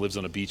businessman, lives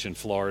on a beach in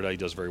Florida. He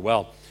does very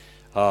well.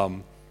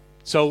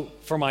 So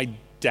for my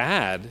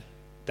dad,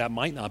 that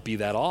might not be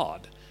that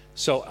odd.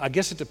 So I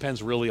guess it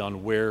depends really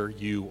on where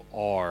you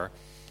are.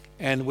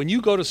 And when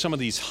you go to some of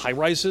these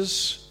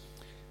high-rises,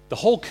 the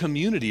whole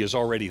community is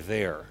already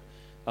there.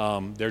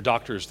 There are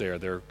doctors there,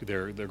 there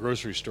are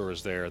grocery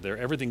stores there,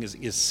 everything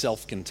is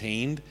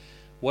self-contained.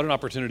 What an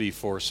opportunity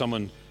for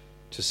someone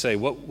to say,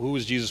 who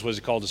is Jesus, what has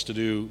he called us to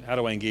do, how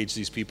do I engage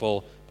these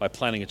people by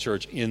planting a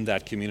church in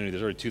that community?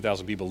 There's already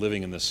 2,000 people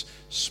living in this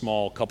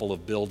small couple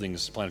of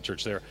buildings, plant a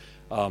church there.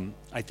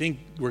 I think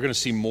we're going to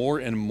see more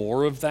and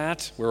more of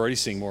that. We're already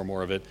seeing more and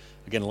more of it.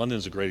 Again, London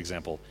is a great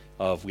example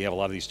of, we have a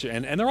lot of these,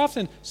 and they're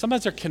often,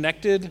 sometimes they're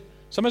connected,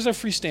 sometimes they're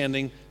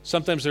freestanding,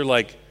 sometimes they're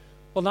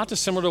not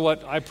dissimilar to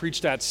what I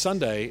preached at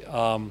Sunday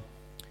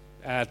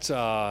at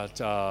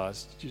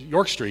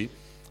York Street.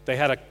 They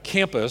had a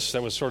campus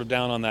that was sort of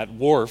down on that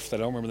wharf that I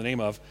don't remember the name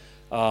of.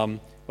 Well,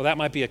 that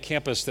might be a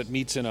campus that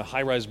meets in a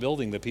high-rise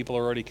building that people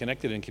are already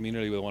connected in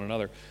community with one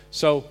another.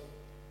 So,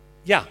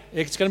 yeah,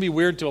 it's going to be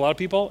weird to a lot of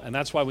people, and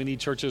that's why we need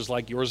churches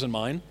like yours and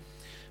mine,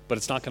 but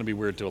it's not going to be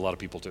weird to a lot of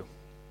people too.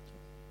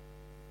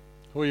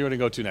 Who are you going to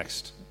go to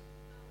next?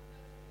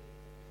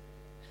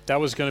 That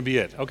was going to be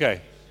it.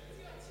 Okay.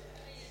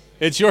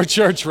 It's your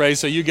church, Ray,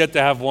 so you get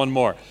to have one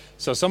more.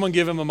 So someone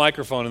give him a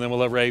microphone, and then we'll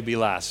let Ray be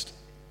last.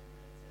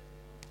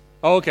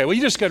 Oh, okay. Well,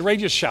 Ray,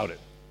 just shout it.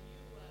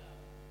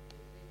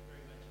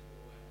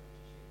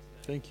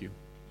 Thank you.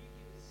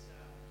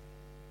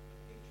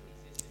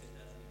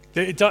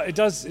 It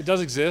does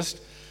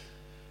exist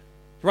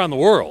around the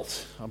world,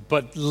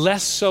 but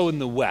less so in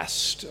the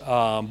West.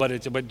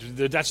 But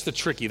that's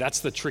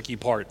the tricky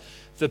part.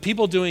 The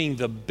people doing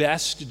the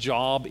best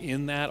job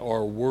in that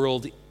are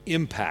World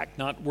Impact,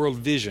 not World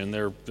Vision.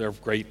 They're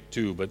great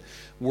too, but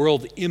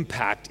World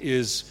Impact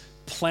is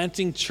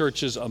planting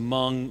churches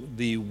among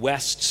the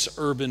West's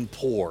urban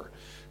poor.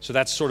 So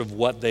that's sort of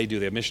what they do.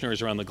 They have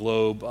missionaries around the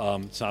globe.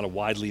 It's not a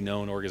widely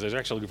known organization. They're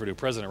actually looking for a new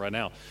president right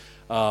now.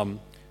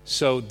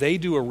 So they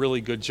do a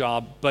really good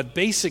job. But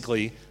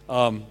basically,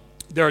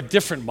 there are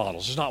different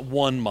models. There's not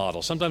one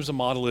model. Sometimes the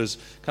model is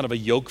kind of a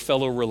yoke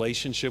fellow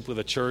relationship with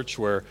a church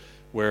where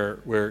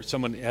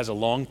someone has a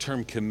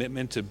long-term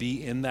commitment to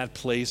be in that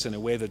place in a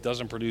way that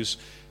doesn't produce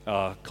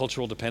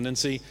cultural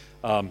dependency.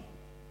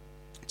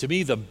 To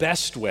me, the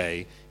best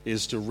way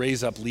is to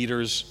raise up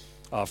leaders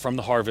from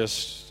the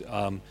harvest.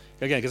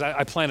 Again, because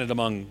I planted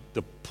among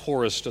the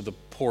poorest of the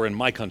poor in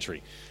my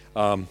country.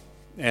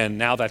 And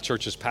now that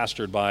church is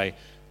pastored by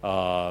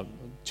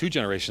 2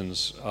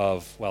 generations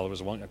of, well, it was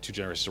 2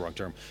 generations is the wrong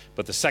term,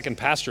 but the second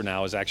pastor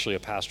now is actually a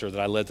pastor that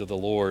I led to the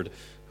Lord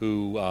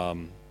who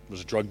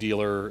was a drug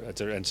dealer, et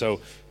cetera. And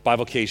so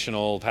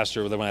bivocational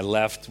pastor, then when I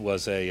left,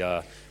 was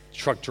a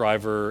truck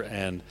driver,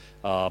 and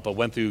but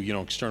went through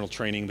external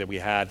training that we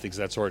had, things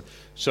of that sort.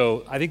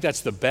 So I think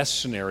that's the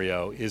best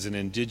scenario, is an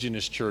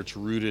indigenous church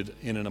rooted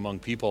in and among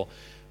people.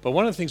 But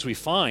one of the things we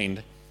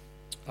find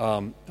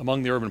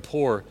among the urban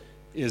poor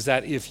is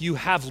that if you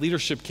have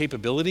leadership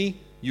capability,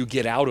 you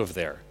get out of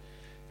there.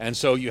 And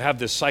so you have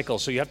this cycle.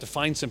 So you have to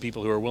find some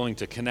people who are willing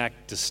to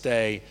connect, to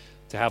stay,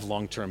 to have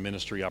long-term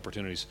ministry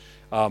opportunities.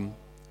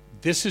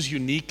 This is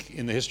unique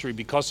in the history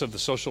because of the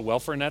social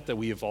welfare net that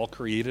we have all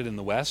created in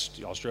the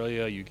West,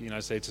 Australia,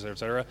 United States, et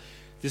cetera.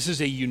 This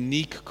is a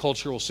unique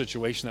cultural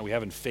situation that we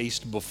haven't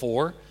faced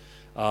before.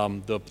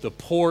 The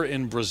poor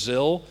in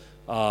Brazil,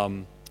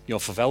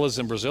 favelas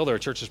in Brazil, there are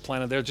churches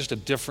planted there, just a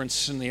different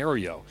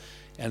scenario.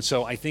 And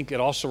so I think it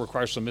also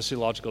requires some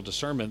missiological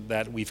discernment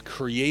that we've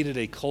created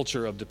a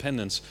culture of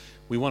dependence.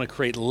 We want to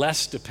create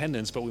less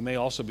dependence, but we may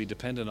also be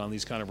dependent on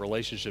these kind of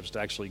relationships to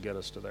actually get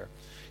us to there.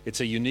 It's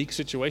a unique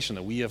situation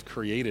that we have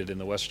created in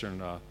the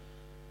Western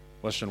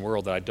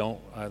world that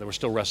that we're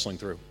still wrestling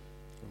through.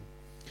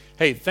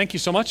 Hey, thank you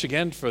so much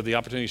again for the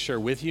opportunity to share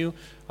with you.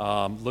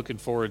 Looking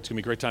forward. It's going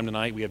to be a great time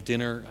tonight. We have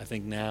dinner, I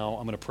think, now.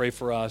 I'm going to pray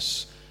for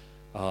us.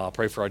 I'll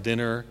pray for our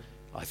dinner,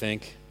 I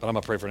think, but I'm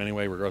going to pray for it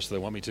anyway, regardless if they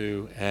want me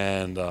to.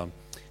 And then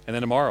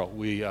tomorrow,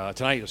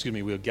 tonight,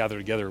 we'll gather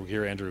together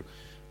here. Andrew,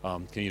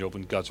 can you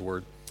open God's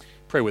Word?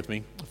 Pray with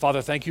me.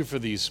 Father, thank you for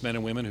these men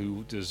and women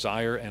who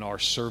desire and are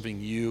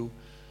serving you.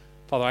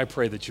 Father, I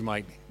pray that you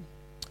might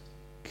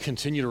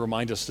continue to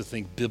remind us to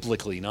think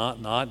biblically,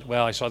 not,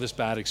 well, I saw this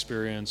bad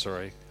experience or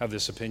I have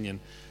this opinion,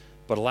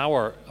 but allow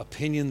our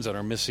opinions and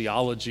our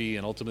missiology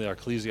and ultimately our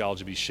ecclesiology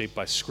to be shaped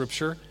by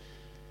Scripture,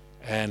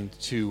 and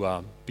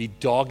to be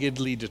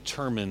doggedly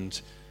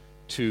determined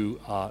to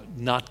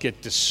not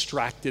get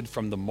distracted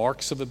from the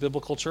marks of a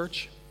biblical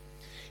church,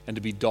 and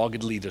to be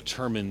doggedly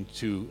determined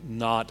to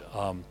not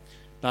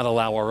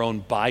allow our own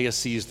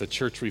biases, the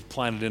church we've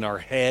planted in our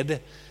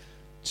head,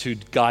 to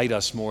guide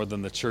us more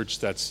than the church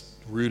that's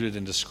rooted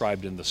and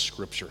described in the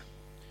Scripture.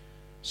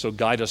 So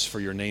guide us for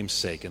your name's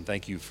sake, and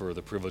thank you for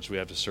the privilege we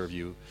have to serve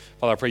you.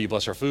 Father, I pray you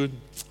bless our food,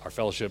 our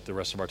fellowship, the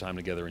rest of our time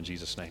together in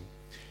Jesus' name.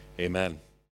 Amen.